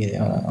it.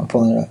 Hold on. I'm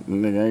pulling it up.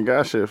 Nigga ain't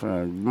got shit,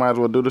 fam. You might as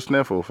well do the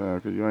sniffle, fam,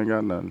 because you ain't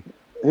got nothing.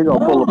 He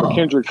gonna pull up a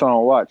Kendrick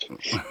song. Watch.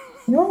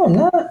 No, I'm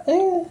not.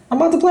 I'm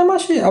about to play my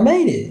shit. I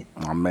made it.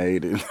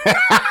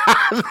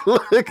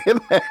 Look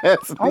at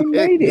that. I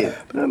made it.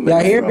 Y'all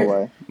hear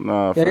it?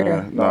 Nah,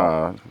 fam.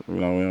 Nah.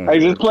 Hey,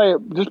 just play it.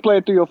 Just play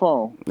it through your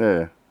phone.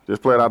 Yeah.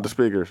 Just play it out the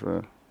speakers,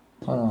 man.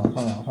 Hold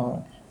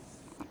on.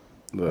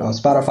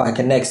 Spotify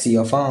connects to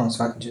your phone,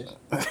 so I can just.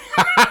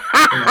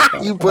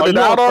 You put it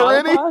out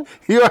already?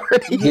 You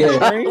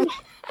already?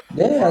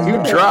 Yeah.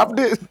 You dropped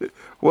it?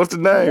 What's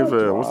the name,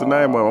 fam? What's the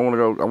name of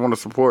it? I want to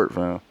support,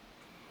 fam.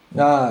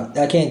 Nah,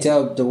 I can't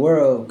tell the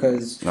world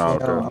because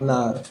okay. I'm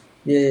not.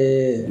 Yeah.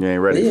 You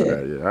ain't ready for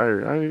that yet. I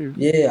hear you.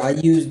 Yeah,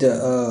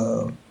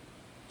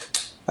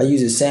 I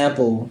used a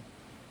sample.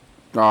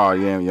 Oh,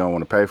 yeah, you don't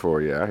want to pay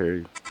for it. Yeah, I hear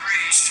you.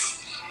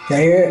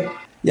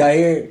 Y'all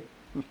hear it?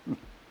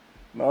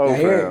 No,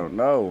 fam.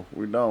 No,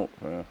 we don't,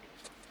 fam.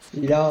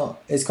 You don't?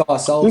 It's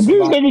called Soul Did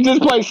Survivor. these niggas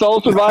just play Soul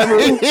Survivor?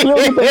 Get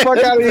the fuck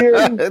out of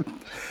here.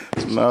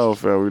 No,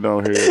 fam, we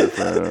don't hear it,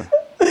 fam.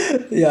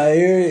 Y'all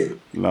hear it?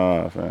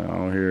 Nah, fam, I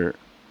don't hear it.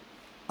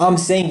 I'm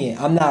singing.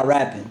 I'm not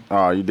rapping.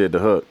 Oh, you did the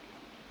hook.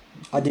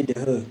 I did the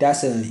hook.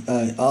 That's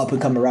a up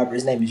and coming rapper.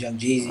 His name is Young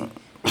Jeezy.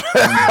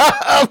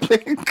 Up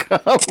and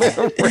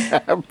coming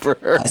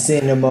rapper. I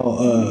seen him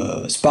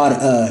on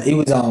he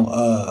was on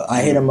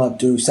I hit him up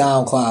through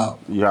SoundCloud.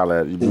 You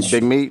holla at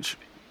Big Meech?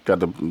 Got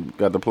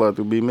the plug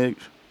through Big Meech?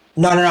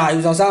 No, he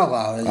was on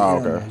SoundCloud. Oh,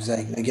 okay. He was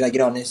like, "Can I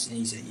get on this?" And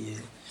he said, "Yeah."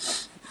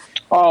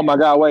 Oh my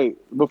God! Wait,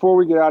 before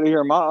we get out of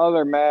here, my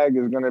other mag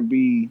is gonna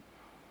be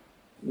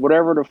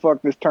whatever the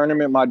fuck this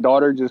tournament my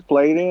daughter just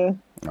played in.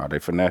 Oh, they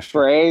finessed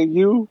for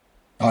AAU.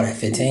 Oh, that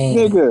 15.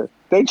 Nigga,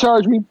 they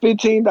charged me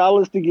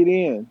 $15 to get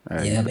in.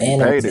 Hey, yeah, and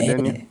paid it,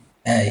 didn't you?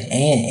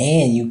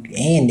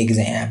 And niggas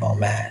ain't have on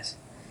masks.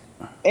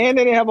 And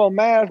they didn't have on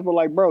masks, but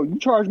like, bro, you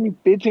charged me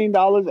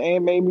 $15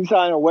 and made me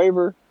sign a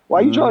waiver.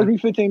 Why you charge me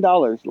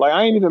 $15? Like,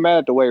 I ain't even mad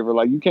at the waiver.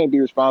 Like, you can't be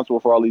responsible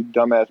for all these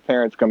dumbass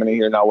parents coming in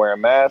here not wearing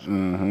masks.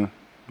 Mm-hmm.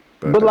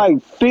 But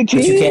like 15?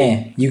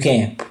 But you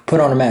can put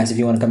on a mask if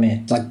you want to come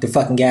in. Like the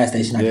fucking gas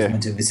station I just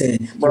went to. It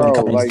said you want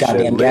to come to this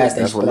goddamn gas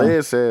station. That's what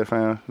Liz said,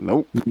 fam.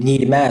 Nope. You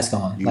need a mask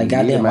on. Like,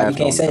 goddamn, why you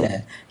can't say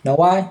that? Know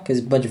why? Because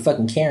a bunch of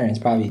fucking Karens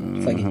probably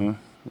fucking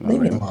leave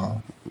me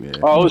alone. Yeah.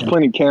 Oh, there's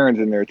plenty Karens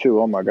in there too.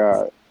 Oh my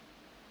God.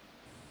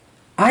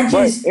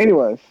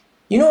 Anyways.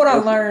 You know what I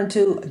learned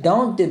too?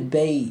 Don't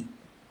debate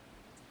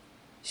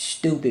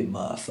stupid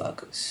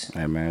motherfuckers.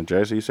 Hey man,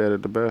 JC said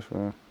it the best,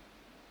 man.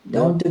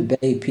 Don't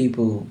debate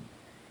people.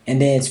 And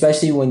then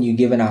especially when you're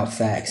giving out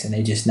facts and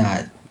they're just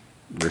not.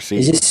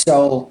 Receipts. It's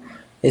just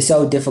it's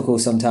so difficult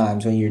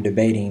sometimes when you're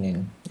debating.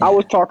 And I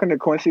was talking to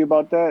Quincy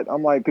about that.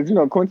 I'm like, because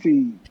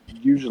Quincy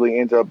usually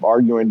ends up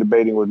arguing,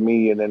 debating with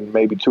me and then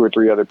maybe 2 or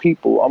 3 other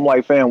people. I'm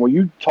like, fam, when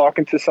you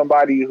talking to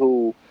somebody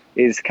who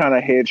is kind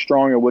of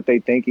headstrong in what they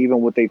think,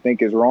 even what they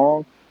think is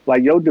wrong,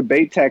 like your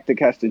debate tactic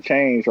has to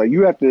change. Like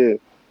you have to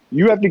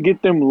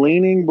get them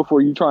leaning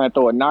before you try and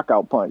throw a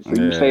knockout punch. So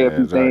you say a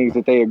few things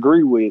that they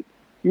agree with.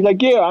 You're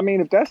like, yeah, I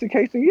mean, if that's the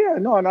case, then yeah,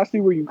 no, and I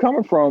see where you're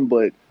coming from,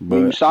 but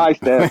you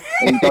sidestep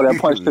and you throw that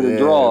punch to the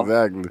draw,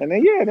 exactly. and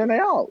then they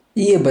out.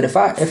 Yeah, but if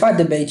I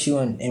debate you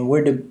and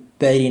we're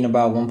debating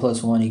about 1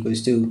 + 1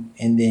 = 2,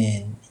 and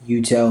then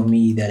you tell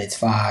me that it's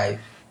 5,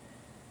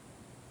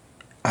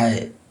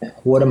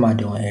 what am I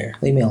doing here?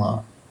 Leave me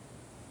alone.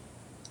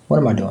 What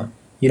am I doing?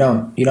 You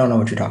don't know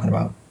what you're talking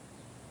about.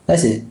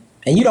 That's it.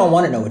 And you don't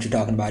want to know what you're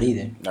talking about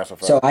either. That's a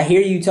fact. So I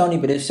hear you, Tony,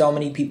 but there's so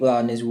many people out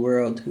in this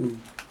world who,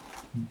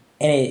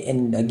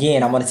 and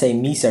again, I'm going to say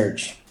me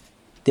search.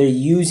 They're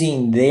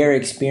using their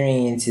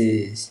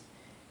experiences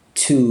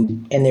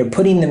and they're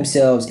putting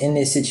themselves in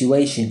this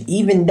situation,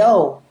 even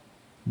though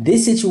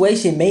this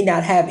situation may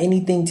not have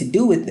anything to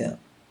do with them.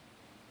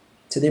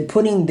 So they're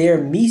putting their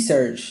me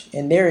search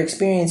and their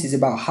experiences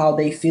about how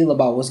they feel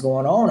about what's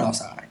going on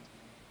outside.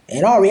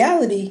 In all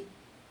reality,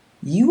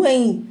 you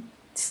ain't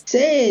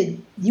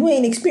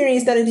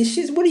experienced none of this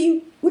shit. What are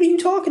you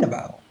talking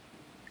about?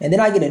 And then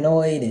I get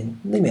annoyed and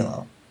leave me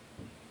alone.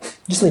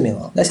 Just leave me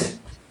alone. That's it.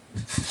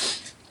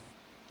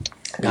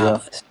 Yeah.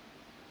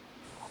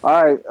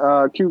 All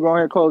right, Q, go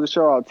ahead and close the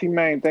show out.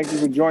 T-Main, thank you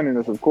for joining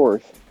us, of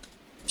course.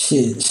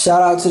 Shit.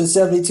 Shout out to the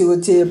 72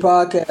 and 10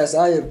 podcast.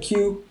 I am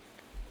Q.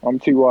 I'm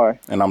T.Y.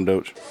 And I'm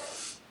Dooch.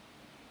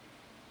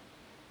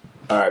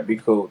 All right, be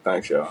cool.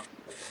 Thanks, y'all.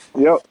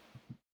 Yep.